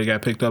know that it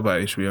got picked up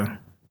by HBO.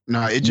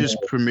 No, it just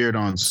premiered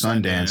on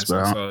Sundance,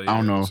 but I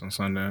don't know. On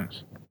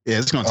Sundance. Yeah,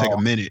 it's gonna take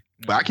a minute,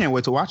 but I can't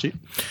wait to watch it.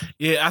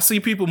 Yeah, I see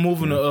people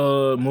moving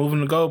the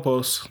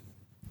goalposts.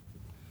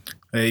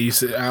 Hey,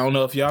 I don't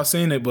know if y'all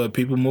seen it, but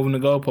people moving the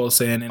goalposts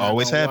saying and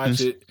always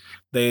happens. Watch it.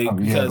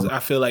 Because I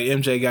feel like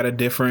MJ got a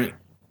different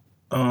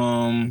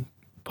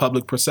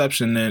public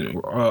perception than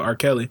R.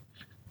 Kelly.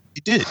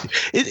 He did.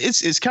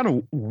 It's kind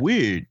of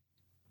weird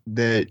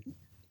that.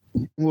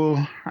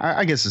 Well,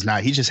 I guess it's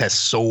not. He just has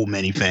so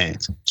many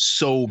fans,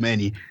 so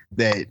many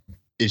that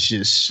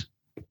it's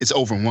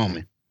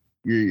overwhelming.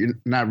 You're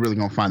not really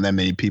gonna find that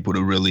many people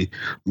to really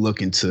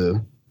look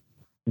into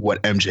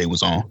what MJ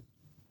was on.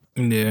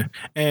 Yeah,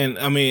 and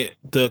I mean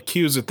the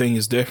accuser thing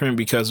is different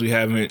because we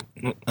haven't.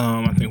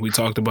 I think we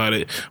talked about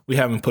it. We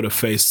haven't put a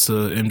face to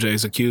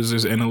MJ's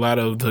accusers, and a lot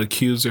of the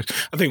accusers.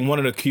 I think one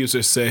of the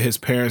accusers said his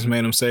parents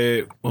made him say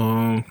it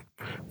for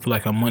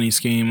like a money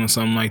scheme or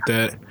something like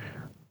that.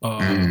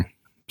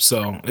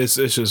 So it's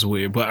just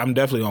weird, but I'm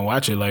definitely gonna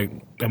watch it. Like,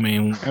 I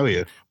mean, hell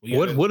yeah.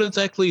 What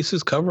exactly is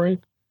his covering?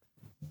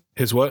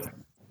 His what?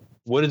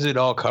 What is it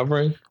all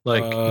covering?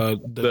 Like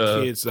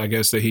the kids, I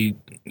guess that he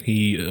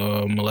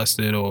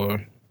molested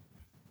or.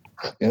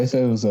 Yeah, they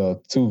said it was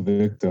two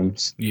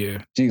victims.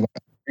 Yeah. Gee,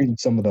 reading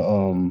some of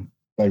the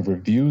like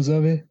reviews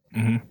of it,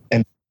 and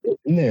in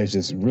there is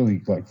just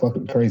really like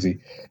fucking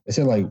crazy. They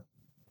said like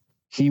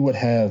he would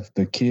have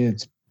the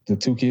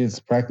two kids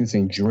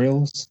practicing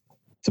drills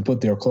to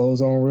put their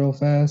clothes on real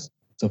fast,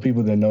 so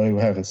people didn't know they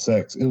were having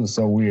sex. It was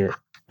so weird.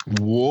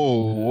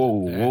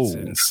 Whoa! That's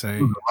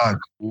insane.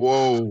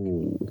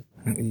 Whoa!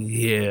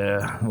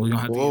 Yeah, we're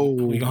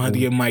gonna have to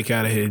get Mike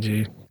out of here,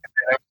 G.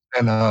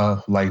 And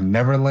like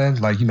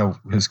Neverland, like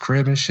his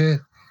crib and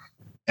shit.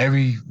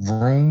 Every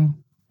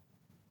room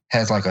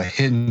has like a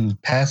hidden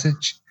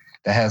passage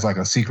that has like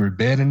a secret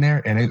bed in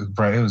there, and it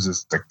was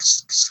just the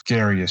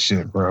scariest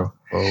shit, bro.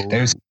 Oh.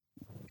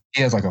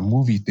 He has like a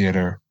movie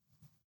theater,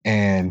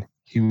 and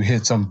he would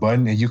hit some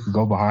button and you could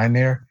go behind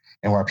there,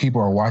 and while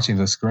people are watching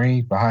the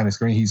screen, behind the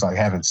screen, he's like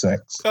having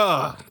sex.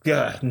 Oh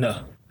God,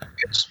 no.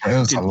 It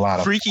was a lot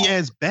of freaky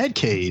ass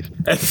Batcave.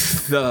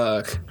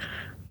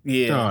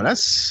 Yeah. No,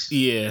 that's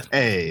yeah.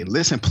 Hey,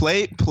 listen,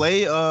 play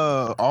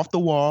Off the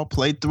Wall,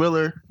 play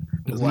Thriller.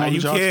 Why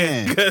you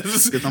can?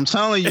 Because I'm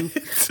telling you,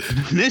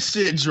 this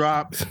shit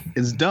dropped.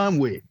 It's done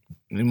with.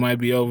 It might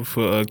be over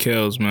for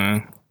Kels,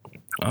 man.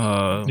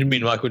 You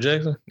mean Michael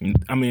Jackson?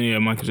 I mean, yeah,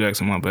 Michael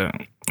Jackson. My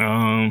bad.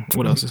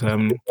 What else is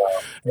happening?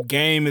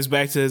 Game is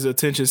back to his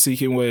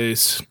attention-seeking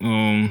ways.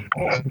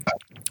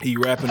 He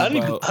rapping I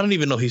don't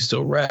even know he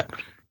still rap.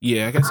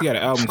 Yeah, I guess he got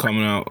an album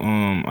coming out.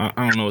 I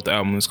don't know what the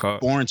album is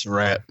called. Born to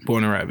Rap,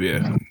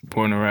 yeah.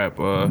 Born to Rap.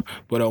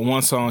 But on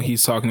one song,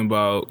 he's talking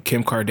about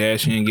Kim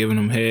Kardashian giving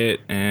him head,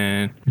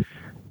 and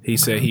he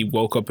said he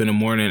woke up in the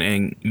morning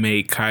and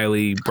made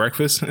Kylie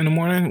breakfast in the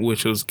morning,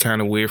 which was kind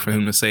of weird for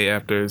him to say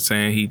after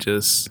saying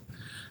his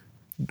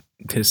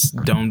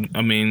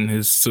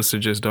sister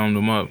just domed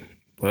him up.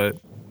 But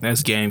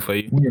that's game for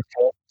you.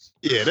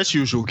 Yeah, that's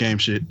usual game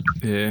shit.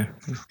 Yeah,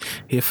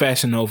 he a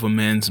Fashion Nova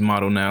men's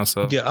model now.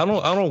 So yeah, I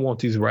don't want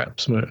these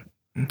raps, man.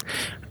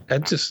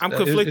 I'm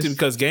conflicted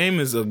because Game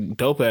is a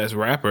dope ass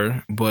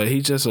rapper, but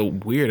he's just a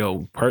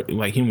weirdo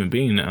like human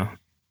being now.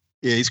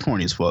 Yeah, he's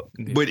corny as fuck.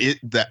 Yeah. But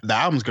the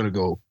album's gonna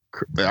go.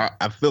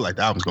 I feel like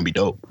the album's gonna be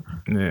dope.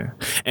 Yeah,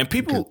 and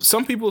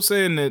some people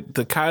saying that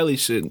the Kylie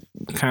shit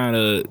kind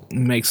of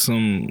makes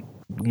them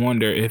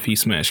wonder if he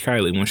smashed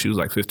Kylie when she was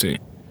like 15.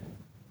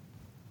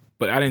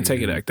 But I didn't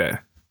take it like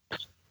that.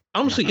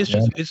 Honestly,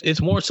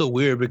 it's more so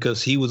weird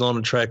because he was on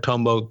the track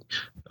talking about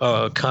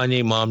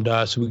Kanye mom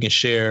died so he can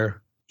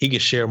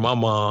share my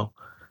mom.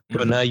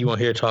 But now you want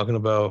to hear talking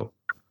about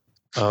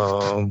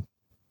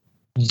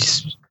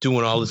just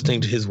doing all this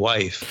thing to his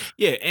wife.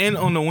 Yeah, and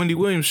on the Wendy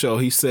Williams show,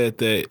 he said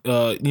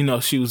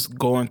that she was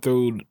going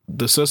through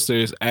the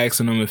sisters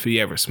asking him if he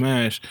ever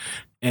smashed.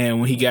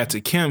 And when he got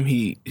to Kim,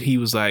 he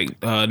was like,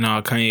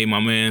 "No, Kanye, my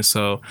man,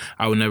 so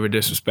I would never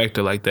disrespect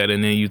her like that."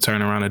 And then you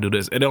turn around and do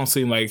this. It don't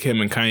seem like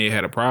him and Kanye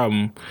had a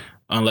problem,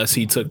 unless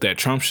he took that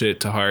Trump shit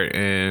to heart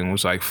and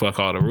was like, "Fuck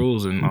all the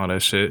rules" and all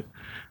that shit.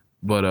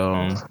 But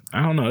I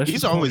don't know.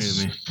 He's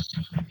always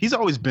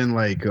been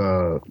like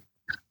that.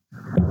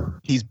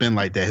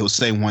 He'll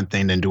say one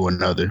thing then do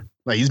another.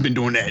 Like he's been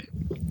doing that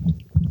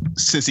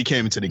since he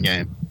came into the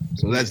game.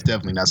 So that's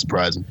definitely not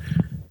surprising.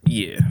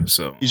 Yeah,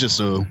 so he's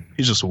just a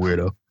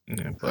weirdo.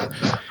 Yeah, but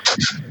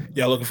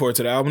y'all looking forward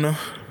to the album though?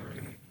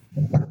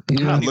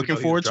 I'm not looking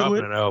forward to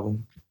it.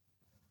 Album.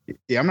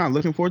 Yeah, I'm not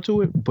looking forward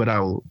to it, but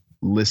I'll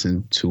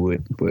listen to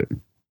it. But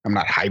I'm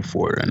not hyped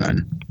for it or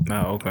nothing.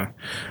 Oh, okay.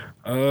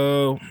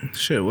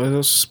 Shit. What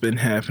else has been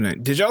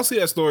happening? Did y'all see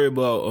that story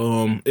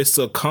about it's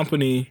a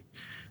company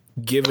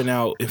giving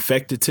out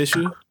infected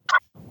tissue?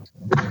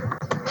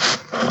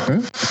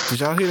 Did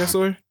y'all hear that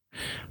story?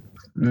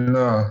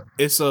 No.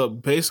 It's a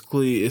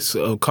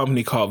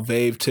company called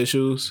B.Y.O.V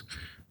Tissues,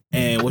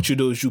 and what you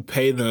do is you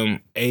pay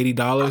them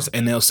 $80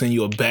 and they'll send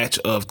you a batch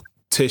of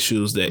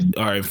tissues that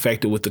are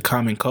infected with the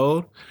common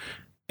cold,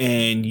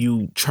 and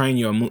you train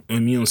your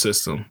immune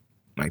system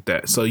like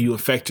that. So you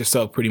infect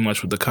yourself pretty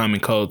much with the common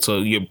cold, so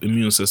your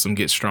immune system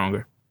gets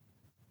stronger.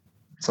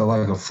 So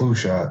like a flu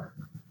shot.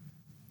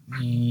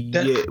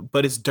 Yeah,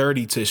 but it's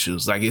dirty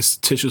tissues, like it's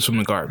tissues from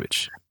the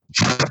garbage.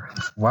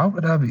 Why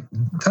would I be?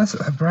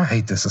 I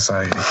hate this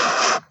society.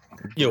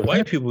 Yeah,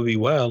 white people be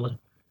wild.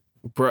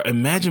 Bro,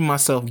 imagine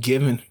myself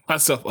giving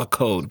myself a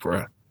code,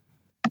 bro.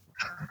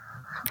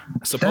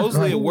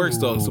 Supposedly it works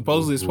though.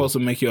 Supposedly it's supposed to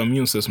make your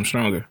immune system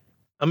stronger.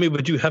 I mean,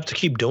 but you have to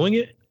keep doing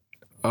it?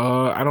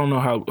 I don't know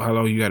how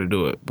long you got to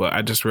do it, but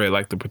I just read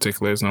like the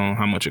particulars on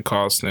how much it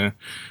costs and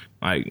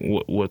like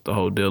what the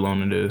whole deal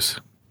on it is.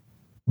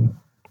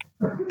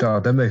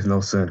 Dog, that makes no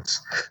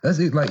sense. That's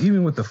like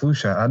even with the flu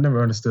shot, I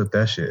never understood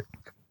that shit.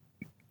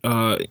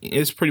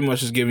 It's pretty much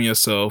just giving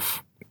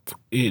yourself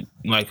it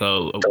like a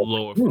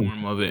lower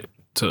form of it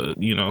to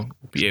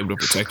be able to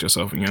protect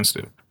yourself against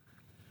it.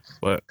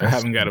 But I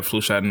haven't got a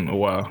flu shot in a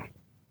while.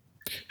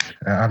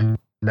 I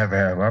never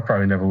have. I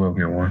probably never will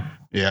get one.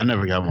 Yeah, I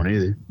never got one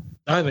either.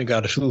 I haven't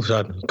got a flu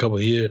shot in a couple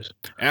of years.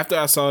 After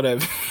I saw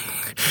that,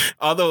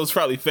 although it was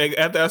probably fake,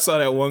 after I saw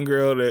that one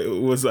girl that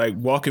was like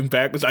walking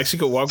backwards, like she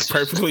could walk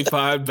perfectly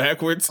fine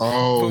backwards.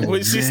 Oh, but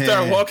when she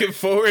started walking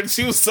forward,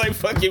 she was like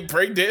fucking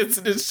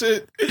breakdancing and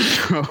shit.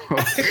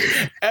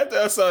 After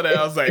I saw that,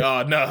 I was like,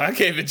 oh no, I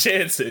can't even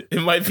chance it.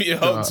 It might be a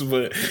hoax,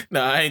 but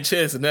no, I ain't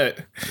chancing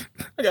that.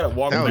 I gotta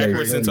walk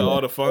backwards into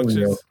all the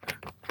functions.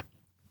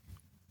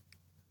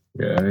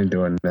 Yeah, I ain't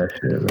doing that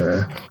shit,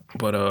 man.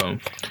 But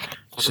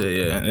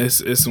shit, yeah,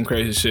 it's some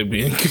crazy shit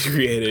being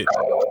created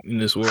in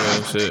this world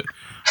and shit.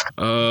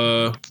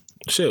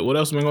 Shit, what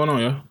else has been going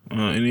on, y'all?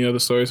 Any other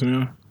stories from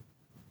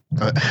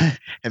y'all?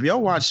 Have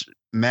y'all watched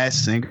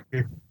Masked Singer?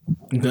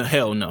 No,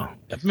 hell no.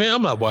 Man,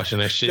 I'm not watching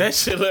that shit. That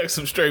shit like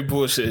some straight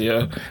bullshit,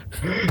 yo.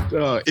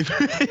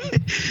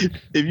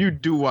 If you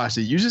do watch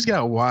it, you just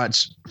gotta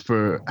watch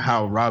for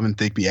how Robin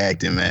Thicke be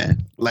acting,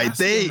 man. Like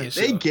they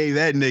gave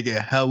that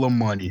nigga hella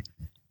money.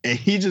 and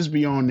he just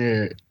be on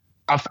there.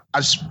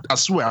 I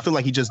swear, I feel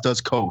like he just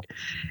does coke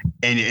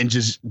and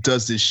just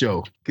does this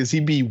show because he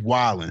be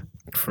wilding.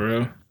 For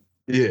real?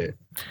 Yeah,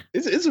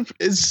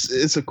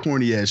 it's a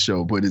corny ass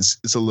show, but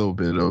it's a little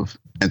bit of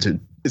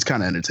it's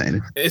kind of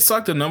entertaining. It's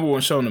like the number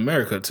one show in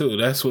America too.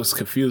 That's what's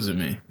confusing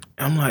me.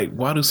 I'm like,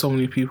 why do so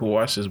many people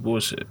watch this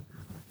bullshit?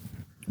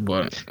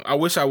 But I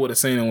wish I would have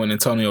seen it when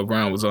Antonio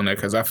Brown was on there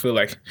because I feel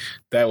like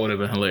that would have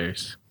been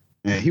hilarious.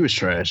 Yeah, he was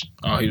trash.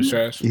 Oh, he was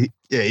trash?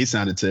 He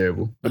sounded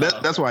terrible.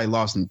 But that's why he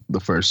lost in the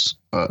first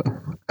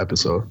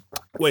episode.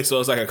 Wait, so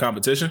it's like a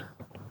competition?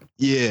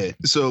 Yeah.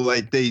 So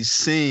like they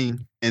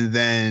sing and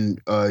then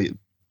the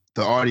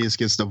audience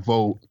gets to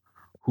vote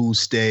who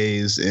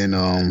stays and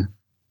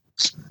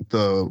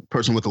the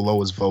person with the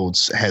lowest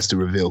votes has to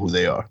reveal who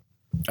they are.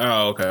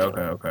 Oh,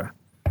 okay.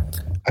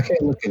 I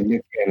can't look at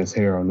Nick Cannon's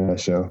hair on that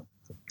show.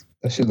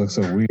 That shit looks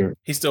so weird.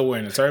 He's still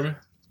wearing a turban?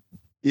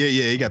 Yeah,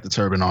 he got the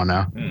turban on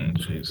now.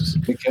 Jesus.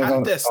 How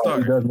did that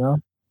start? He does now?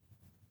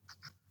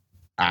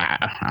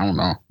 I don't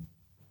know.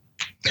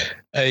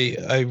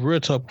 Hey,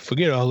 real talk,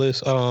 forget all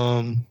this.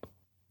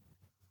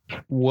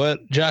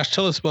 What, Josh,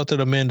 tell us about that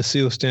Amanda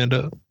Seales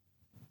stand-up.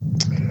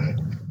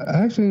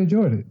 I actually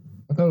enjoyed it.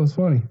 I thought it was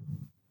funny.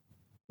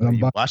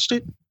 You watched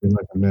it?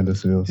 Like Amanda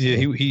Seales. Yeah,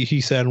 he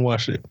sat and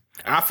watched it.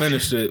 I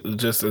finished it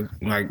just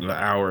like an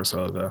hour or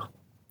so ago.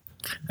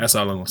 That's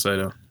all I'm going to say,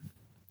 though.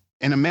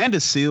 And Amanda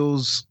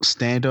Seales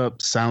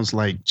stand-up sounds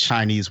like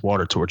Chinese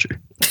water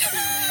torture.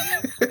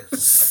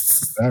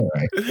 All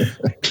right.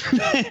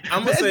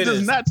 I'm going to say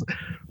this.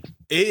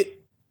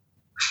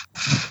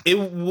 It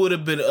would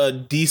have been a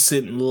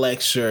decent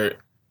lecture,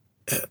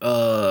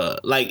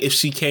 like if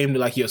she came to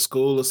like your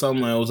school or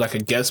something and it was like a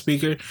guest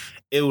speaker,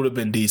 it would have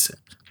been decent.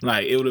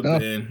 Like it would have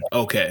been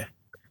okay.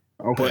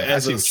 But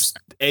as a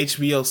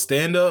HBO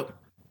stand-up,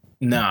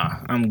 nah,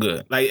 I'm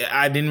good. Like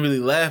I didn't really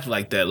laugh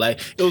like that. Like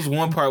it was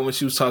one part when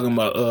she was talking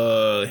about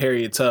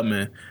Harriet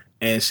Tubman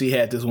and she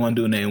had this one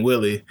dude named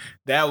Willie.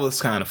 That was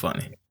kind of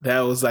funny. That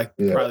was like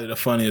probably the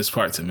funniest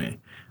part to me.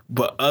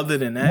 But other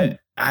than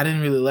that, I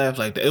didn't really laugh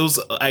like that. It was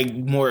like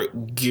more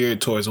geared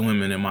towards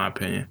women, in my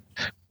opinion.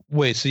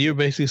 Wait, so you're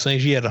basically saying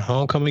she had a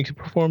homecoming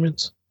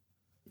performance?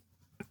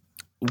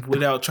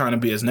 Without trying to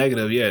be as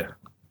negative, yeah.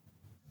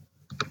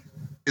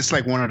 It's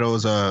like one of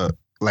those,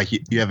 like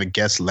you have a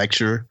guest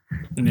lecturer.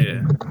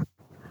 Yeah.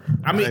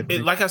 I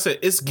mean, like I said,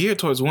 it's geared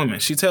towards women.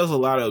 She tells a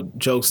lot of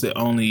jokes that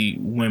only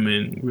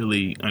women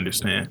really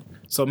understand.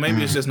 So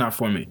maybe it's just not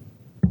for me.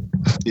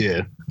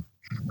 Yeah.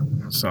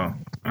 So,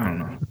 I don't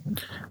know.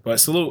 But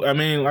salute. I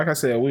mean, like I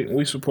said,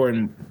 we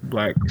supporting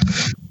Black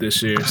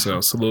this year.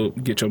 So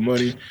salute. Get your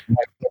money.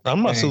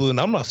 I'm not saluting.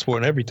 I'm not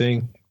supporting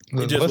everything.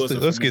 Let's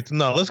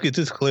get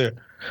this clear.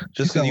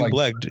 Just because you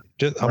Black,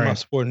 I'm not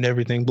supporting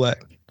everything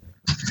Black.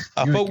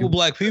 I fuck with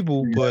Black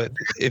people, but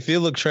if it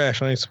look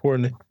trash, I ain't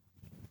supporting it.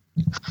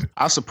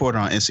 I'll support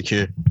her on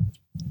Insecure.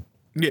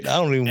 Yeah,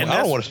 I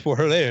don't want to support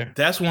her there.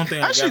 That's one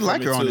thing I actually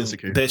like her on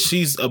Insecure. That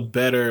she's a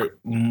better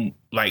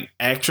like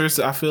actress.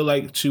 I feel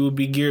like she would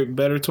be geared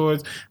better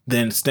towards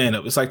than stand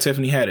up. It's like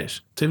Tiffany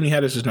Haddish. Tiffany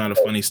Haddish is not a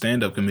funny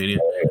stand up comedian,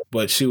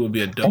 but she would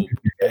be a dope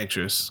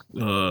actress,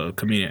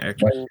 comedian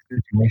actress.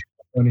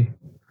 Funny.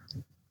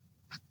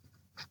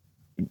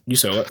 You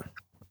said what?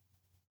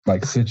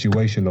 Like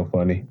situational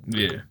funny.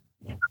 Yeah.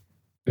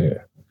 Yeah.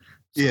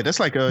 Yeah, that's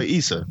like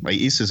Issa. Like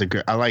Issa's a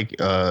good. I like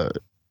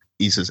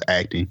Issa's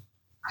acting.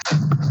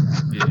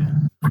 Yeah,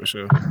 for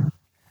sure.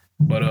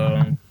 But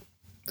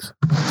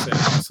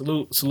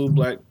salute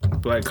black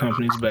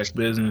companies, black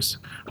business.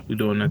 We're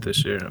doing that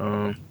this year.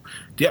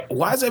 Yeah,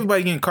 why is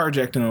everybody getting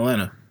carjacked in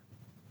Atlanta?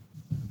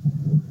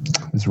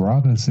 It's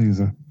robbing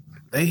season.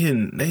 They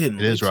hitting.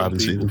 It is robbing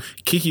season.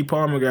 Keke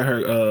Palmer got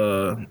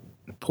her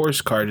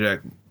Porsche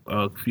carjacked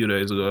a few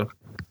days ago.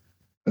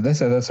 But they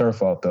said that's her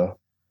fault though.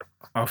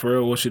 Oh, for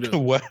real? What she did?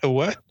 What?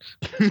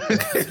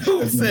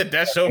 Who said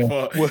that's your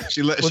fault?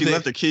 She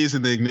left the keys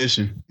in the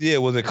ignition. Yeah,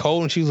 was it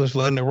cold and she was just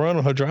letting it run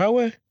on her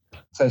driveway?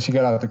 Said she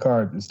got out of the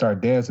car and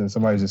started dancing.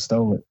 Somebody just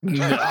stole it.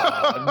 No.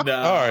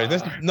 All right,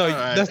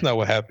 that's not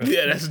what happened.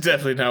 Yeah, that's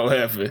definitely not what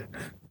happened.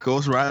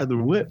 Ghost ride the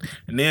whip.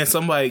 And then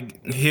somebody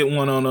hit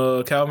one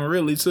on Calvin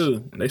Ridley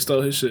too. They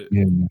stole his shit.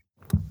 Yeah.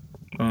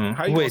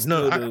 How you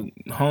steal the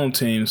home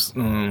team's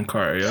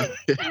car? Yeah.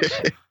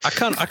 I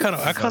kind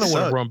of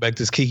want to run back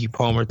this Keke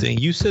Palmer thing.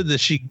 You said that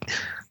she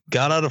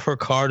got out of her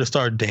car to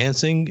start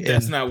dancing.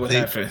 That's not what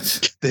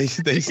happened. They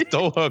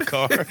stole her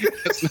car.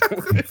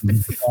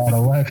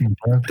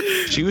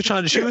 She was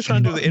trying to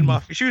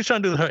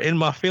do her in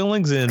my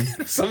feelings and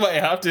somebody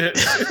hopped it.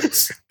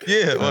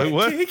 Yeah, like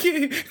what?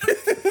 She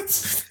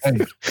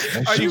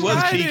was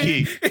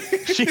Keke.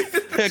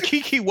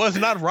 Keke was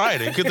not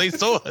riding because they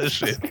stole her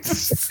shit.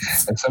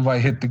 And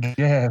somebody hit the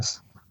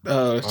gas.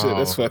 Oh shit,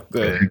 that's fucked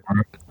up.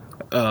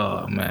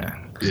 Oh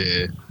man.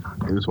 Yeah.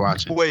 He was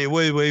watching. Wait.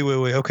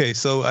 Okay,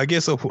 so I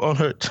guess on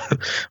her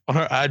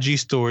IG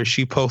story,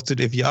 she posted,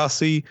 if y'all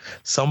see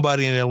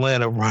somebody in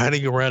Atlanta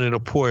riding around in a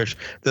Porsche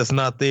that's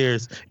not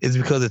theirs, it's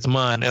because it's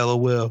mine.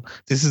 LOL.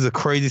 This is the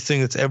craziest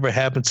thing that's ever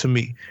happened to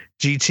me.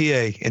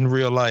 GTA in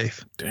real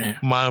life. Damn.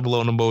 Mind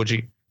blown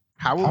emoji.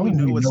 How would we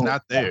know it's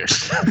not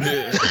theirs?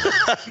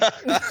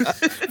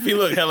 If you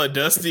look hella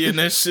dusty in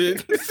that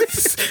shit.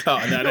 Oh,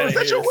 no, that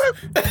ain't your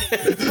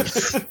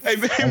his. whip. Hey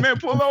man,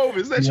 pull over.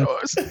 Is that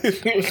yours?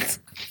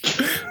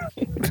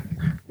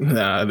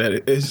 Nah,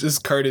 it's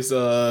just Curtis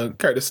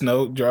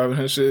Snow driving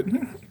her shit.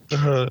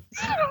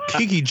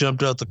 Kiki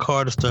jumped out the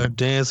car to start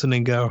dancing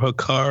and got her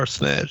car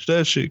snatched.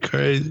 That shit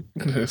crazy.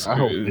 That's I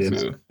hope crazy, it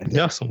is. too.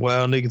 Y'all some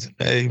wild niggas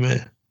today,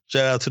 man.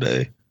 Shout out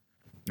today.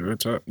 Real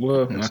talk.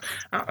 Well,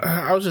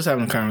 I was just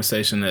having a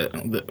conversation that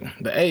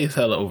the A is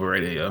hella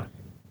overrated, yo.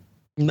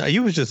 No,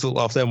 you was just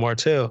off that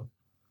Martell.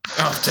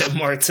 Off that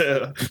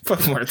Martell.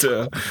 Fuck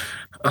Martell.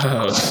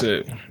 Oh,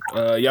 shit.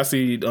 Y'all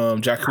see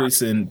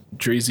Jacquees and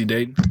Dreezy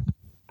dating?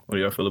 What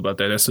do y'all feel about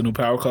that? That's the new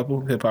power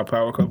couple? Hip-hop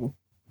power couple?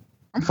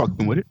 I'm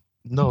fucking with it.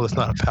 No, it's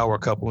not a power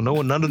couple.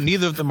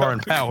 Neither of them are in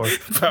power.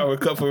 Power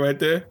couple right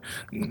there.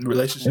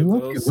 Relationship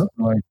goals. Look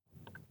like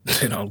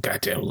They don't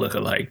goddamn look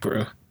alike,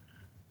 bro.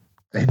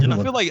 And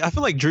I feel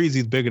like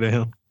Dreezy's bigger than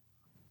him.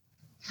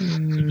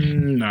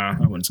 Nah,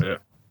 I wouldn't say that.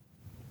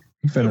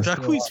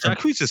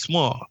 Jacquees is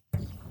small.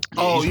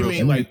 Oh, you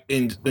mean like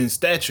in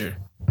stature?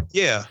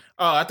 Yeah.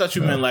 Oh, I thought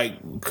you meant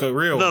like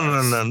career. No.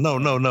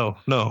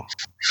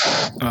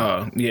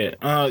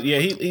 Yeah. Yeah.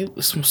 He's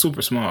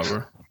super small,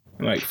 bro.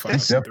 Like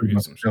 5'3" definitely or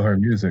must some feel shit. her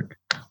music.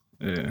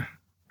 Yeah.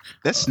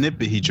 That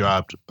snippet he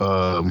dropped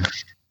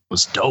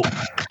was dope.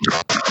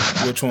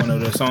 Which one of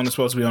the songs is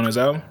supposed to be on his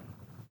album?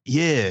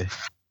 Yeah.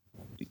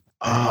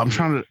 I'm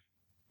trying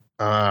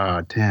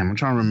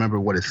to remember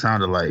what it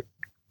sounded like.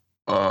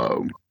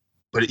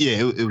 But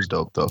yeah, it was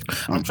dope though.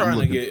 I'm trying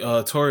to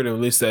get Tory to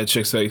release that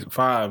Chick Say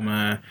 5,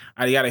 man.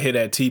 I gotta hear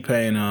that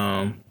T-Pain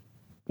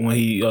when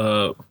he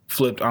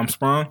flipped I'm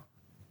Sprung.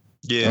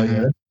 Yeah. Oh, yeah.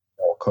 That's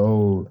all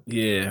cold.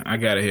 Yeah, I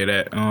gotta hear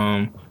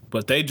that.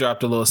 But they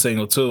dropped a little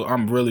single too.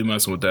 I'm really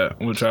messing with that.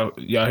 Which y'all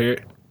hear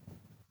it?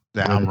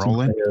 That I'm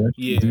rolling.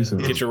 Yeah,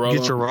 get your roll.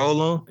 Get your roll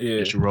on. Yeah,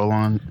 Get your roll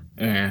on.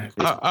 yeah.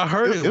 I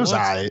heard it. It was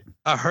once. alright.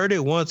 I heard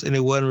it once and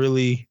it wasn't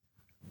really.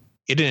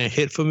 It didn't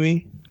hit for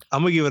me.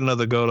 I'm gonna give it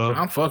another go though.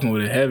 I'm fucking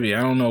with it heavy. I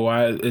don't know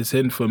why it's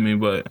hitting for me,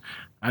 but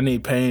I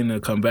need Payne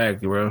to come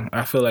back, bro.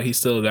 I feel like he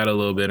still got a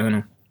little bit in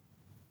him.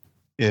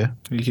 Yeah.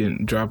 He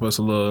can drop us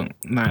a little,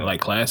 not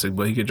like classic,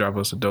 but he could drop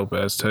us a dope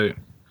ass tape.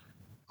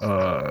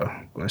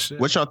 But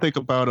shit. What y'all think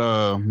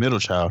about Middle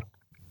Child?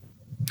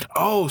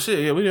 Oh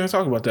shit, yeah, we didn't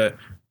talk about that.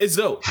 It's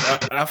dope.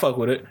 I fuck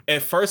with it.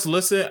 At first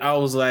listen, I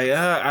was like,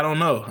 I don't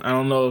know. I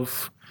don't know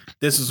if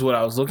this is what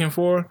I was looking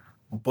for,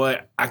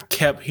 but I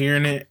kept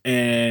hearing it,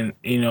 and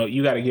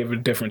you got to give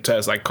it different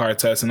tests, like car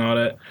tests and all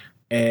that.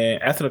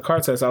 And after the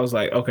car test, I was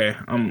like, okay,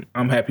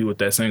 I'm happy with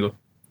that single.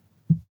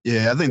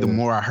 Yeah, I think the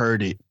more I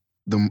heard it,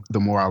 the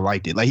more I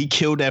liked it. Like he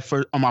killed that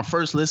first on my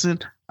first listen.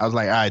 I was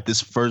like, all right,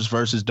 this first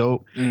verse is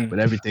dope, but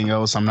everything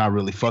else I'm not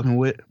really fucking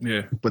with.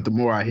 Yeah. But the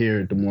more I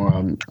hear it, the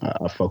more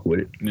I fuck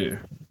with it. Yeah.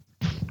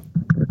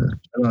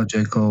 Shout out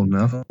J. Cole,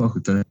 man. I fuck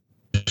with that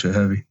shit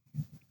heavy.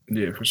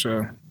 Yeah, for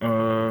sure.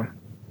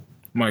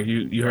 Mike,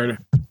 you heard it?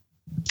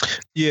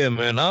 Yeah,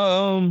 man.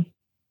 I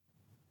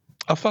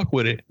fuck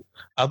with it.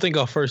 I think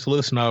our first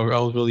listen, I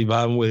was really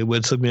vibing with it, but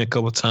it took me a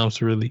couple of times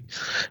to really,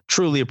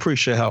 truly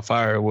appreciate how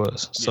fire it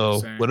was.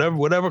 So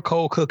whatever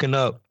Cole cooking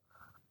up,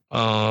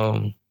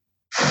 yeah,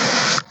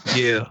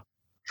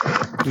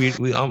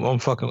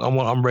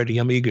 I'm ready.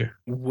 I'm eager.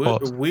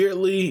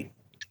 Weirdly,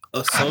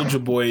 a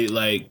Soulja Boy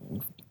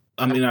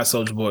not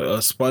Soulja Boy, a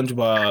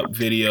SpongeBob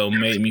video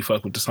made me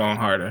fuck with the song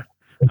harder.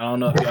 I don't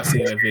know if y'all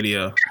seen that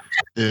video.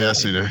 Yeah, I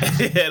see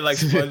that. It had like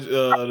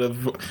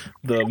the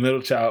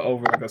Middle Child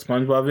over like a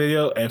SpongeBob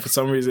video, and for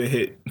some reason it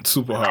hit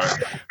super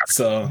hard.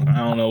 So I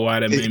don't know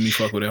why that made me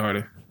fuck with it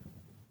harder.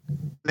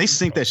 They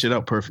synced that shit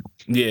up perfect.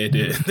 Yeah, it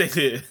did. They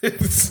did.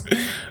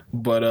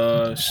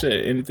 But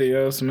shit. Anything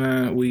else,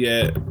 man? I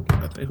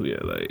think we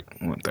at like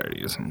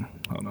 1:30 or something.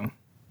 Hold on.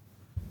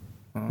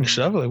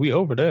 Shit, I feel like we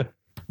over there.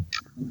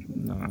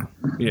 Nah.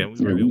 Yeah,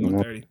 we were at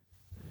 1:30.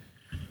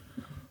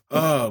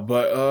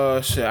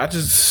 But shit, I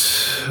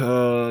just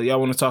y'all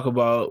want to talk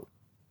about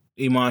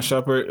Iman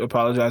Shumpert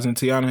apologizing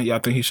to Tiana? Y'all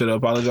think he should have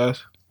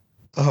apologized?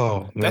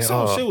 Oh man, that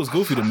whole shit was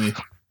goofy to me.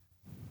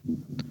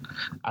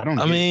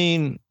 I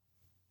mean,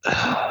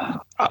 I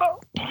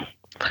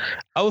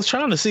was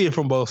trying to see it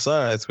from both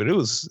sides, but it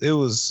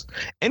was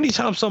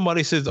anytime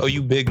somebody says, "Oh,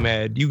 you big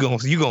mad," you gonna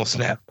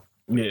snap.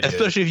 Yeah,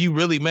 especially if you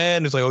really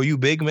mad. It's like, "Oh, you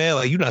big mad?"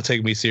 Like, you not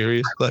taking me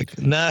serious. Like,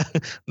 now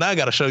I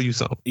gotta show you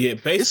something. Yeah,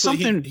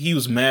 basically, he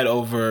was mad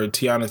over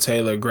Tiana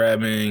Taylor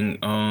grabbing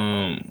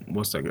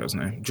what's that girl's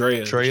name?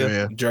 Drea's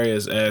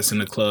ass in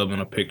the club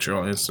in a picture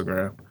on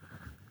Instagram.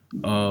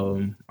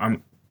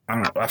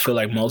 I feel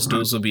like most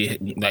dudes will be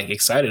like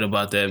excited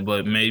about that,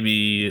 but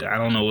maybe I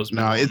don't know what's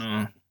going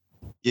on.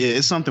 Yeah,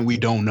 it's something we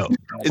don't know.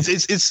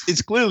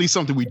 It's clearly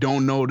something we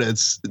don't know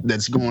that's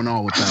going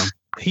on with them.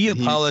 He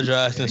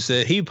apologized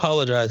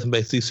and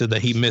basically said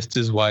that he missed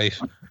his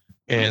wife,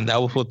 and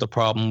that was what the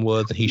problem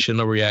was, and he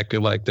shouldn't have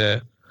reacted like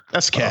that.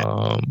 That's cat.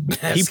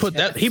 He put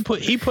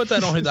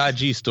that on his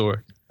IG story.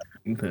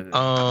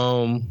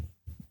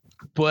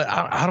 But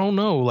I don't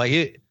know.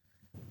 Like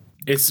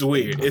it's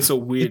weird. It's a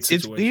weird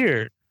situation. It's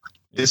weird.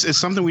 It's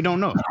something we don't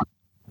know.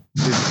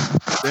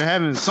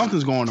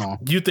 Something's going on.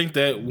 Do you think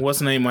that what's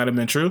the name might have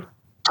been true?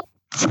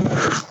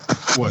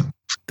 What?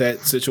 That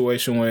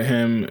situation with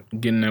him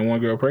getting that one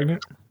girl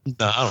pregnant? No,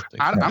 I don't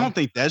think. I don't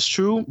think that's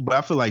true, but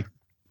I feel like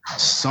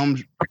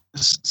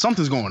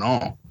something's going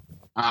on.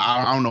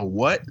 I don't know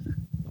what,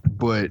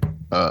 but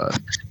I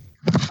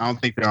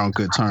don't think they're on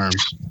good terms.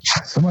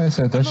 Somebody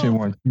said that shit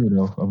wasn't true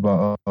though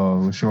about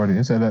with Shorty.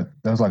 It said that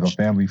was like a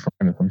family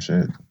friend or some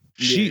shit.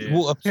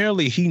 Well,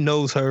 apparently he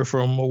knows her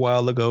from a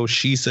while ago.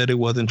 She said it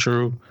wasn't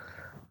true.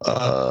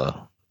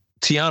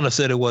 Tiana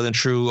said it wasn't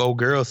true. Old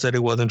girl said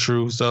it wasn't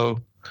true. So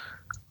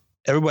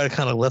everybody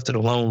kind of left it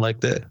alone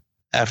like that.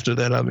 After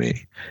that, I mean,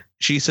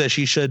 she said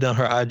she shut down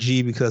her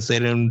IG because they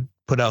didn't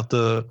put out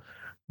the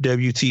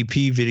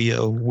WTP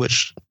video,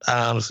 which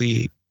I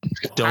honestly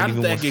don't how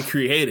even did that get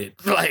created?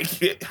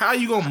 Like, how are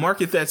you gonna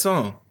market that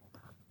song?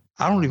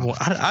 I don't even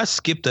want. I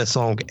skip that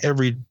song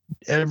every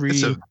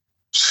time.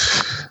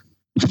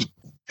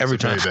 Very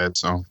bad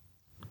song.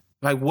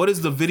 Like, what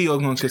is the video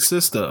going to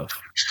consist of?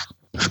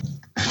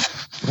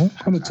 I'm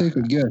gonna take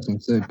a guess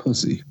and say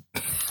pussy.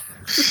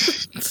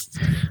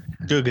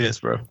 Good guess,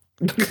 bro.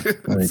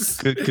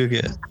 Good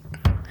guess.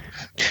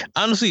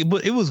 Honestly,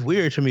 but it was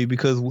weird to me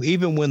because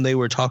even when they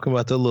were talking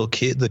about the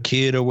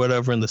kid or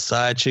whatever, and the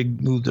side chick,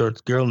 the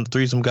girl in the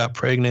threesome got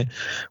pregnant,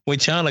 when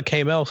Tiana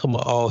came out,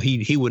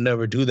 he would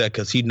never do that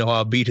because he'd know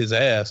I'll beat his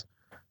ass.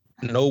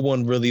 No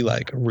one really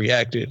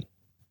reacted.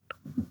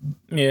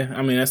 Yeah,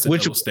 I mean that's the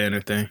double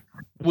standard thing,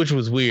 which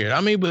was weird.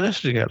 I mean, but that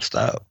shit got to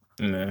stop.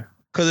 Yeah.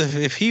 Because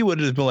if he would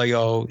have just been like,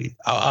 "Oh,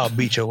 I'll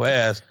beat your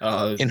ass,"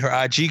 in her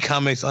IG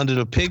comments under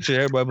the picture,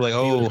 everybody be like,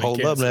 "Oh,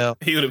 hold up now."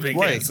 He would have been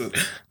canceled.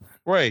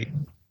 Right.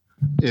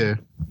 Yeah.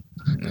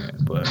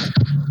 But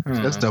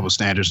that's double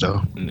standards,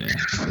 though. Yeah.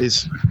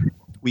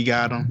 We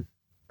got them.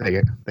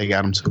 They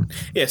got them too.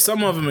 Yeah,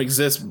 some of them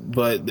exist,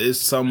 but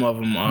some of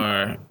them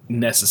are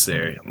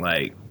necessary.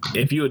 Like,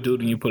 if you're a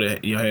dude and you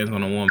put your hands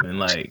on a woman,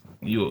 like,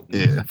 you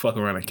fuck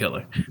around and kill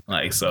her.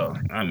 Like, so,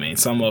 I mean,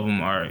 some of them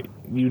are,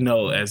 you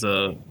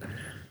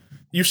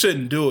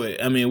shouldn't do it.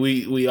 I mean,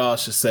 we all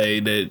should say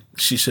that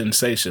she shouldn't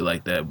say shit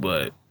like that,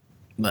 but,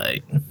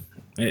 like,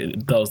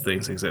 those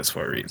things exist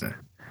for a reason.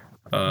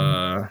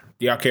 Do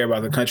y'all care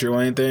about the country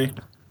or anything?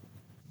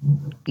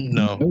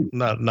 No,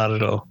 not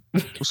at all.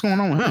 What's going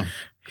on with him?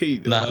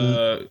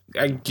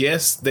 I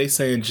guess they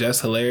saying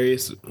Just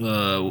Hilarious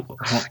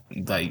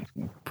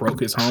broke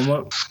his home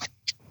up.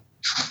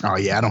 Oh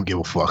yeah, I don't give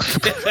a fuck.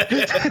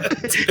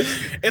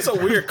 It's a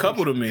weird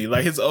couple to me.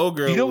 Like his old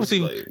girl. You don't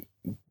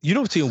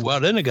see wow,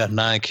 then they got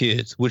 9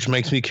 kids, which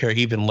makes me care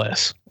even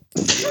less.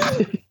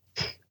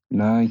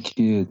 9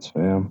 kids,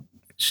 fam.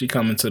 She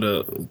coming to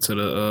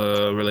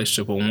the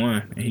relationship with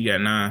 1, and he got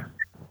 9.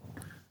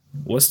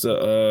 What's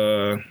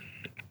the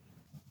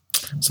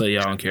So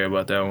y'all don't care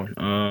about that one.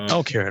 I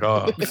don't care at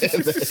all.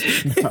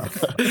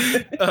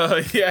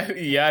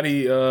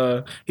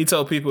 Yachty, he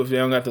told people if they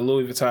don't got the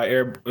Louis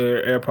Vuitton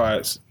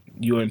AirPods,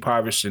 you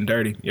impoverished and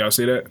dirty. Y'all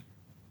see that?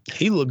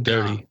 He looked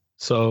dirty.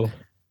 So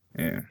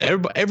yeah,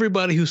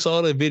 everybody who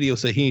saw that video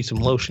said he needs some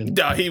lotion.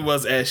 No, he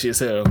was ashy as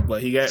hell,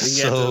 but he had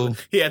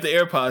the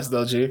AirPods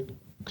though, G.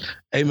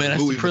 Hey man,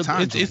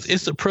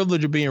 it's the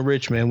privilege of being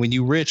rich, man. When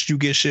you rich, you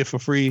get shit for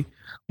free.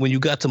 When you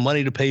got the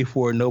money to pay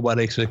for it,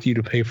 nobody expects you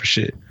to pay for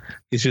shit.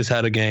 It's just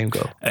how the game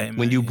go. Hey,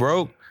 when you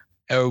broke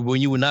or when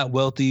you were not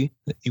wealthy,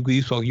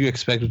 you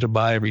expected to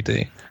buy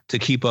everything to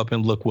keep up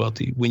and look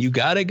wealthy. When you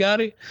got it, you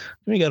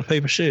ain't got to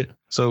pay for shit.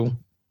 So,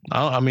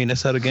 I mean,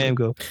 that's how the game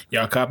go.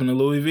 Y'all copping the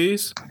Louis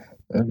V's?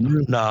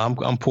 Nah,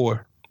 I'm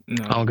poor.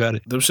 No. I don't got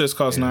it. Them shits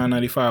cost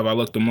 $9.95. I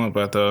looked them up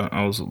after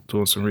I was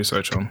doing some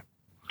research on them.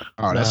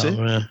 Oh, that's it?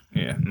 Man.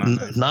 Yeah.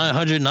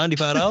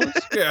 $995?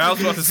 Yeah, I was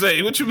about to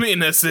say, what you mean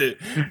that's it?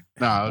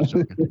 Nah.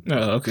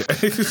 Oh, okay.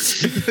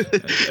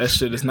 That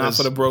shit is not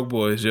for the broke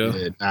boys, yo.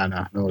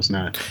 Yeah, no, it's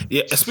not.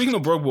 Yeah, speaking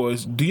of broke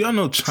boys, do y'all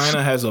know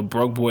China has a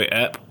broke boy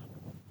app?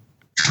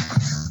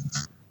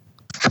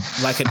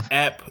 Like an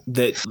app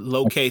that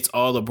locates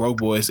all the broke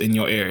boys in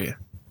your area.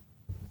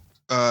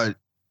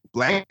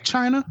 Black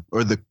China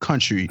or the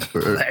country?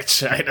 Black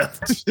China.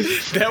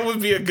 That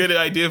would be a good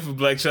idea for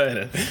Black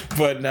China.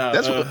 But no,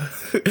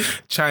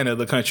 China,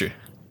 the country.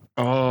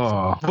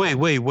 Oh.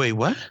 Wait,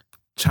 what?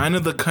 China,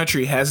 the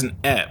country has an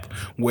app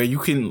where you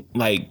can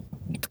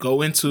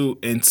go into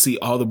and see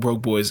all the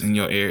broke boys in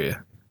your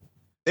area.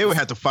 They would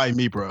have to fight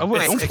me, bro.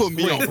 Don't put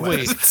me on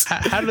blast.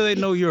 How do they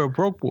know you're a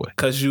broke boy?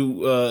 Because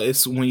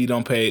it's when you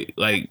don't pay,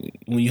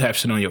 when you have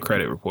shit on your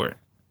credit report.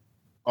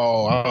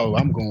 Oh,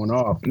 I'm going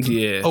off.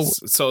 Yeah.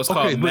 So it's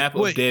called Map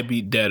of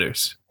Deadbeat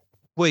Debtors.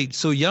 Wait,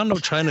 so y'all know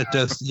China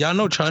does? Y'all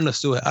know China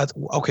still?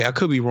 Okay, I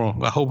could be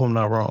wrong. I hope I'm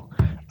not wrong.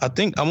 I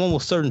think I'm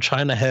almost certain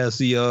China has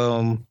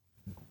the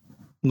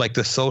like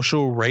the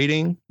social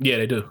rating. Yeah,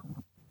 they do.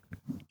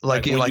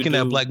 Like in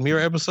that Black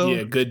Mirror episode.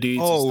 Yeah, good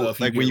deeds. Oh, and stuff,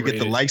 like when you get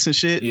the likes and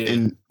shit, yeah.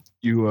 and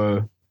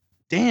you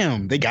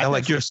damn, they got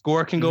like your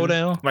score can go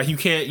down. Like you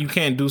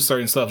can't do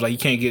certain stuff. Like you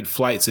can't get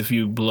flights if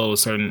you below a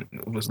certain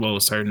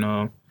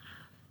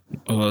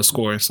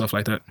score and stuff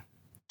like that.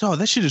 Oh,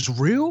 that shit is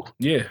real?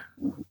 Yeah.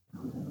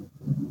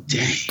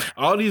 Dang.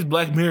 All these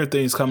Black Mirror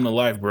things come to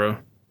life, bro.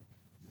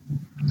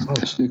 Oh,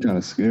 that shit kind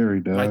of scary,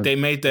 dog. Like they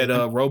made that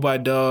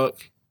robot dog.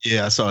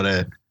 Yeah, I saw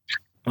that.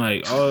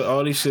 Like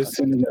all these shits.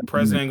 The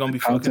president gonna be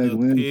fucking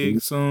a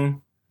pig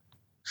soon.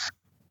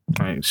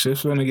 Like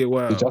shit's gonna get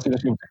wild. Did y'all see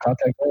that shit with the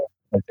contact lens?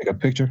 Like take a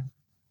picture?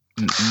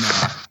 Nah.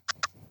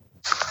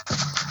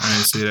 I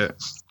didn't see that.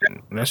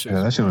 That shit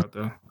was wild,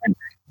 though.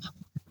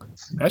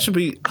 That should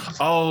be.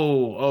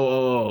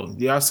 Oh!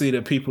 Y'all see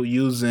the people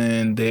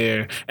using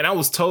their, and I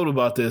was told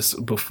about this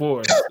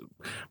before,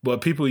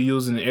 but people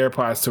using the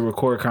AirPods to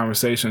record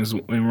conversations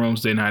in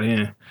rooms they're not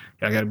in.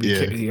 Y'all gotta be.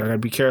 Y'all gotta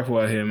be careful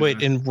out here.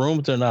 Wait, in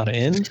rooms they're not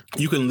in?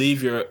 You can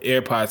leave your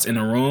AirPods in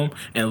a room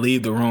and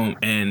leave the room,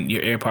 and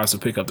your AirPods will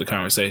pick up the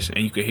conversation,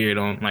 and you can hear it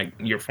on like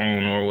your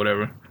phone or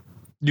whatever.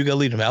 You gotta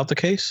leave them out the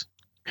case?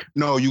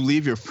 No, you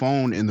leave your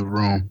phone in the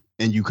room.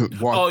 And you could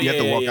walk. You have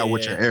to walk out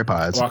with your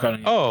AirPods. Walk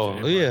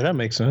out. Yeah, that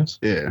makes sense.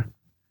 Yeah.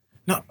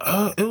 No,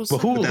 it was. But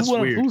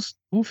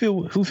who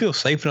feels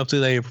safe enough to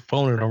leave their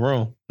phone in a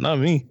room? Not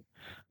me.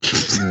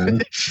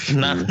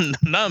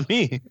 not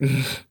me.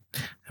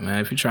 Man,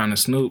 if you're trying to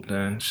snoop,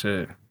 then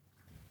shit.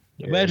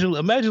 Imagine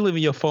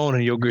leaving your phone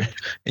in your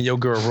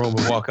girl room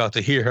and walk out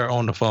to hear her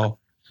on the phone,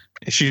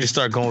 and she just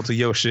start going through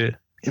your shit.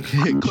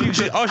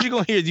 All she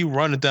gonna hear is you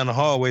running down the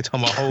hallway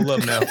talking about hold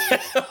up now.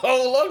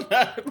 Hold up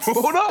now.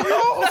 Hold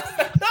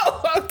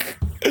up.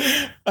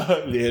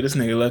 Yeah, this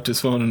nigga left his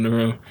phone in the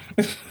room.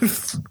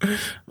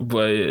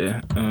 But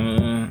yeah,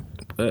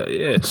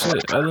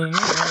 shit. Other than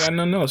that, I got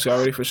nothing else. Y'all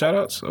ready for shout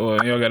outs?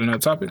 Or y'all got another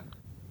topic?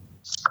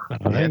 I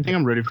think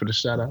I'm ready for the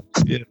shout out.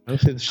 Yeah,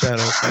 let's hit the shout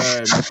out. All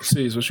right,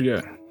 C's, what you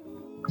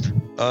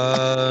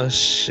got?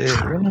 Shit.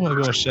 Where am I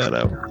gonna shout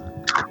out?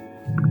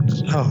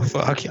 Oh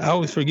fuck! I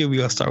always forget we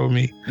gotta start with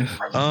me. You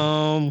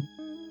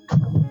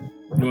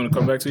want to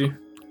come back to you?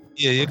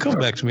 Yeah, come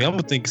back to me. I'm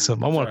gonna think of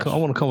something. I want to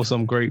come with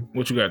something great.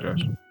 What you got,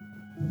 Josh?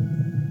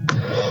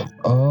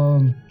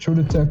 True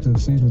Detective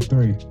season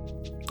 3.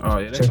 Oh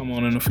yeah, they come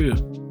on in a few.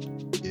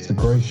 It's a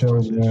great show,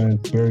 man.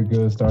 It's very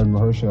good. Starring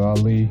Mahershala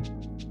Ali.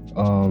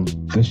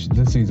 This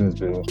season has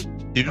been.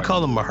 Did you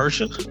call him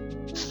Mahershala?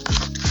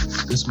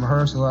 It's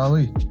Mahershala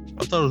Ali.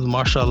 I thought it was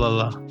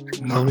Mahershala.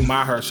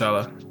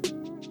 Mahershala.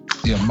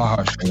 Yeah,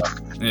 Mahershala.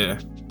 Yeah.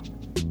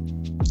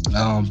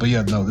 But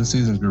yeah, no, this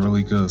season's been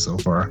really good so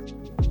far.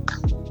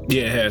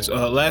 Yeah, it has.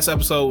 Last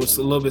episode was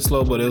a little bit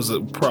slow, but it was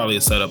probably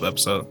a setup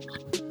episode.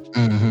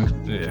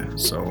 Mm-hmm. Yeah.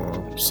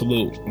 So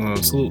salute,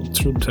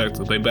 True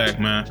Detective. They back,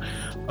 man.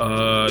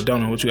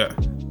 Don't know what you got.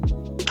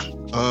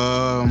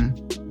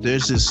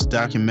 There's this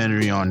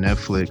documentary on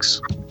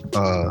Netflix.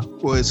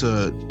 Well, it's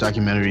a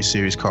documentary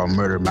series called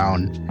Murder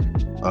Mountain.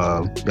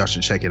 Y'all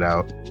should check it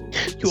out.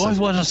 You always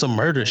watching some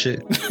murder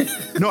shit.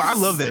 No, I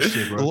love that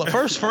shit, bro.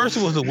 First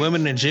it was the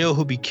women in jail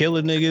who be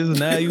killing niggas.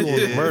 Now you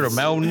on Murder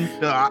Mountain.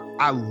 No,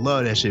 I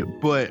love that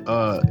shit. But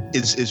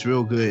it's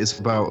real good. It's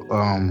about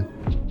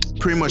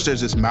pretty much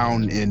there's this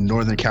mountain in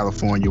Northern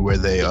California where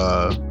they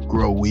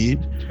grow weed,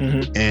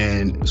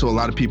 and so a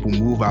lot of people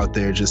move out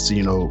there just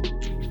to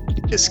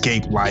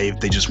escape life.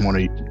 They just want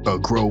to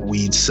grow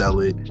weed, sell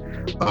it.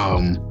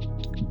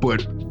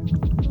 But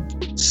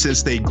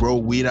since they grow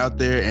weed out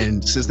there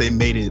and since they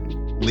made it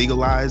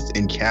legalized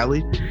in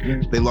Cali,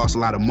 they lost a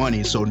lot of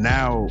money. So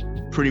now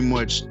pretty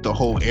much the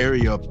whole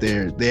area up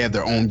there, they have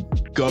their own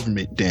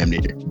government damn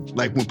near.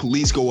 Like when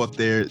police go up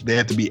there, they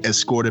have to be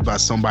escorted by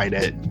somebody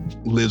that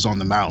lives on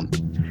the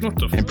mountain. What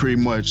the and pretty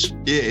much,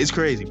 yeah, it's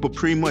crazy. But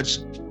pretty much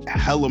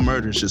hella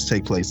murders just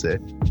take place there.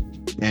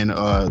 And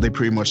they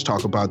pretty much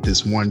talk about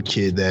this one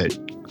kid that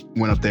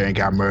went up there and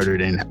got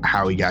murdered and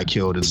how he got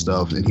killed and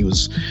stuff. And he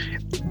was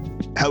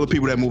hella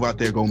people that move out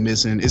there go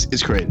missing.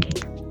 It's crazy.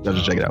 Y'all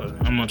just check it out.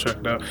 I'm gonna check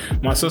it out.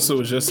 My sister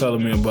was just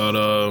telling me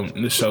about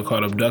this show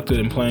called Abducted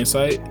in Plain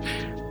Sight.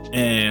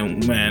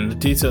 And man, the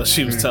details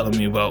she was telling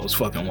me about was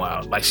fucking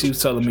wild. Like she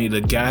was telling me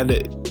the guy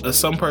that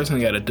some person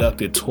got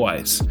abducted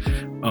twice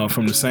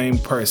from the same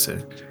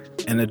person.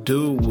 And the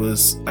dude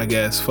was, I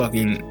guess,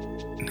 fucking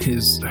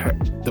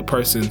the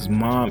person's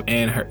mom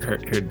and her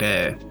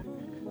dad.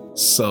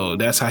 So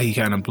that's how he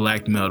kind of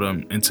blackmailed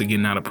him into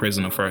getting out of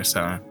prison the first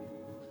time.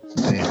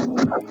 Damn.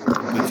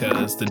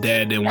 Because the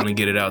dad didn't want to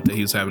get it out that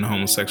he was having a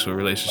homosexual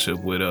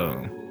relationship with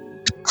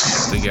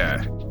the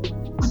guy.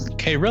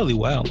 Okay, really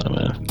wild,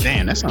 man.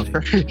 Damn, that sounds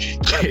perfect.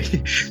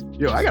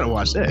 Yo, I gotta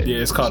watch that. Yeah,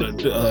 it's called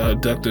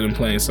Abducted in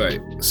Plain Sight.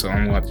 So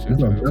I'm watching.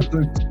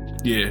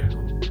 Yeah.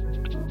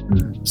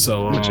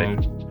 So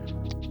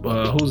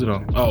who's it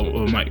on?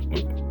 Oh, Mike.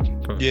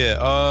 Go Yeah,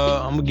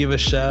 I'm gonna give a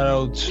shout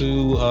out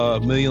to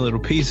Million Little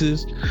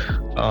Pieces.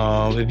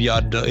 If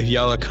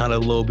y'all are kind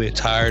of a little bit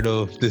tired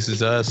of This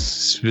Is Us,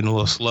 it's been a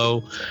little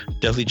slow,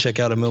 definitely check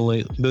out a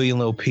Million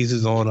Little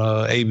Pieces on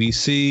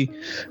ABC.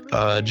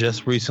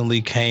 Just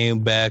recently came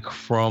back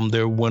from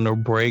their winter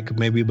break,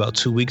 maybe about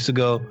 2 weeks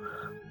ago.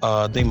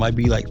 They might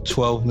be like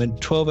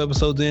 12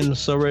 episodes in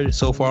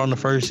so far on the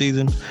first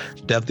season.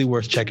 Definitely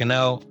worth checking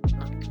out.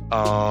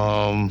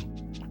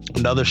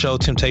 Another show,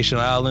 Temptation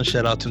Island.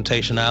 Shout out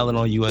Temptation Island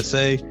on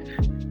USA.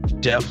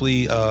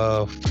 Definitely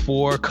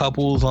 4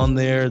 couples on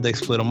there. They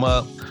split them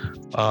up.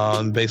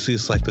 Basically,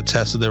 it's like the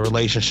test of their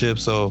relationship.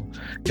 So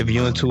if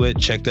you're into it,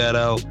 check that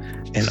out.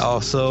 And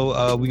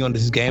also, we on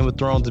this Game of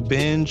Thrones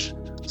binge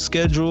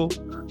schedule.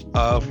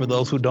 For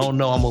those who don't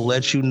know, I'm gonna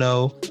let you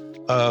know.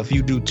 If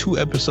you do 2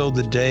 episodes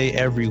a day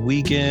every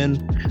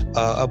weekend,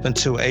 up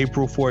until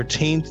April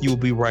 14th, you'll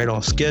be right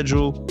on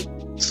schedule.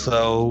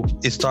 So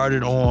it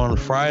started on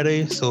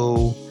Friday.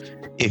 So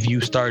if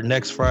you start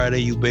next Friday,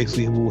 you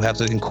basically will have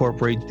to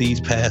incorporate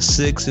these past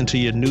 6 into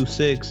your new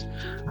 6.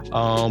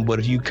 But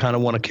if you kind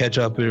of want to catch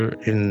up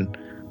and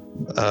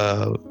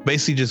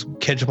basically just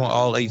catch up on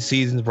all 8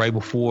 seasons right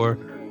before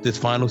this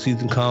final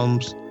season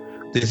comes,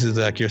 this is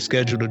like your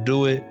schedule to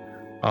do it.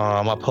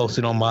 I post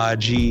it on my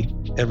IG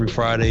every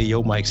Friday.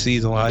 Yo Mike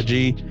C's on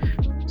IG.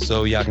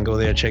 So y'all can go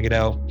there and check it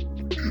out.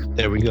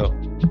 There we go.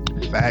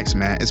 Facts,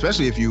 man.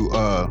 Especially if you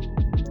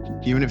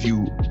even if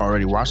you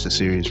already watched the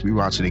series,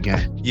 rewatch it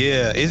again.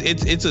 Yeah,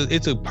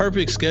 it's a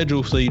perfect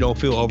schedule so you don't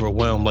feel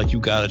overwhelmed like you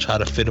gotta try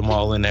to fit them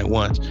all in at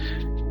once.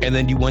 And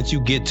then once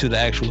you get to the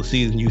actual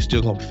season, you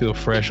still gonna feel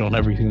fresh on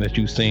everything that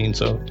you've seen.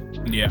 So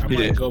yeah, I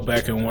might go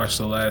back and watch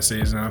the last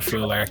season. I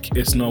feel like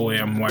it's no way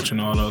I'm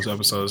watching all those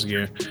episodes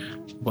again.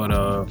 But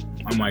I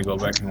might go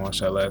back and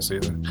watch that last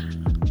season.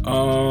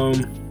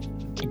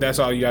 That's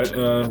all you got.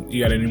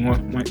 You got any more,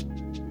 Mike?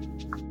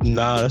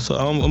 Nah, that's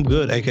I'm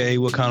good. AKA,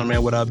 what kind of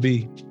man would I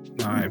be?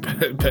 All right,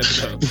 bet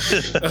it up.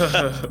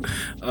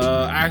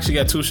 I actually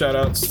got 2 shout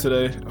outs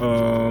today.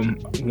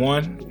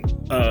 One,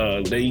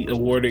 they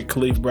awarded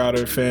Khalif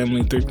Browder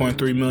family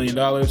 $3.3 million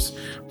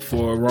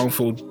for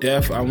wrongful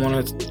death. I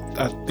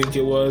think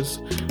it was,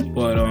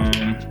 but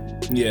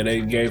yeah,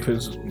 they gave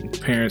his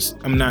parents.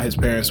 I'm not his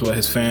parents, but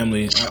his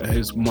family.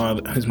 His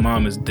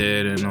mom is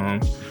dead,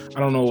 and I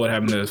don't know what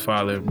happened to his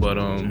father, but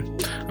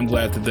I'm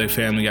glad that their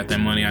family got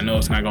that money. I know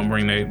it's not gonna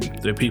bring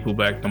their people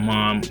back. The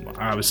mom,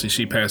 obviously,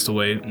 she passed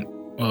away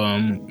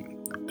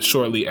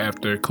shortly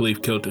after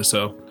Khalif killed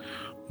herself,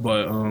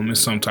 but it's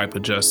some type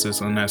of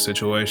justice on that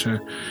situation.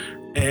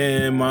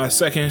 And my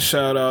second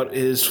shout out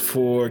is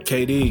for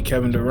KD,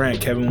 Kevin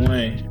Durant, Kevin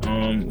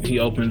Wayne. He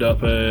opened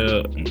up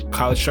a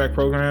college track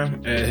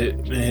program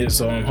in his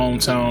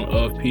hometown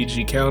of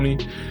PG County,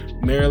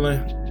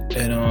 Maryland.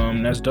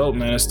 And that's dope,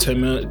 man. It's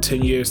 10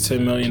 years,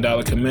 $10 million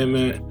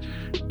commitment.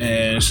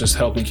 And it's just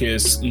helping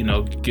kids,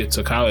 get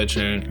to college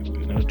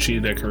and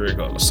achieve their career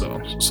goals. So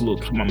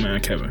salute to my man,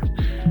 Kevin.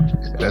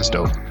 That's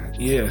dope.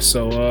 Yeah,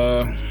 so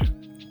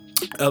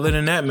other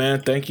than that,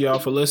 man, thank you all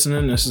for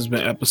listening. This has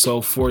been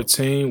episode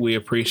 14. We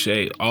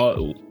appreciate I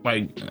want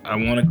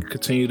to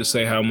continue to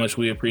say how much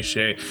we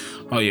appreciate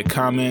all your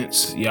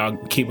comments. Y'all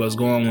keep us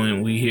going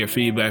when we hear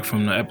feedback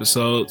from the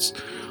episodes.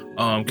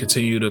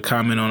 Continue to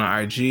comment on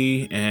our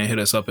IG and hit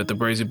us up at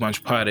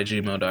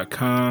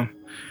thebrazybunchpod@gmail.com.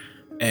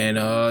 And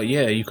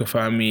yeah, you can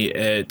find me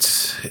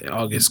at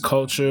August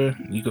Culture.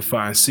 You can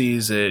find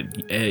C's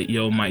at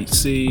Yo Mike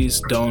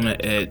C's, Dona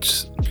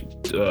at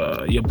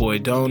your boy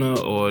Dona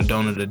or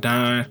Dona the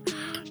Don,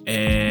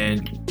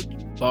 and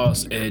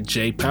Boss at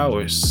J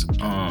Powers.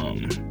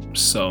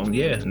 So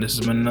yeah, this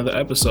has been another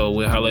episode.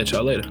 We'll holler at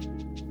y'all later.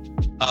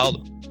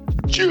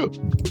 Cheers.